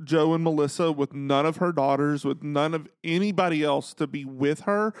Joe and Melissa, with none of her daughters, with none of anybody else to be with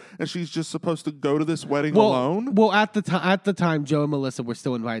her, and she's just supposed to go to this wedding alone. Well, at the time, Joe and Melissa were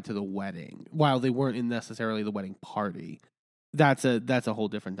still invited to the wedding, while they weren't in necessarily the wedding party. That's a whole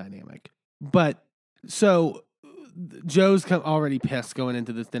different dynamic. But so Joe's already pissed going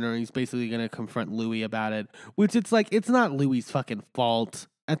into this dinner, and he's basically going to confront Louis about it, which it's like, it's not Louis' fucking fault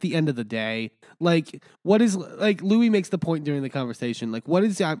at the end of the day. Like, Louis makes the point during the conversation, like, what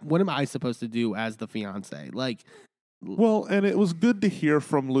am I supposed to do as the fiance? Like, well, and it was good to hear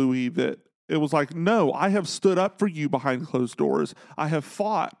from Louis that it was like, no, I have stood up for you behind closed doors. I have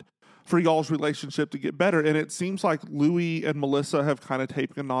fought for y'all's relationship to get better. And it seems like Louis and Melissa have kind of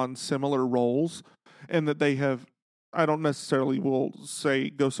taken on similar roles, and that they have, I don't necessarily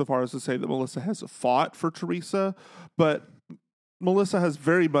go so far as to say that Melissa has fought for Teresa, but Melissa has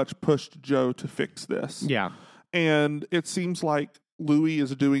very much pushed Joe to fix this. Yeah. And it seems like Louis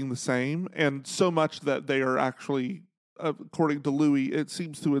is doing the same, and so much that they are actually, according to Louis, it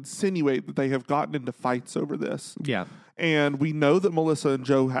seems to insinuate that they have gotten into fights over this. Yeah. And we know that Melissa and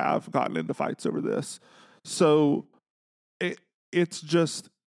Joe have gotten into fights over this. So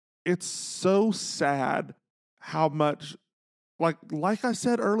it's so sad how much, like I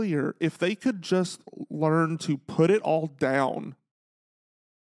said earlier, if they could just learn to put it all down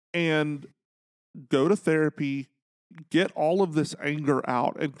and go to therapy, get all of this anger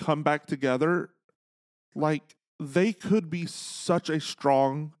out, and come back together, like, they could be such a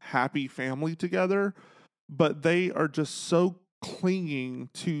strong, happy family together, but they are just so clinging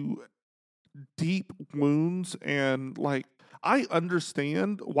to deep wounds. And, like, I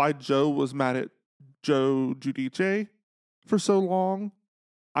understand why Joe was mad at Joe Giudice for so long.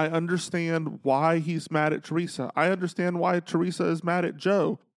 I understand why he's mad at Teresa. I understand why Teresa is mad at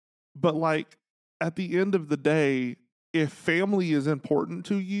Joe. But, like, at the end of the day, if family is important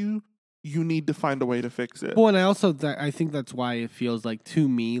to you, you need to find a way to fix it. Well, and I think that's why it feels like, to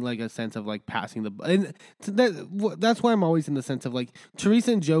me, like a sense of like passing the, and that's why I'm always in the sense of like,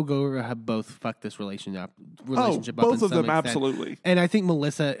 Teresa and Joe Gorga have both fucked this relationship up. Both of them, absolutely. And I think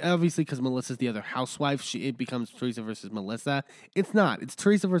Melissa, obviously, because Melissa's the other housewife, it becomes Teresa versus Melissa. It's not. It's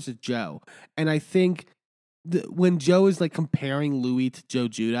Teresa versus Joe. And I think when Joe is like comparing Louis to Joe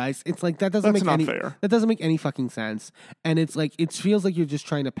Giudice, it's like that doesn't make any fucking sense. And it's like, it feels like you're just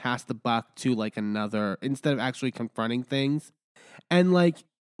trying to pass the buck to like another, instead of actually confronting things. And like,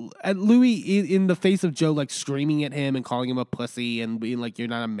 Louis in the face of Joe, like screaming at him and calling him a pussy and being like, "You're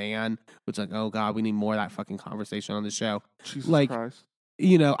not a man," which like, oh god, we need more of that fucking conversation on the show. Jesus like, Christ.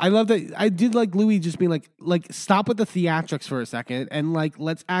 You know, I love that. I did like Louis just being like, stop with the theatrics for a second and like,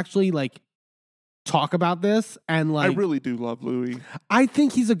 let's actually like talk about this. And like, I really do love Louis. I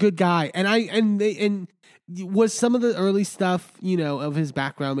think he's a good guy. And was some of the early stuff, you know, of his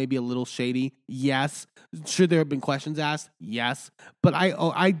background maybe a little shady? Yes. Should there have been questions asked? Yes. But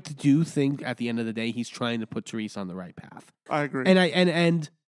I do think at the end of the day, he's trying to put Therese on the right path. I agree. And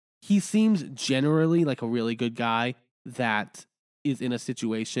he seems generally like a really good guy that is in a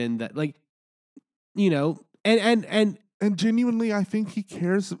situation that, like, you know, and genuinely, I think he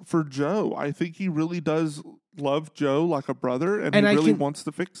cares for Joe. I think he really does love Joe like a brother, and he really wants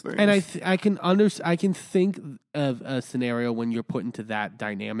to fix things. And I can think of a scenario when you're put into that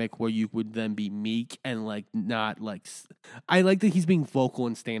dynamic where you would then be meek and like not like. I like that he's being vocal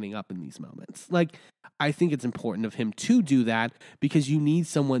and standing up in these moments. Like, I think it's important of him to do that because you need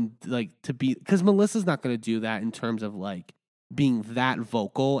someone like to be, because Melissa's not going to do that in terms of like being that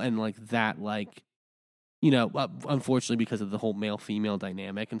vocal and like that, like, you know, unfortunately because of the whole male-female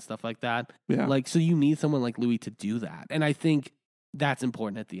dynamic and stuff like that. Yeah. Like, so you need someone like Louis to do that. And I think that's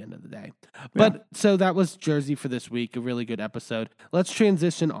important at the end of the day. But so that was Jersey for this week. A really good episode. Let's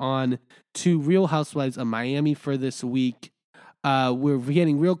transition on to Real Housewives of Miami for this week. We're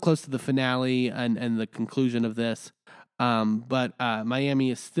getting real close to the finale and the conclusion of this. But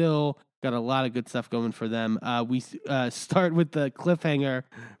Miami is still got a lot of good stuff going for them. We start with the cliffhanger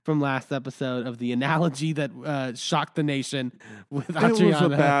from last episode of the analogy that shocked the nation with Adriana. It was a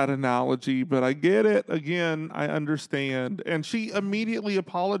bad analogy, but I get it. Again, I understand. And she immediately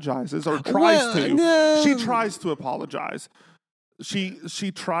apologizes or tries to. No. She tries to apologize.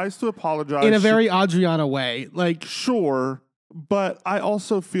 She tries to apologize. In a very Adriana way. Like, sure, but I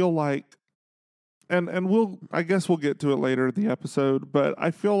also feel like, and I guess we'll get to it later in the episode, but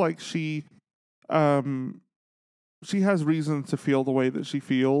I feel like she has reason to feel the way that she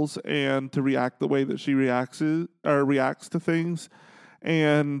feels and to react the way that she reacts to things.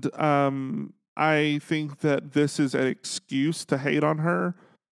 And I think that this is an excuse to hate on her.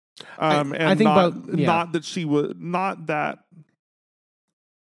 I think not that she would, not that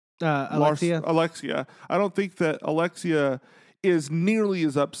Alexia. I don't think that Alexia is nearly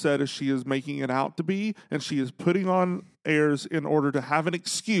as upset as she is making it out to be, and she is putting on airs in order to have an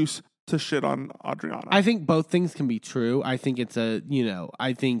excuse to shit on Adriana. I think both things can be true. I think it's a, you know,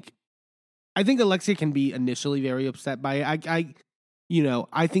 I think Alexia can be initially very upset by it.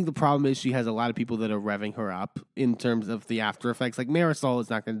 I think the problem is she has a lot of people that are revving her up in terms of the after effects. Like Marisol is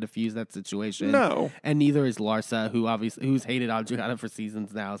not going to diffuse that situation. No. And neither is Larsa, who's hated Adriana for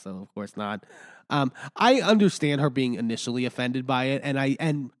seasons now, so of course not. I understand her being initially offended by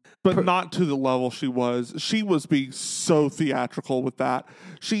it, but not to the level she was. She was being so theatrical with that.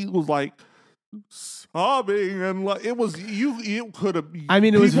 She was like sobbing, and like it was you could have. I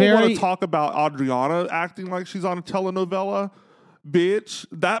mean, it was very. People want to talk about Adriana acting like she's on a telenovela. Bitch,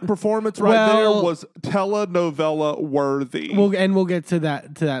 that performance there was telenovela worthy. We'll get to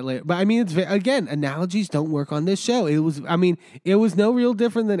that later. But I mean, it's again, analogies don't work on this show. It was no real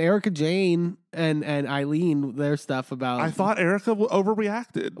different than Erica Jane and Eileen, their stuff about. I thought Erica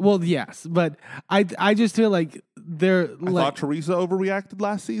overreacted. Well, yes, but I just feel like I thought Teresa overreacted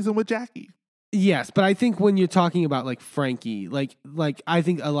last season with Jackie. Yes, but I think when you're talking about like Frankie, like I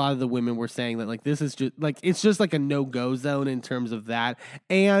think a lot of the women were saying that like this is just like it's just like a no-go zone in terms of that.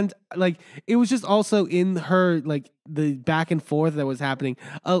 And like it was just also in her like the back and forth that was happening.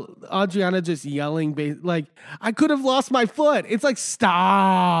 Adriana just yelling like I could have lost my foot. It's like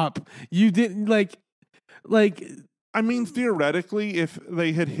stop. You didn't like I mean, theoretically, if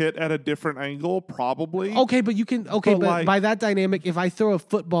they had hit at a different angle, probably. Okay, but you can. Okay, but like, by that dynamic, if I throw a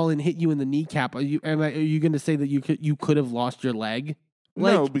football and hit you in the kneecap, are you going to say that you could have lost your leg?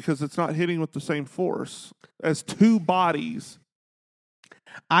 Like, no, because it's not hitting with the same force as two bodies.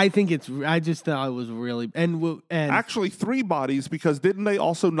 I just thought it was really and actually 3 bodies, because didn't they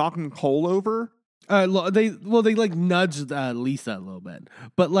also knock Nicole over? They like nudged Lisa a little bit,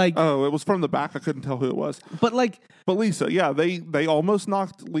 but like it was from the back. I couldn't tell who it was. But Lisa, yeah, they almost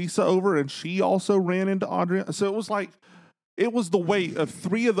knocked Lisa over, and she also ran into Adriana. So it was like it was the weight of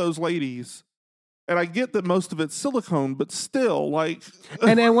 3 of those ladies. And I get that most of it's silicone, but still, like.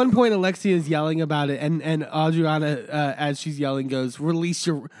 And at one point, Alexia is yelling about it, and Adriana, as she's yelling, goes, "Release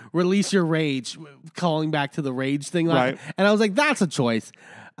your rage," calling back to the rage thing. Right. And I was like, "That's a choice."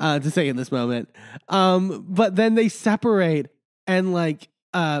 To say in this moment. But then they separate, and like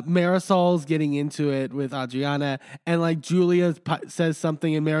Marisol's getting into it with Adriana, and like Julia says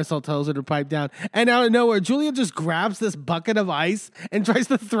something, and Marisol tells her to pipe down. And out of nowhere, Julia just grabs this bucket of ice and tries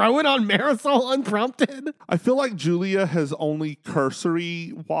to throw it on Marisol unprompted. I feel like Julia has only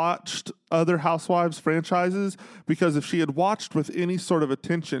cursory watched other Housewives franchises, because if she had watched with any sort of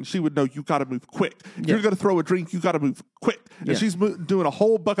attention, she would know you got to move quick. If you're going to throw a drink, you got to move quick. And she's doing a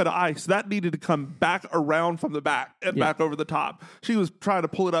whole bucket of ice. That needed to come back around from the back and back over the top. She was trying to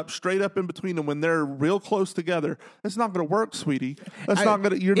pull it up straight up in between them when they're real close together. That's not going to work, sweetie. That's not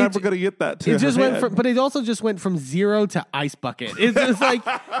going to. You're never going to get that. To it just went head. from, but it also just went from 0 to ice bucket. It's just like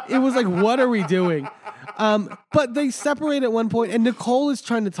it was like, what are we doing? But they separate at one point, and Nicole is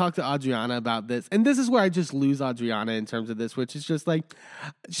trying to talk to Adriana about this, and this is where I just lose Adriana in terms of this, which is just like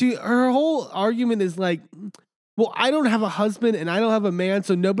her whole argument is like, well, I don't have a husband and I don't have a man,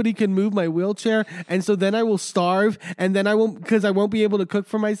 so nobody can move my wheelchair, and so then I will starve, and then I won't, because I won't be able to cook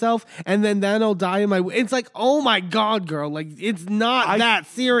for myself, and then I'll die in my. It's like, oh my God, girl, like it's not that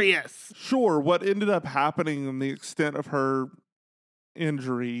serious. Sure, what ended up happening and the extent of her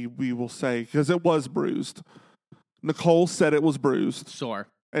injury, we will say, because it was bruised. Nicole said it was bruised. Sure.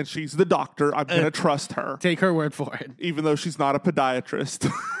 And she's the doctor. I'm going to trust her. Take her word for it. Even though she's not a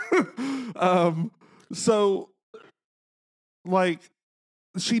podiatrist. So, like,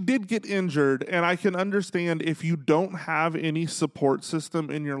 she did get injured, and I can understand if you don't have any support system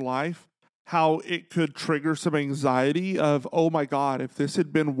in your life, how it could trigger some anxiety of, oh my God, if this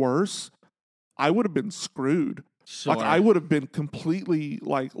had been worse, I would have been screwed. Sure. Like, I would have been completely,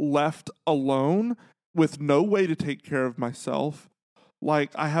 like, left alone with no way to take care of myself.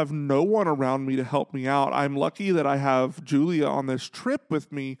 Like, I have no one around me to help me out. I'm lucky that I have Julia on this trip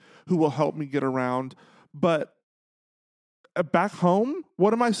with me who will help me get around. But back home,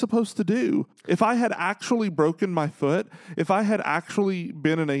 what am I supposed to do? If I had actually broken my foot, if I had actually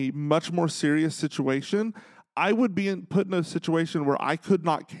been in a much more serious situation, I would be put in a situation where I could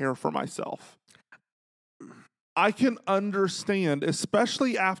not care for myself. I can understand,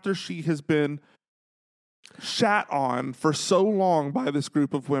 especially after she has been shat on for so long by this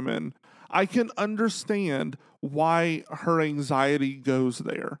group of women, I can understand why her anxiety goes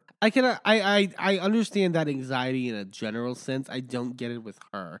there. I understand that anxiety in a general sense. I don't get it with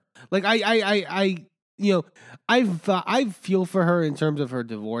her. Like I feel for her in terms of her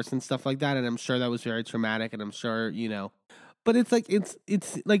divorce and stuff like that, and I'm sure that was very traumatic, and I'm sure, but it's like it's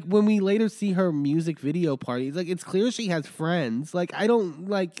like when we later see her music video parties, like it's clear she has friends. Like I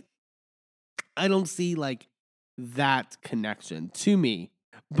don't see like that connection to me.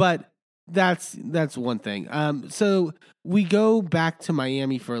 But that's one thing. So we go back to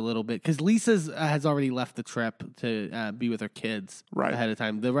Miami for a little bit because Lisa has already left the trip to be with her kids ahead of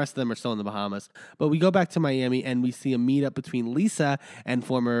time. The rest of them are still in the Bahamas. But we go back to Miami and we see a meetup between Lisa and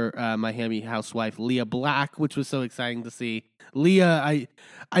former Miami housewife Leah Black, which was so exciting to see. Leah,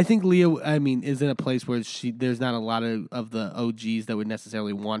 I think Leah, is in a place where there's not a lot of the OGs that would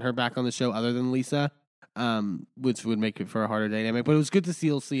necessarily want her back on the show other than Lisa. Which would make it for a harder dynamic. But it was good to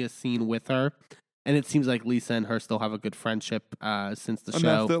see a scene with her. And it seems like Lisa and her still have a good friendship since the show.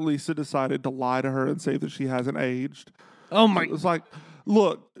 Enough that Lisa decided to lie to her and say that she hasn't aged. Oh my! It's like,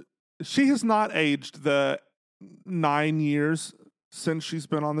 look, she has not aged the 9 years since she's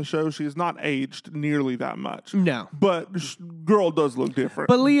been on the show. She has not aged nearly that much. No. But girl does look different.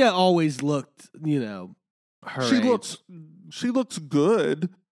 But Leah always looked, her age. She looks good.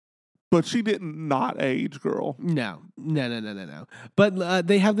 But she didn't not age, girl. No. But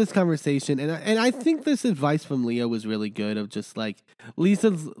they have this conversation, and I think this advice from Leah was really good. Of just like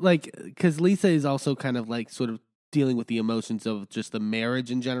Lisa's like, because Lisa is also kind of like sort of dealing with the emotions of just the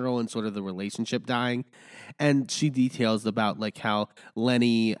marriage in general and sort of the relationship dying, and she details about like how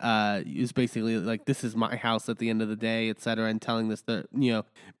Lenny is basically like, this is my house at the end of the day, etc., and telling this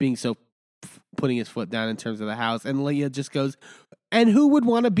being so putting his foot down in terms of the house, and Leah just goes, and who would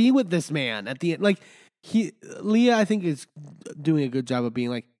want to be with this man at the end? Like Leah, I think, is doing a good job of being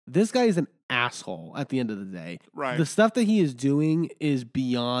like, this guy is an asshole at the end of the day. Right. The stuff that he is doing is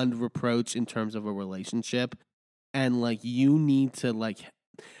beyond reproach in terms of a relationship, and like you need to like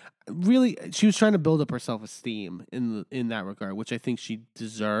really. She was trying to build up her self-esteem in that regard, which I think she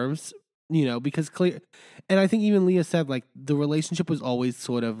deserves. Because clear, and I think even Leah said like the relationship was always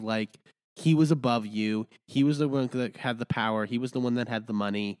sort of like, he was above you. He was the one that had the power. He was the one that had the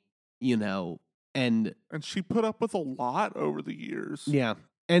money, and she put up with a lot over the years. Yeah.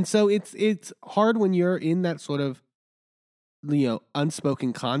 And so it's hard when you're in that sort of,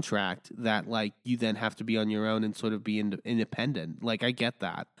 unspoken contract that like you then have to be on your own and sort of be independent. Like I get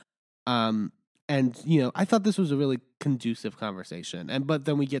that. And And, I thought this was a really conducive conversation. But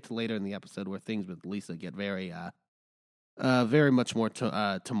then we get to later in the episode where things with Lisa get very much more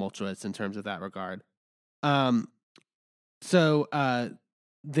tumultuous in terms of that regard. So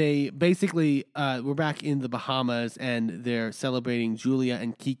they basically, we're back in the Bahamas, and they're celebrating Julia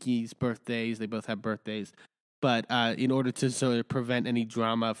and Kiki's birthdays. They both have birthdays. But in order to sort of prevent any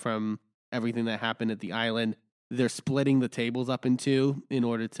drama from everything that happened at the island, they're splitting the tables up in two in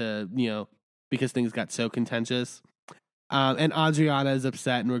order to, because things got so contentious. And Adriana is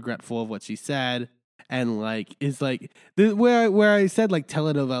upset and regretful of what she said. And where I said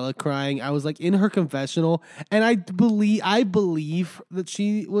telenovela crying, I was in her confessional, and I believe that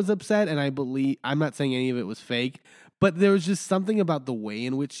she was upset, and I'm not saying any of it was fake, but there was just something about the way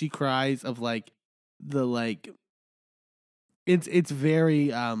in which she cries of it's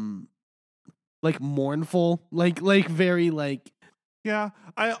very mournful, very Yeah,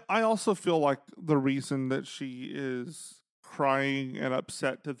 I also feel like the reason that she is crying and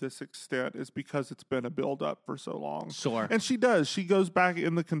upset to this extent is because it's been a build-up for so long. Sure. And she does. She goes back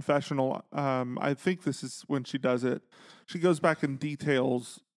in the confessional. I think this is when she does it. She goes back and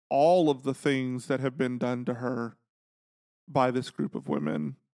details all of the things that have been done to her by this group of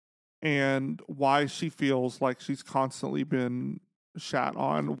women and why she feels like she's constantly been shat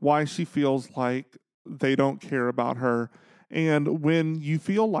on, why she feels like they don't care about her. And when you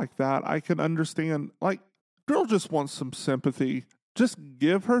feel like that, I can understand, girl just wants some sympathy. Just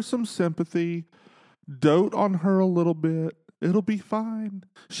give her some sympathy. Dote on her a little bit. It'll be fine.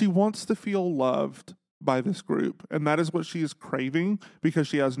 She wants to feel loved by this group. And that is what she is craving because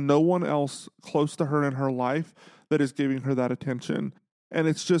she has no one else close to her in her life that is giving her that attention. And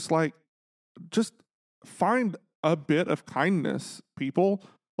it's just just find a bit of kindness, people.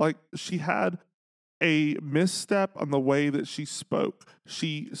 She had a misstep on the way that she spoke.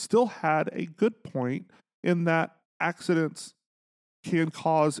 She still had a good point in that accidents can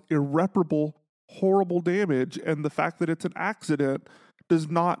cause irreparable, horrible damage, and the fact that it's an accident does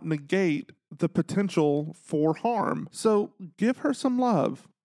not negate the potential for harm. So give her some love.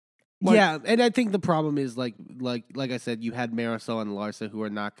 Yeah, and I think the problem is like I said, you had Marisol and Larsa who are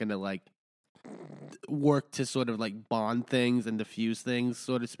not going to work to sort of bond things and diffuse things,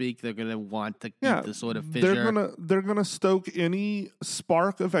 so to speak. They're going to want to keep the sort of fissure. They're gonna stoke any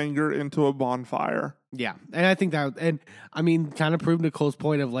spark of anger into a bonfire. Yeah, and I think that, and I mean, kind of prove Nicole's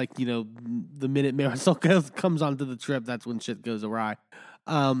point of the minute Marisol comes onto the trip, that's when shit goes awry.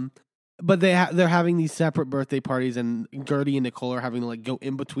 But they're having these separate birthday parties, and Gertie and Nicole are having to go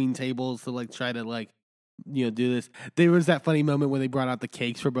in between tables to try to do this. There was that funny moment when they brought out the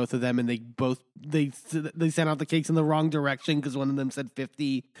cakes for both of them, and they sent out the cakes in the wrong direction because one of them said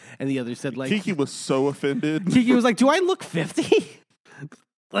 50 and the other said Kiki was so offended. Kiki was like, "Do I look 50?"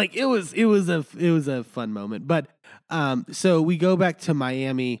 It was a fun moment. But so we go back to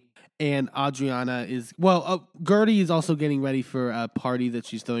Miami, and Adriana is Gertie is also getting ready for a party that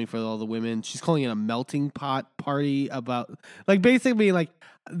she's throwing for all the women. She's calling it a melting pot party about basically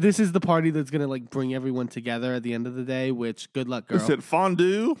this is the party that's going to bring everyone together at the end of the day, which good luck, girl. Is it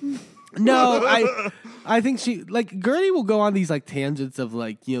fondue? No, I think she Gertie will go on these tangents of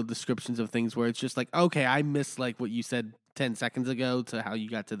descriptions of things where it's just okay, I miss what you said 10 seconds ago to how you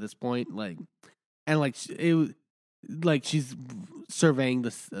got to this point, and she's surveying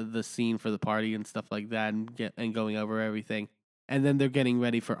the scene for the party and stuff like that, and going over everything. And then they're getting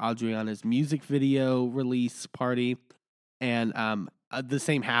ready for Adriana's music video release party, and the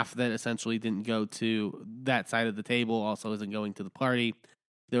same half that essentially didn't go to that side of the table also isn't going to the party.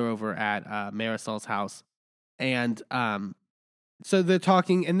 They're over at Marisol's house, and so they're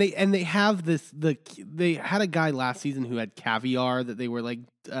talking, and they have they had a guy last season who had caviar that they were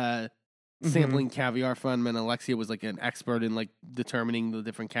sampling caviar from, and Alexia was an expert in determining the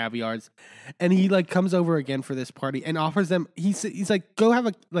different caviars, and he comes over again for this party and offers them. He's like, go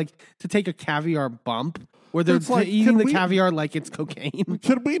have to take a caviar bump where they're eating the caviar like it's cocaine.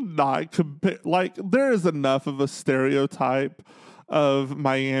 Could we not compare? There is enough of a stereotype of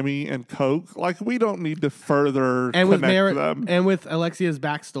Miami and Coke. We don't need to further connect them. And with Alexia's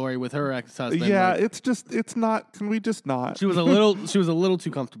backstory with her ex-husband. Yeah, it's not. Can we just not? She was a little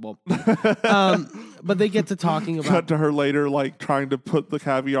too comfortable. But they get to talking about. Cut to her later, trying to put the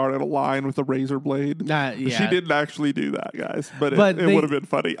caviar in a line with a razor blade. Yeah. She didn't actually do that, guys. But it would have been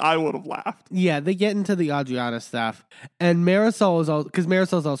funny. I would have laughed. Yeah, they get into the Adriana stuff, and Marisol is because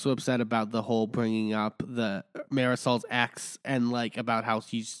Marisol's also upset about the whole bringing up the Marisol's ex and about how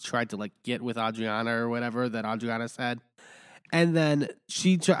she's tried to get with Adriana or whatever that Adriana said. And then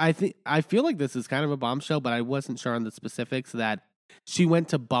I feel like this is kind of a bombshell, but I wasn't sure on the specifics, that she went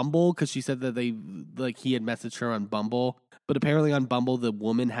to Bumble because she said that he had messaged her on Bumble, but apparently on Bumble the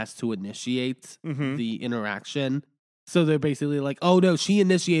woman has to initiate the interaction. So they're basically like, oh no, she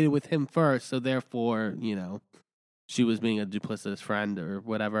initiated with him first, so therefore, she was being a duplicitous friend or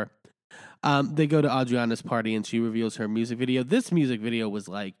whatever. They go to Adriana's party and she reveals her music video. This music video was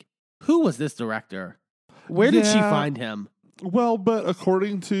like, who was this director? Where did she find him? Well, but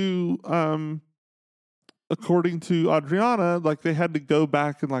according to Adriana, like they had to go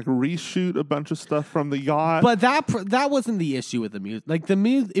back and like reshoot a bunch of stuff from the yacht. But that wasn't the issue with the music. Like the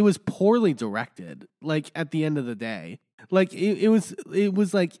music, it was poorly directed. Like at the end of the day, like it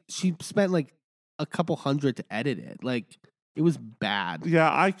was like she spent like a couple $100 to edit it. Like it was bad. Yeah,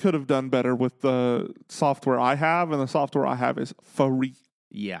 I could have done better with the software I have, and the software I have is free.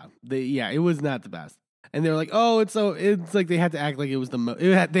 Yeah, it was not the best. And they're like, oh, it's like they had to act like it was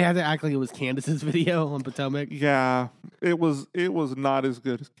they had to act like it was Candace's video on Potomac. Yeah, it was not as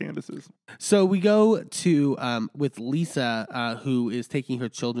good as Candace's. So we go to with Lisa, who is taking her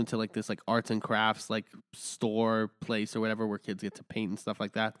children to like this like arts and crafts like store place or whatever where kids get to paint and stuff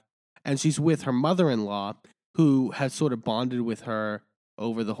like that. And she's with her mother-in-law, who has sort of bonded with her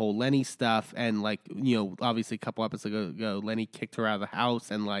over the whole Lenny stuff. And like, obviously a couple episodes ago, Lenny kicked her out of the house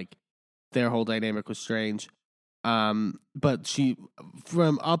and like their whole dynamic was strange. But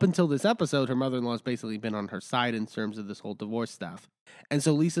from up until this episode, her mother-in-law has basically been on her side in terms of this whole divorce stuff. And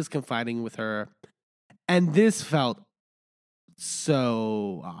so Lisa's confiding with her. And this felt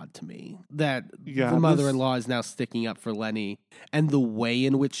so odd to me that the mother-in-law is now sticking up for Lenny, and the way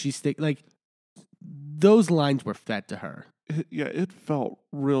in which she those lines were fed to her. It felt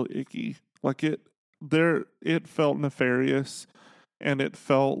real icky. Like it felt nefarious, and it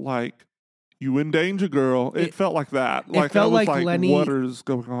felt like, you in danger, girl. It felt like that. Like felt I was like Lenny, what is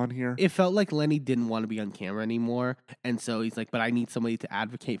going on here? It felt like Lenny didn't want to be on camera anymore, and so he's like, but I need somebody to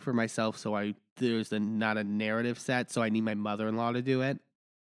advocate for myself, so there's not a narrative set, so I need my mother-in-law to do it.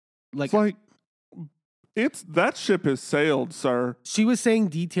 It's that ship has sailed, sir. She was saying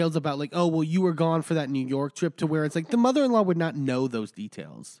details about like, oh, well, you were gone for that New York trip, to where it's like the mother-in-law would not know those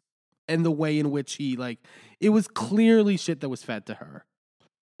details, and the way in which it was clearly shit that was fed to her.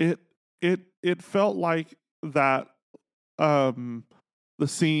 It felt like that the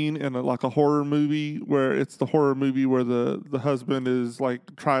scene in a horror movie where it's the horror movie where the husband is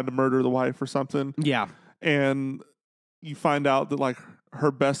like trying to murder the wife or something. Yeah. And you find out that like her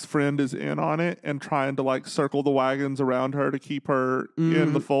best friend is in on it and trying to like circle the wagons around her to keep her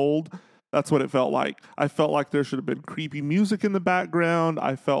in the fold. That's what it felt like. I felt like there should have been creepy music in the background.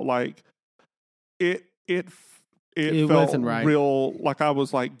 I felt like it felt wasn't right. Real, like I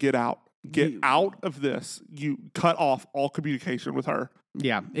was like, get out of this. You cut off all communication with her.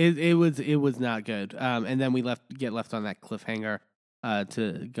 Yeah, it was not good. And then we get left on that cliffhanger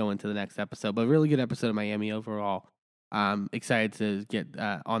to go into the next episode. But really good episode of Miami overall. Excited to get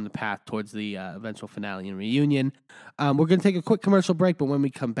on the path towards the eventual finale and reunion. We're going to take a quick commercial break, but when we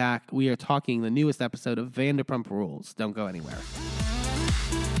come back, we are talking the newest episode of Vanderpump Rules. Don't go anywhere.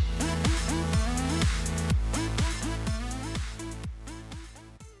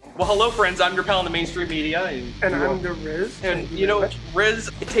 Well, hello, friends. I'm your pal in the mainstream media. And I'm the Riz. And, Riz,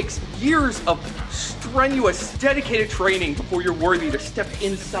 it takes years of strenuous, dedicated training before you're worthy to step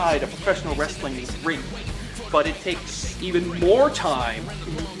inside a professional wrestling ring. But it takes even more time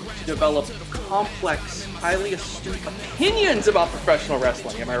to develop complex, highly astute opinions about professional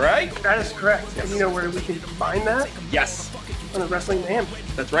wrestling. Am I right? That is correct. And you know where we can find that? Yes. On the Wrestling Mayhem.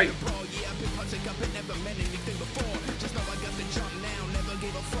 That's right.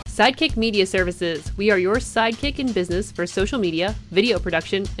 Sidekick Media Services. We are your sidekick in business for social media, video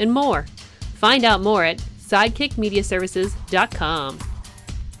production, and more. Find out more at sidekickmediaservices.com.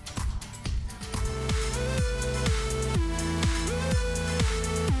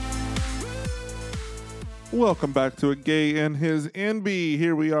 Welcome back to A Gay and His NB.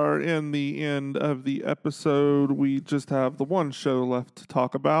 Here we are in the end of the episode. We just have the one show left to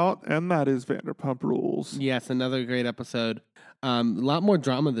talk about, and that is Vanderpump Rules. Yes, another great episode. A lot more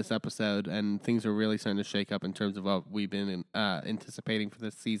drama this episode, and things are really starting to shake up in terms of what we've been anticipating for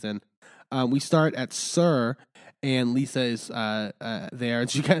this season. We start at SUR, and Lisa is there, and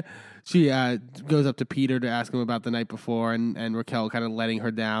she goes up to Peter to ask him about the night before, and Raquel kind of letting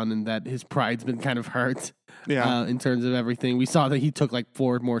her down, and that his pride's been kind of hurt. Yeah. In terms of everything. We saw that he took like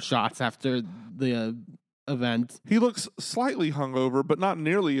 4 more shots after the event. He looks slightly hungover, but not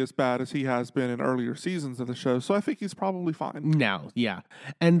nearly as bad as he has been in earlier seasons of the show, so I think he's probably fine. No, yeah.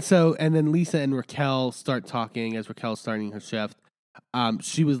 And then Lisa and Raquel start talking as Raquel's starting her shift.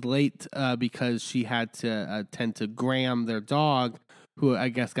 She was late because she had to attend to Graham, their dog, who I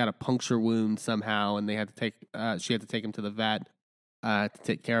guess got a puncture wound somehow, and they had to take she had to take him to the vet to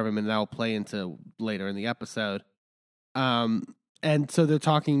take care of him, and that'll play into later in the episode. And so they're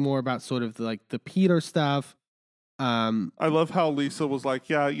talking more about sort of the Peter stuff. I love how Lisa was like,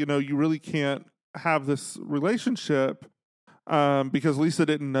 yeah, you really can't have this relationship because Lisa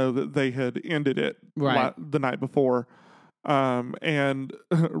didn't know that they had ended it the night before. And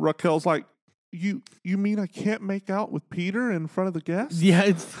Raquel's like, you mean I can't make out with Peter in front of the guests? Yeah,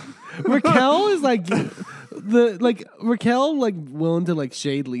 it's Raquel is Raquel willing to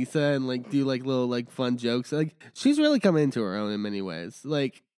shade Lisa and do little fun jokes. She's really coming into her own in many ways.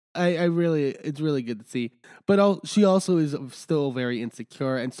 I really, it's really good to see. But she also is still very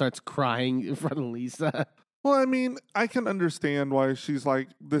insecure and starts crying in front of Lisa. Well, I mean, I can understand why she's like,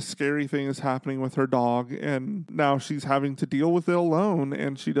 this scary thing is happening with her dog, and now she's having to deal with it alone,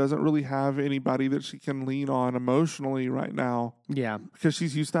 and she doesn't really have anybody that she can lean on emotionally right now. Yeah. Because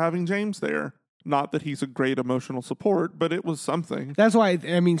she's used to having James there. Not that he's a great emotional support, but it was something. That's why,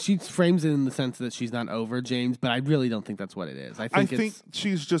 she frames it in the sense that she's not over James, but I really don't think that's what it is. I think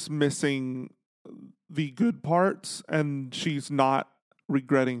she's just missing the good parts, and she's not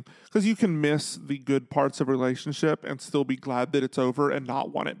regretting, because you can miss the good parts of a relationship and still be glad that it's over and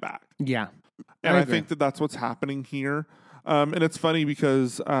not want it back. Yeah. And I think that that's what's happening here. And it's funny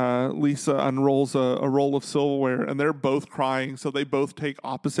because Lisa unrolls a roll of silverware, and they're both crying, so they both take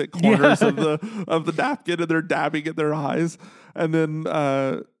opposite corners of the napkin, and they're dabbing at their eyes. And then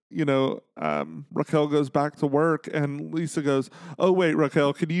Raquel goes back to work, and Lisa goes, "Oh wait,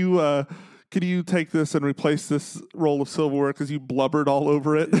 Raquel, could you take this and replace this roll of silverware because you blubbered all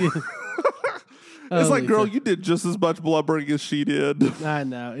over it?" It's like, Lisa, girl, you did just as much blubbering as she did. I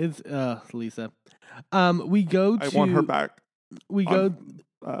know. It's Lisa. We go to... I want her back. We go...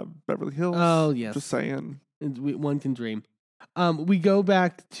 Beverly Hills. Oh, yes. Just saying. One can dream. We go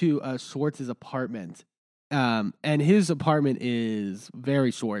back to Schwartz's apartment. And his apartment is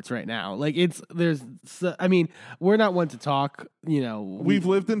very Schwartz right now. We're not one to talk, We've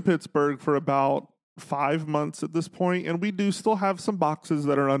lived in Pittsburgh for about 5 months at this point, and we do still have some boxes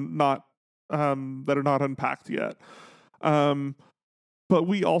that are not unpacked yet. But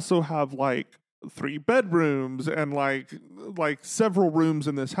we also have 3 bedrooms and several rooms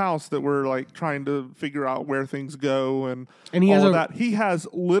in this house that we're trying to figure out where things go and he all has of that. He has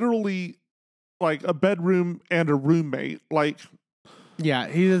literally a bedroom and a roommate. Yeah,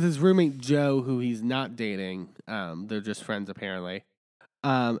 he has his roommate Joe, who he's not dating. They're just friends apparently.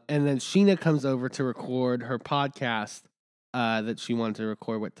 And then Sheena comes over to record her podcast that she wanted to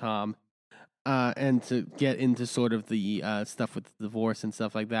record with Tom, and to get into sort of the stuff with the divorce and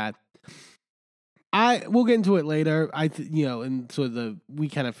stuff like that. We'll get into it later. And sort of we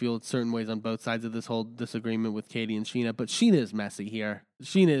kind of feel certain ways on both sides of this whole disagreement with Katie and Sheena, but Sheena is messy here.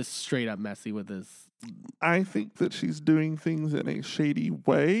 Sheena is straight up messy with this. I think that she's doing things in a shady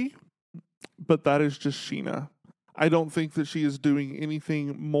way, but that is just Sheena. I don't think that she is doing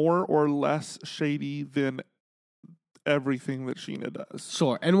anything more or less shady than everything that Sheena does.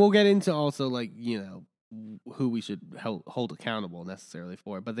 Sure. And we'll get into also who we should hold accountable necessarily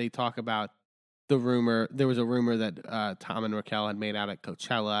for, but they talk about the rumor. There was a rumor that Tom and Raquel had made out at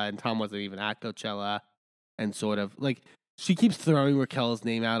Coachella, and Tom wasn't even at Coachella, and sort of she keeps throwing Raquel's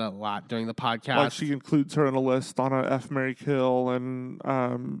name out a lot during the podcast. She includes her in a list on a F, Marry, Kill, and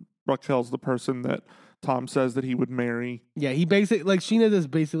Raquel's the person that Tom says that he would marry. Yeah, he basically Sheena does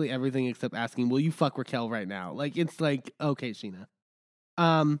basically everything except asking, "Will you fuck Raquel right now?" It's okay, Sheena.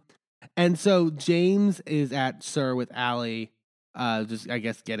 And so James is at Sir with Allie, just I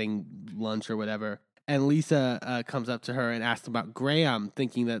guess getting lunch or whatever. And Lisa comes up to her and asks about Graham,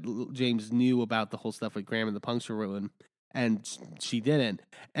 thinking that James knew about the whole stuff with Graham and the puncture wound, and she didn't.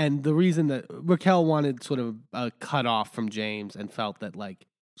 And the reason that Raquel wanted sort of a cut off from James and felt that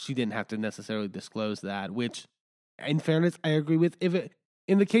she didn't have to necessarily disclose that, which, in fairness, I agree with.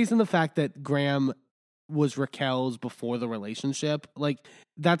 In the case of the fact that Graham was Raquel's before the relationship,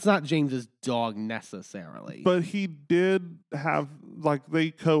 that's not James's dog necessarily. But he did have,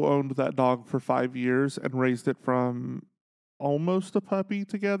 they co-owned that dog for 5 years and raised it from almost a puppy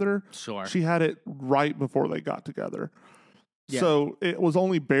together. Sure. She had it right before they got together. Yeah. So it was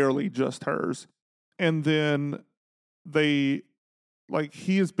only barely just hers. And then he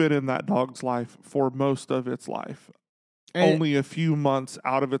has been in that dog's life for most of its life. Only a few months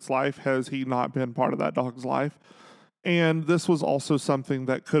out of its life has he not been part of that dog's life. And this was also something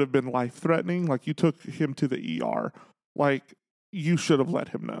that could have been life-threatening. You took him to the ER. you should have let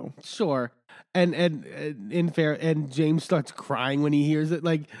him know. Sure. And in fair, and James starts crying when he hears it,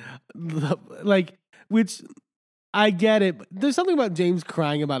 like which I get it. But there's something about James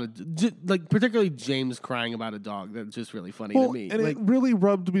crying about like particularly James crying about a dog that's just really funny to me. And like, it really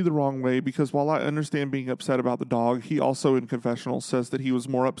rubbed me the wrong way because while I understand being upset about the dog, he also in confessional says that he was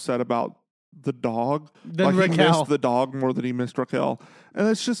more upset about the dog than like Raquel. He missed the dog more than he missed Raquel. And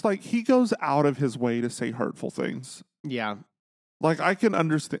it's just like he goes out of his way to say hurtful things. Yeah. Like I can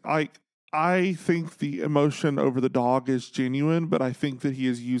understand. I think the emotion over the dog is genuine, but I think that he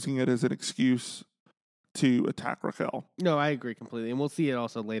is using it as an excuse to attack Raquel. No, I agree completely, and we'll see it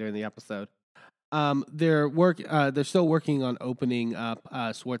also later in the episode. They're still working on opening up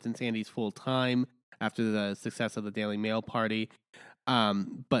Schwartz and Sandy's full time after the success of the Daily Mail party.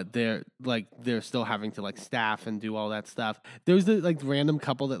 But they're still having to like staff and do all that stuff. There's the like random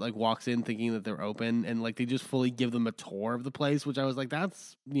couple that like walks in thinking that they're open and like they just fully give them a tour of the place, which I was like,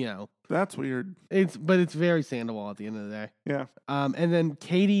 that's That's weird. it's very Sandoval at the end of the day. Yeah. And then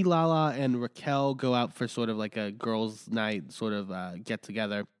Katie, Lala, and Raquel go out for sort of like a girls' night sort of get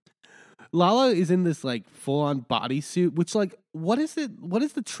together. Lala is in this like full on bodysuit, which like what is it? What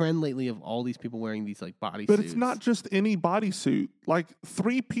is the trend lately of all these people wearing these like bodysuits? But it's not just any bodysuit. Like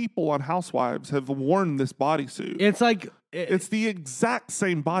 3 people on Housewives have worn this bodysuit. It's like It's the exact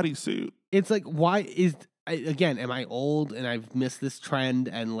same bodysuit. it's like why is again? Am I old and I've missed this trend?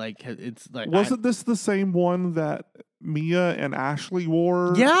 And like it's like Wasn't this the same one that Mia and Ashley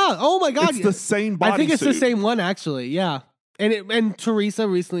wore? Yeah. Oh my god. It's the same bodysuit. I think it's the same one actually. Yeah. And Teresa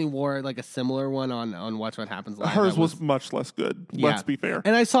recently wore like a similar one on Watch What Happens Live. Hers was much less good. Yeah. Let's be fair.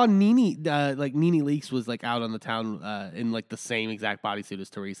 And I saw Nene Leakes was like out on the town in like the same exact bodysuit as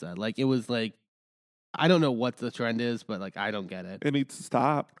Teresa. Like it was like I don't know what the trend is, but like I don't get it. It needs to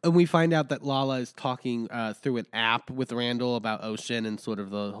stop. And we find out that Lala is talking through an app with Randall about Ocean and sort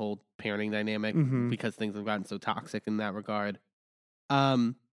of the whole parenting dynamic because things have gotten so toxic in that regard.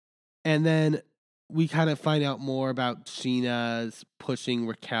 And then we kind of find out more about Scheana's pushing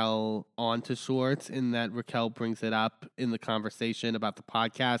Raquel onto Schwartz, in that Raquel brings it up in the conversation about the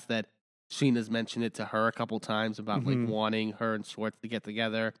podcast that Scheana's mentioned it to her a couple times about like wanting her and Schwartz to get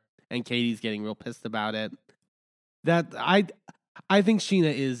together, and Katie's getting real pissed about it. That I think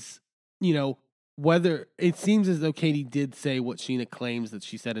Scheana is, whether it seems as though Katie did say what Scheana claims that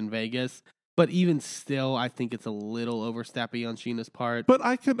she said in Vegas. But even still, I think it's a little oversteppy on Scheana's part. But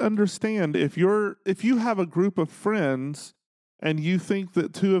I can understand if you have a group of friends and you think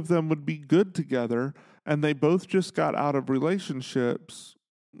that 2 of them would be good together and they both just got out of relationships,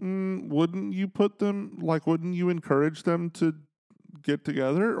 wouldn't you encourage them to get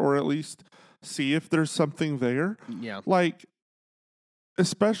together or at least see if there's something there? Yeah. Like,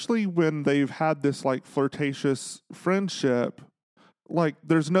 especially when they've had this like flirtatious friendship, like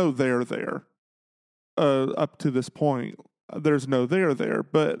there's no there. Up to this point, there's no there,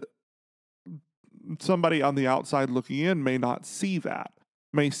 but somebody on the outside looking in may not see that,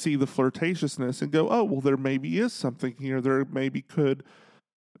 may see the flirtatiousness and go, oh, well, there maybe is something here. There maybe could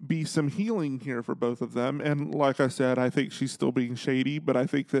be some healing here for both of them. And like I said, I think she's still being shady, but I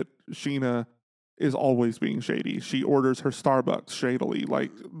think that Scheana is always being shady. She orders her Starbucks shadily. Like,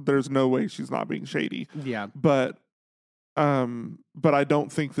 there's no way she's not being shady. Yeah. But I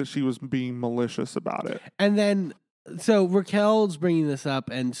don't think that she was being malicious about it. And then, so Raquel's bringing this up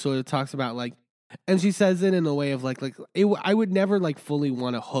and sort of talks about like, and she says it in a way of like I would never like fully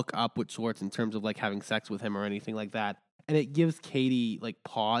want to hook up with Schwartz in terms of like having sex with him or anything like that. And it gives Katie like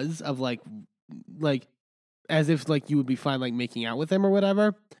pause of like as if like you would be fine like making out with him or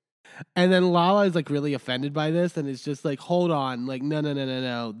whatever. And then Lala is like really offended by this and it's just like, hold on, like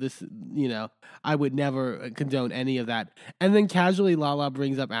no, this, I would never condone any of that. And then casually Lala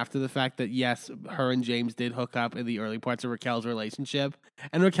brings up after the fact that yes, her and James did hook up in the early parts of Raquel's relationship.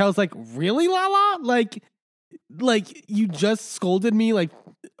 And Raquel's like, really, Lala? Like you just scolded me like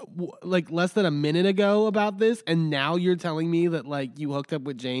less than a minute ago about this, and now you're telling me that like you hooked up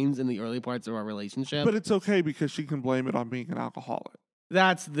with James in the early parts of our relationship. But it's okay because she can blame it on being an alcoholic.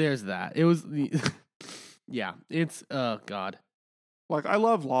 There's that. It was, yeah, it's, oh God. Like, I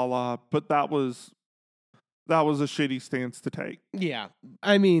love Lala, but that was a shitty stance to take. Yeah.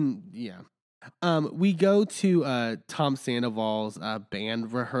 I mean, yeah. We go to Tom Sandoval's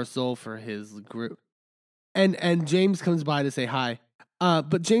band rehearsal for his group. And James comes by to say hi.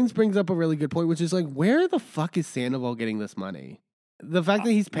 But James brings up a really good point, which is like, where the fuck is Sandoval getting this money? The fact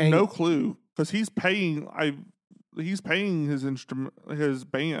that he's paying. No clue. Because he's paying his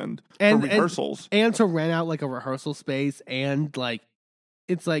band for rehearsals. And to rent out like a rehearsal space and like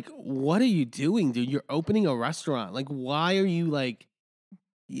it's like, what are you doing, dude? You're opening a restaurant. Like, why are you like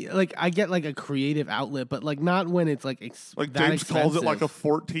I get like a creative outlet, but like not when it's like Like that James calls it like a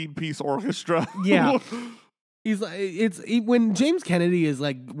expensive. 14-piece orchestra. Yeah. He's like, when James Kennedy is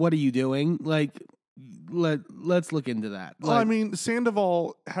like, what are you doing? Like, let's look into that. Well, I Like, mean,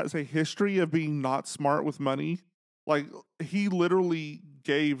 Sandoval has a history of being not smart with money. Like, he literally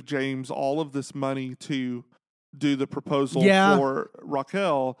gave James all of this money to do the proposal Yeah. for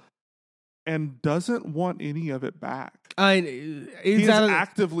Raquel and doesn't want any of it back. He it's has out of,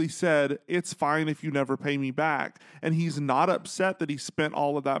 actively said, it's fine if you never pay me back. And he's not upset that he spent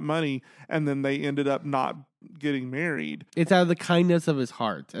all of that money and then they ended up not getting married. it's out of the kindness of his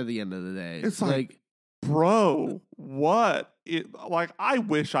heart at the end of the day. It's like, bro, what? I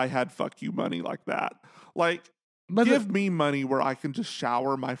wish I had fuck you money like that. Like, but give me money where I can just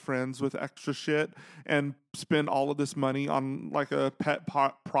shower my friends with extra shit and spend all of this money on like a pet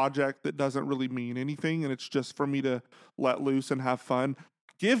project that doesn't really mean anything and it's just for me to let loose and have fun.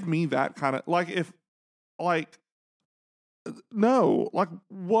 Give me that kind of no, like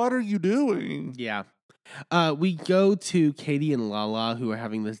what are you doing? yeah. We go to Katie and Lala, who are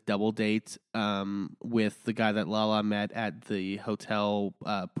having this double date with the guy that Lala met at the hotel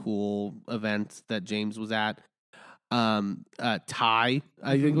pool event that James was at. Ty,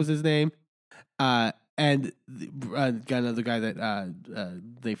 I think was his name. And another guy that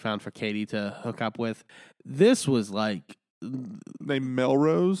they found for Katie to hook up with. This was like... They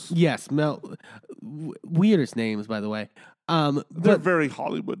Melrose? Yes, weirdest names, by the way. They're But very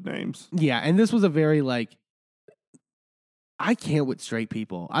Hollywood names. yeah, and this was a very like... I can't with straight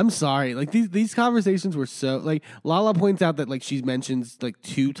people. I'm sorry. Like these conversations were so like Lala points out that like she mentions like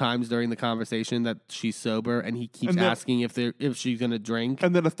 2 times during the conversation that she's sober, and he keeps asking if she's gonna drink.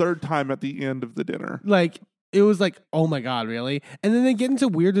 And then a third time at the end of the dinner. Like it was like, oh my god, really? And then they get into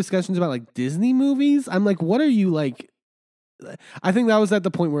weird discussions about like Disney movies. I'm like, what are you like? I think that was at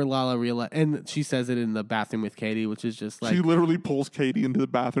the point where Lala realized, and she says it in the bathroom with Katie, which is just like she literally pulls Katie into the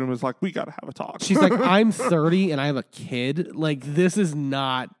bathroom and is like, we got to have a talk. she's like, I'm 30 and I have a kid. Like this is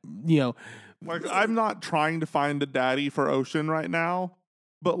not, like, I'm not trying to find a daddy for Ocean right now,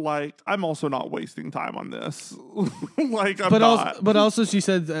 but like, I'm also not wasting time on this. Like, I'm not. But also, she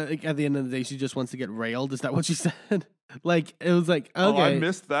said at the end of the day, she just wants to get railed. Is that what she said? Like it was like, okay, Oh, I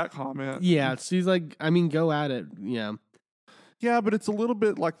missed that comment. Yeah, she's like, I mean, go at it. Yeah. Yeah, but it's a little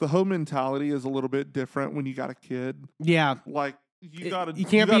bit like the hoe mentality is a little bit different when you got a kid. Yeah. Like you gotta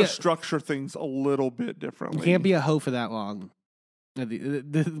be structure things a little bit differently. You can't be a hoe for that long.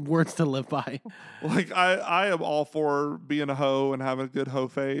 The words to live by. Like I am all for being a hoe and having a good hoe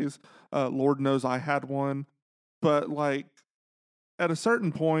phase. Lord knows I had one. But like at a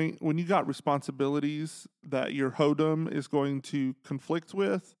certain point, when you got responsibilities that your hoedom is going to conflict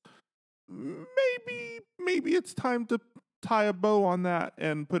with, maybe it's time to tie a bow on that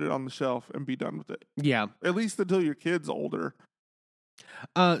and put it on the shelf and be done with it. Yeah. At least until your kid's older.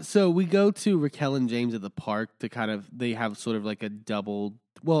 So we go to Raquel and James at the park to they have sort of like a double,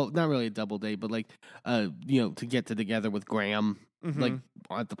 well, not really a double date, but like, to get together with Graham, like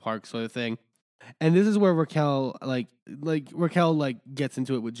at the park sort of thing. And this is where Raquel gets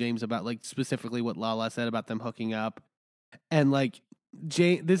into it with James about like specifically what Lala said about them hooking up. And like,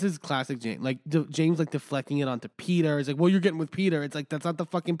 this is classic James. Like James, like deflecting it onto Peter. It's like, well, you're getting with Peter. It's like that's not the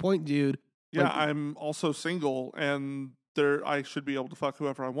fucking point, dude. Yeah, Like, I'm also single, and I should be able to fuck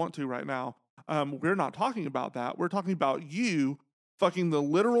whoever I want to right now. We're not talking about that. We're talking about you fucking the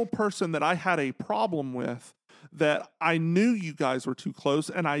literal person that I had a problem with. That I knew you guys were too close,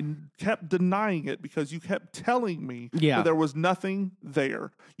 and I kept denying it because you kept telling me that there was nothing there.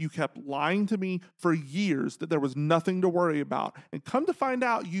 You kept lying to me for years that there was nothing to worry about. And come to find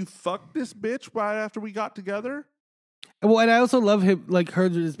out, you fucked this bitch right after we got together. Well, and I also love him, like her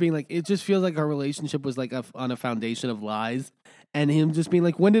just being like, it just feels like our relationship was like on a foundation of lies. And him just being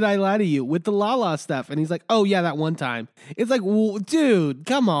like, when did I lie to you? With the Lala stuff. And he's like, oh, yeah, that one time. It's like, well, dude,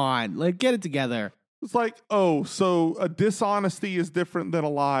 come on. Like, get it together. It's like, oh, so a dishonesty is different than a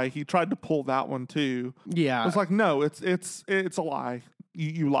lie. He tried to pull that one too. Yeah. It's like, no, it's a lie.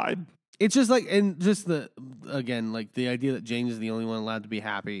 You lied. It's just like, and just the idea that James is the only one allowed to be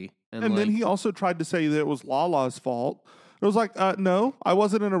happy. And then he also tried to say that it was Lala's fault. It was like, no, I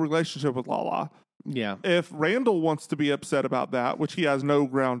wasn't in a relationship with Lala. Yeah. If Randall wants to be upset about that, which he has no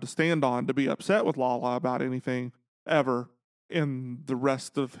ground to stand on to be upset with Lala about anything ever in the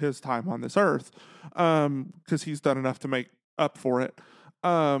rest of his time on this earth, because he's done enough to make up for it,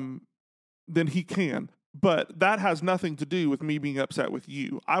 then he can. But that has nothing to do with me being upset with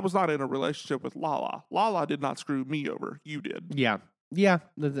you. I was not in a relationship with Lala. Lala did not screw me over. You did. Yeah. Yeah,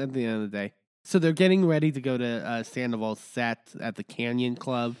 that's at the end of the day. So they're getting ready to go to Sandoval's set at the Canyon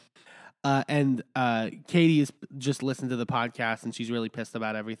Club. And Katie has just listened to the podcast, and she's really pissed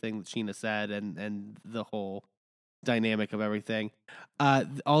about everything that Sheena said and the whole dynamic of everything.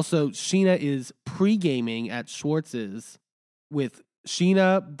 Also, Sheena is pre-gaming at Schwartz's with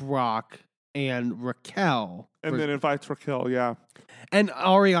Sheena, Brock, and Raquel. And then invites Raquel, yeah. And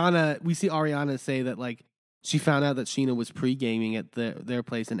Ariana, we see Ariana say that, like, she found out that Sheena was pre-gaming at their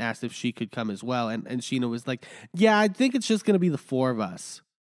place and asked if she could come as well. And Sheena was like, yeah, I think it's just going to be the four of us.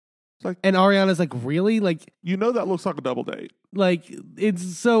 Like, and Ariana's like, really? Like, you know that looks like a double date. Like,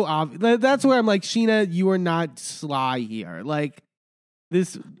 it's so obvious. That's where I'm like, Sheena, you are not sly here. Like,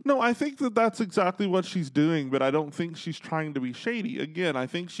 this. No, I think that that's exactly what she's doing, but I don't think she's trying to be shady. Again, I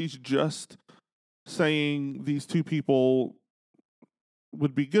think she's just saying these two people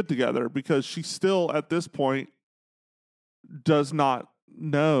would be good together because she still, at this point, does not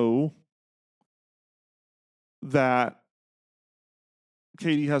know that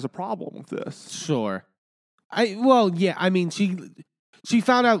Katie has a problem with this. Sure. I mean, she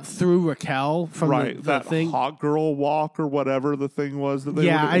found out through Raquel from the that thing. hot girl walk or whatever the thing was that they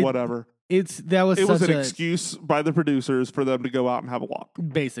were doing, whatever. It was an excuse by the producers for them to go out and have a walk,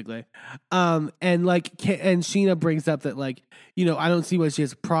 basically. And Sheena brings up that, like, you know, I don't see why she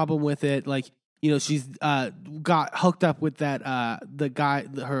has a problem with it. Like, you know, she's got hooked up with that the guy,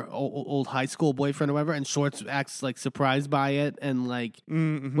 her old high school boyfriend or whatever, and Shorts acts like surprised by it and like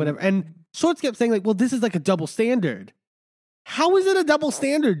whatever. And Shorts kept saying like, "Well, this is like a double standard." How is it a double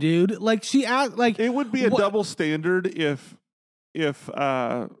standard, dude? Like she asked, like it would be a double standard if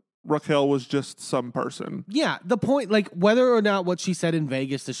Raquel was just some person. Yeah, the point, like, whether or not what she said in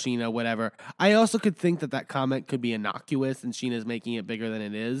Vegas to Sheena, whatever, I also could think that comment could be innocuous and Sheena's making it bigger than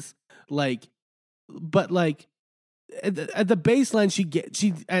it is. Like, but, like, at the baseline, she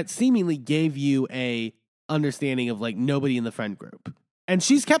seemingly gave you a understanding of, like, nobody in the friend group. And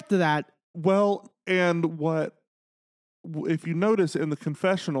she's kept to that. Well, and if you notice in the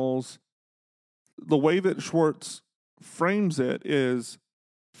confessionals, the way that Schwartz frames it is,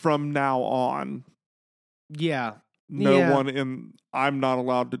 from now on, I'm not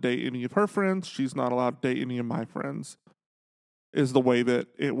allowed to date any of her friends. She's not allowed to date any of my friends, is the way that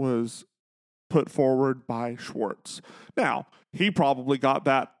it was put forward by Schwartz. Now, he probably got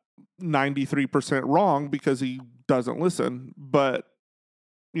that 93% wrong because he doesn't listen, but,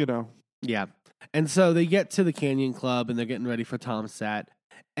 you know. Yeah. And so they get to the Canyon Club and they're getting ready for Tom's set.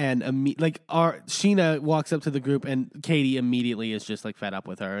 And Sheena walks up to the group, and Katie immediately is just like fed up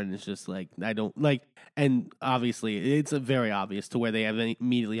with her, and it's just like I don't like. And obviously, it's very obvious to where they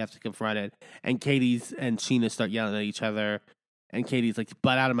immediately have to confront it. And Katie's and Sheena start yelling at each other, and Katie's like,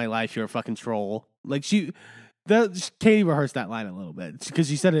 "Butt out of my life, you're a fucking troll." Like Katie rehearsed that line a little bit because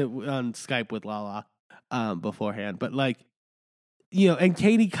she said it on Skype with Lala beforehand, but like. You know, and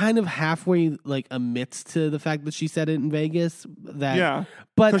Katie kind of halfway like admits to the fact that she said it in Vegas. But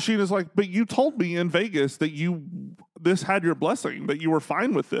because she was like, "But you told me in Vegas that this had your blessing, that you were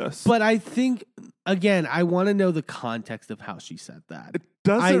fine with this." But I think again, I want to know the context of how she said that. It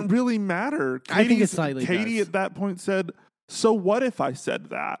doesn't really matter. I think it slightly Katie does. At that point said, "So what if I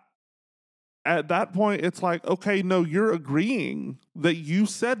said that?" At that point, it's like, okay, no, you're agreeing that you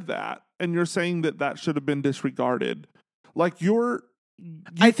said that, and you're saying that should have been disregarded. Like your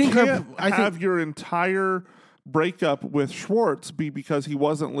entire breakup with Schwartz be because he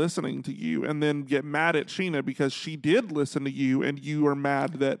wasn't listening to you, and then get mad at Sheena because she did listen to you, and you are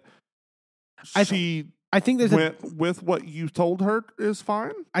mad that I think with what you told her is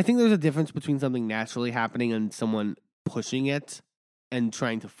fine. I think there's a difference between something naturally happening and someone pushing it and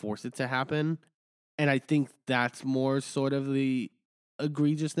trying to force it to happen, and I think that's more sort of the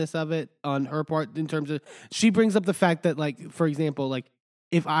egregiousness of it on her part in terms of she brings up the fact that, like, for example, like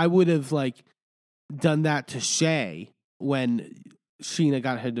if I would have like done that to Shay when Sheena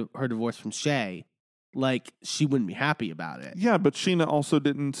got her divorce from Shay, like she wouldn't be happy about it. Yeah, but Sheena also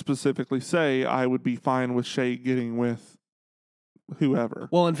didn't specifically say I would be fine with Shay getting with whoever.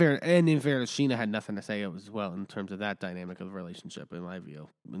 Well, in fairness, Sheena had nothing to say as well in terms of that dynamic of the relationship, in my view,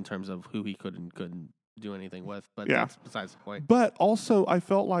 in terms of who he could and couldn't do anything with, but that's besides the point. But also, I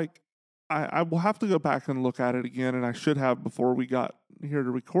felt like I will have to go back and look at it again, and I should have before we got here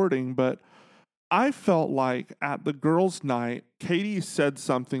to recording, but I felt like at the girls' night, Katie said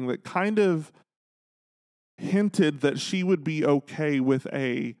something that kind of hinted that she would be okay with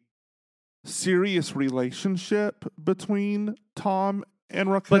a serious relationship between Tom and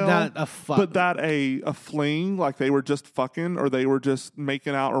Raquel, but not a fuck. But that a fling, like they were just fucking or they were just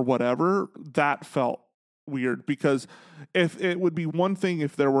making out or whatever, that felt weird because if it would be one thing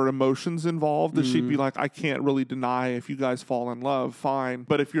if there were emotions involved, that she'd be like, I can't really deny if you guys fall in love, fine.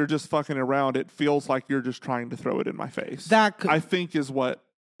 But if you're just fucking around, it feels like you're just trying to throw it in my face. I think is what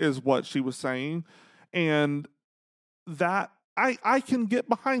she was saying. And that I can get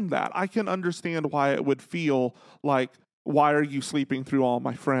behind that. I can understand why it would feel like, why are you sleeping through all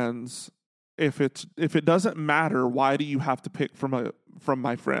my friends? If it doesn't matter, why do you have to pick from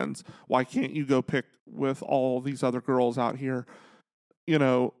my friends? Why can't you go pick with all these other girls out here? You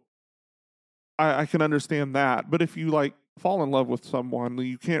know, I can understand that. But if you like fall in love with someone,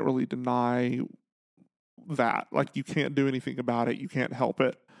 you can't really deny that. Like, you can't do anything about it. You can't help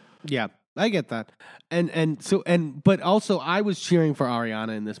it. Yeah, I get that. But also I was cheering for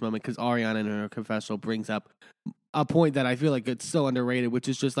Ariana in this moment because Ariana in her confessional brings up a point that I feel like it's so underrated, which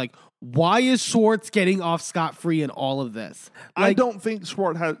is just like, why is Schwartz getting off scot-free in all of this? Like, I don't think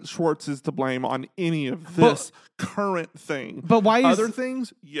Schwartz is to blame on any of this current thing. But why is other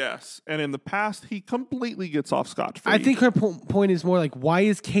things? Yes. And in the past, he completely gets off scot-free. I think her point is more like, why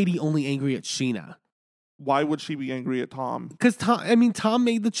is Katie only angry at Sheena? Why would she be angry at Tom? Because Tom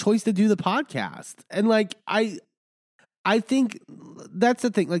made the choice to do the podcast. And like, I think that's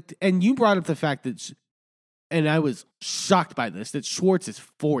the thing. Like, and you brought up the fact that, and I was shocked by this, that Schwartz is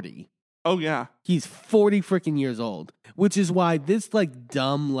 40. Oh, yeah. He's 40 freaking years old, which is why this like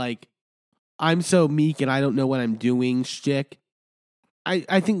dumb, like, I'm so meek and I don't know what I'm doing shtick.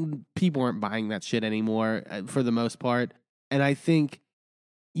 I think people aren't buying that shit anymore for the most part. And I think,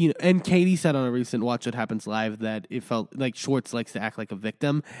 you know, and Katie said on a recent Watch What Happens Live that it felt like Schwartz likes to act like a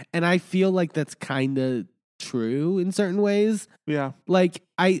victim. And I feel like that's kind of true in certain ways. Yeah. Like,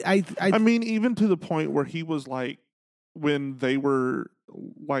 I mean, even to the point where he was like, when they were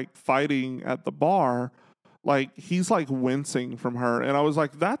like fighting at the bar, like he's like wincing from her. And I was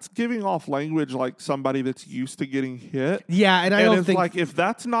like, that's giving off language like somebody that's used to getting hit. Yeah. And I don't think like, if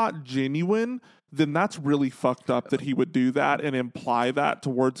that's not genuine, then that's really fucked up that he would do that and imply that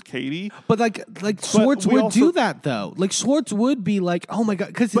towards Katie. But like Schwartz would do that though. Like Schwartz would be like, oh my God.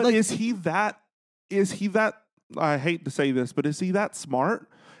 Because but like, is he that, I hate to say this, but is he that smart?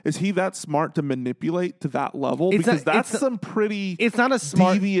 Is he that smart to manipulate to that level? Because that's some pretty it's not a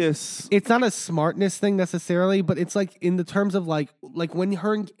smart, devious. It's not a smartness thing necessarily, but it's like in the terms of like when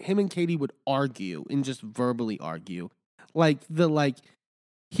him and Katie would argue and just verbally argue,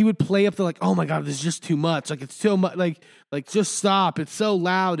 he would play up the like, oh my God, this is just too much. Like it's so much. Like just stop. It's so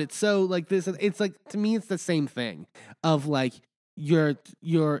loud. It's so like this. It's like, to me, it's the same thing of like, you're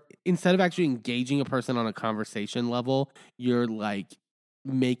instead of actually engaging a person on a conversation level, you're like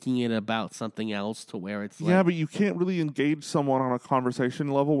making it about something else to where it's like, yeah, but you can't really engage someone on a conversation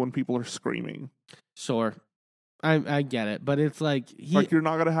level when people are screaming. Sure. I get it, but it's like you're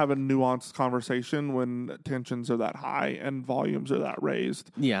not going to have a nuanced conversation when tensions are that high and volumes are that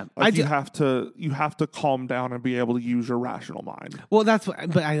raised. Yeah, like you have to calm down and be able to use your rational mind. Well,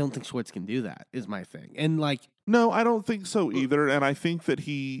 but I don't think Schwartz can do that. Is my thing, and like. No, I don't think so either. And I think that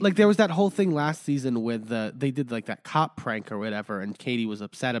there was that whole thing last season with they did like that cop prank or whatever, and Katie was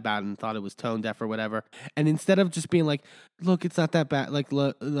upset about it and thought it was tone deaf or whatever. And instead of just being like, "Look, it's not that bad,"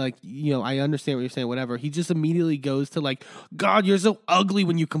 like you know, I understand what you're saying, whatever. He just immediately goes to like, "God, you're so ugly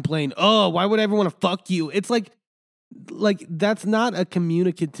when you complain. Oh, why would everyone want to fuck you?" It's like that's not a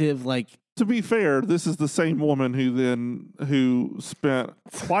communicative like. To be fair, this is the same woman who spent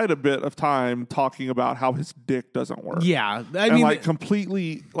quite a bit of time talking about how his dick doesn't work. Yeah, I mean, like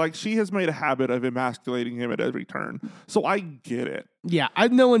completely, like she has made a habit of emasculating him at every turn. So I get it. Yeah,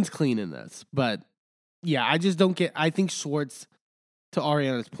 no one's clean in this, but yeah, I just don't get. I think Schwartz, to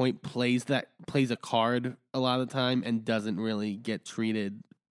Ariana's point, plays a card a lot of the time and doesn't really get treated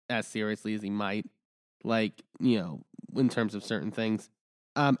as seriously as he might, like, you know, in terms of certain things.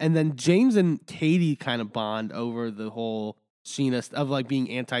 And then James and Katie kind of bond over the whole Sheena of like being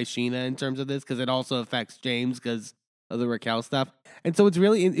anti-Sheena in terms of this, because it also affects James because of the Raquel stuff. And so it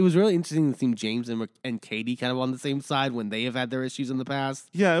was really interesting to see James and Katie kind of on the same side when they have had their issues in the past.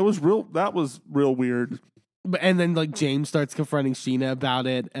 Yeah, that was real weird. And then like James starts confronting Sheena about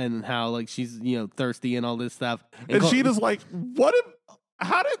it and how like she's, you know, thirsty and all this stuff. And Sheena's like, what?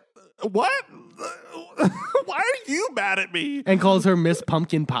 Why are you mad at me? And calls her Miss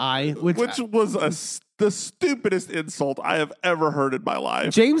Pumpkin Pie, which was the stupidest insult I have ever heard in my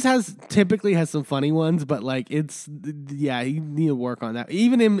life. James typically has some funny ones, but like you need to work on that.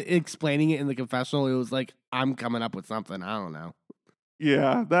 Even him explaining it in the confessional, it was like, I'm coming up with something. I don't know.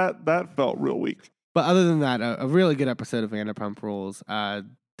 Yeah, that felt real weak. But other than that, a really good episode of Vanderpump Rules.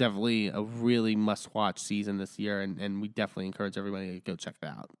 definitely a really must-watch season this year, and we definitely encourage everybody to go check it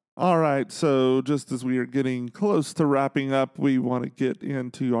out. All right, so just as we are getting close to wrapping up, we want to get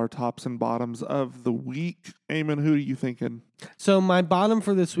into our tops and bottoms of the week. Eamon, who are you thinking? So my bottom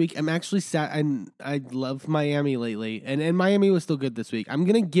for this week, I'm actually sad, and I love Miami lately, and Miami was still good this week. I'm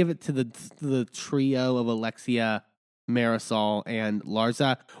gonna give it to the trio of Alexia, Marisol, and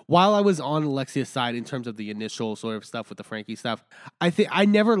Larsa. While I was on Alexia's side in terms of the initial sort of stuff with the Frankie stuff, I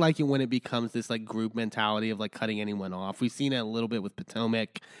never like it when it becomes this like group mentality of like cutting anyone off. We've seen it a little bit with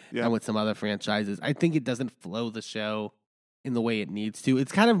Potomac and with some other franchises. I think it doesn't flow the show in the way it needs to.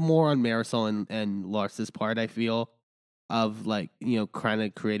 It's kind of more on Marisol and Larsa's part, I feel, of like, you know, kind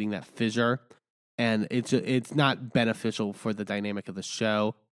of creating that fissure, and it's not beneficial for the dynamic of the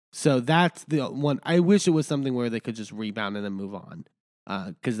show. So that's the one. I wish it was something where they could just rebound and then move on,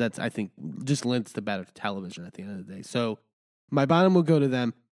 because that's, I think, just lends to better television at the end of the day. So my bottom will go to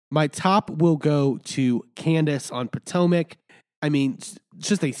them. My top will go to Candace on Potomac. I mean,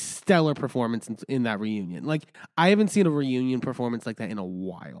 just a stellar performance in that reunion. Like, I haven't seen a reunion performance like that in a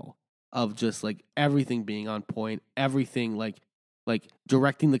while, of just like everything being on point, everything like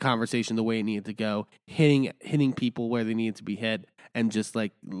directing the conversation the way it needed to go, hitting people where they needed to be hit, and just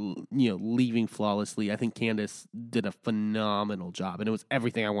like, you know, leaving flawlessly. I think Candace did a phenomenal job, and it was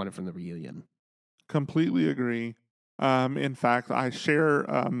everything I wanted from the reunion. Completely agree. In fact, I share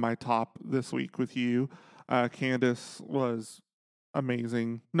my top this week with you. Candace was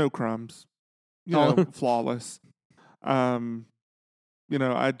amazing. No crumbs. You know, flawless. You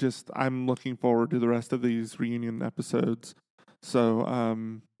know, I'm looking forward to the rest of these reunion episodes.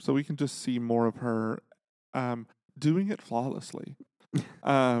 So we can just see more of her doing it flawlessly.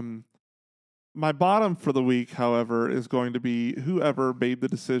 My bottom for the week, however, is going to be whoever made the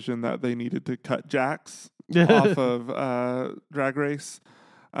decision that they needed to cut Jax off of Drag Race.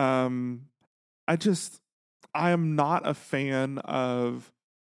 I am not a fan of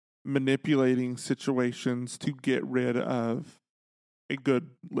manipulating situations to get rid of a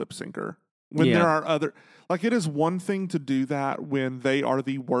good lip syncer. When there are other, like, it is one thing to do that when they are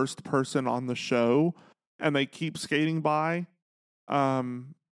the worst person on the show and they keep skating by. You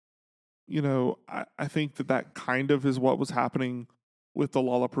know, I think that kind of is what was happening with the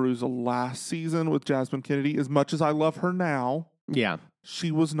Lollapalooza last season with Jasmine Kennedy. As much as I love her now,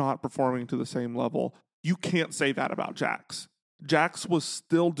 she was not performing to the same level. You can't say that about Jax. Jax was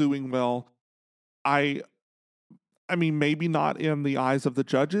still doing well. I mean, maybe not in the eyes of the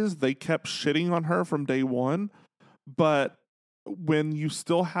judges. They kept shitting on her from day one. But when you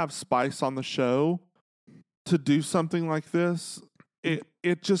still have Spice on the show, to do something like this, it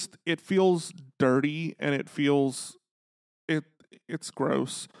feels dirty, and it's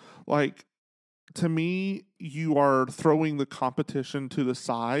gross. Like, to me, you are throwing the competition to the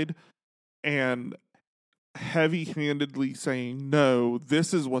side and heavy-handedly saying, no,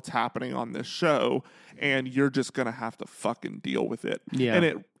 this is what's happening on this show, and you're just gonna have to fucking deal with it.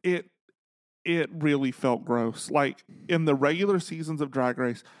 And it really felt gross. Like, in the regular seasons of Drag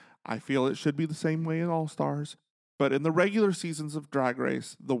Race, I feel it should be the same way in All Stars, but in the regular seasons of Drag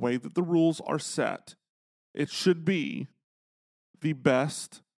Race, the way that the rules are set, it should be the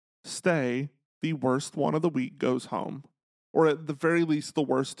best stay, the worst one of the week goes home, or at the very least the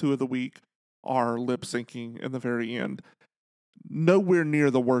worst two of the week are lip syncing in the very end. Nowhere near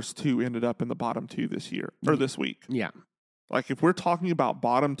the worst two ended up in the bottom two this year or this week. Yeah. Like, if we're talking about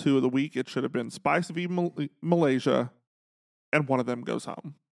bottom two of the week, it should have been Spice v Malaysia, and one of them goes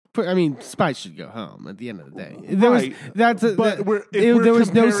home. I mean, Spice should go home at the end of the day. Right. There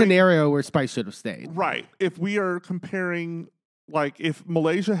was no scenario where Spice should have stayed. Right. If we are comparing, like, if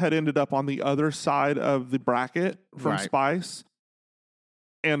Malaysia had ended up on the other side of the bracket from Spice,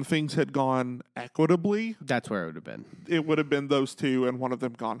 and things had gone equitably, that's where it would have been. It would have been those two, and one of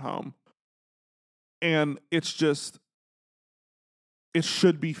them gone home. And it's just, it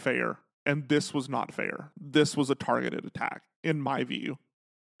should be fair. And this was not fair. This was a targeted attack, in my view.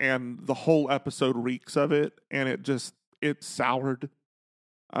 And the whole episode reeks of it. And it soured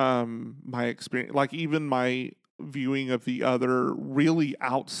my experience. Like, even my viewing of the other really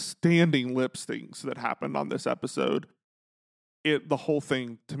outstanding lip syncs that happened on this episode, the whole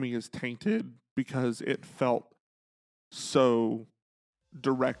thing to me is tainted because it felt so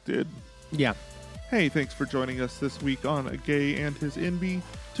directed. Yeah. Hey, thanks for joining us this week on A Gay and His Enby.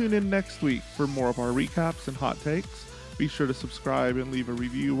 Tune in next week for more of our recaps and hot takes. Be sure to subscribe and leave a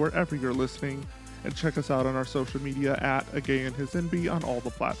review wherever you're listening, and check us out on our social media at A Gay and His Enby on all the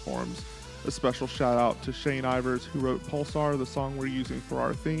platforms. A special shout out to Shane Ivers, who wrote Pulsar, the song we're using for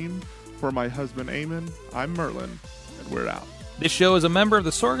our theme. For my husband Eamon, I'm Merlin, and we're out. This show is a member of the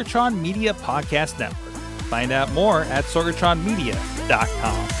Sorgatron Media Podcast Network. Find out more at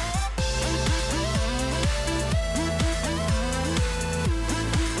sorgatronmedia.com.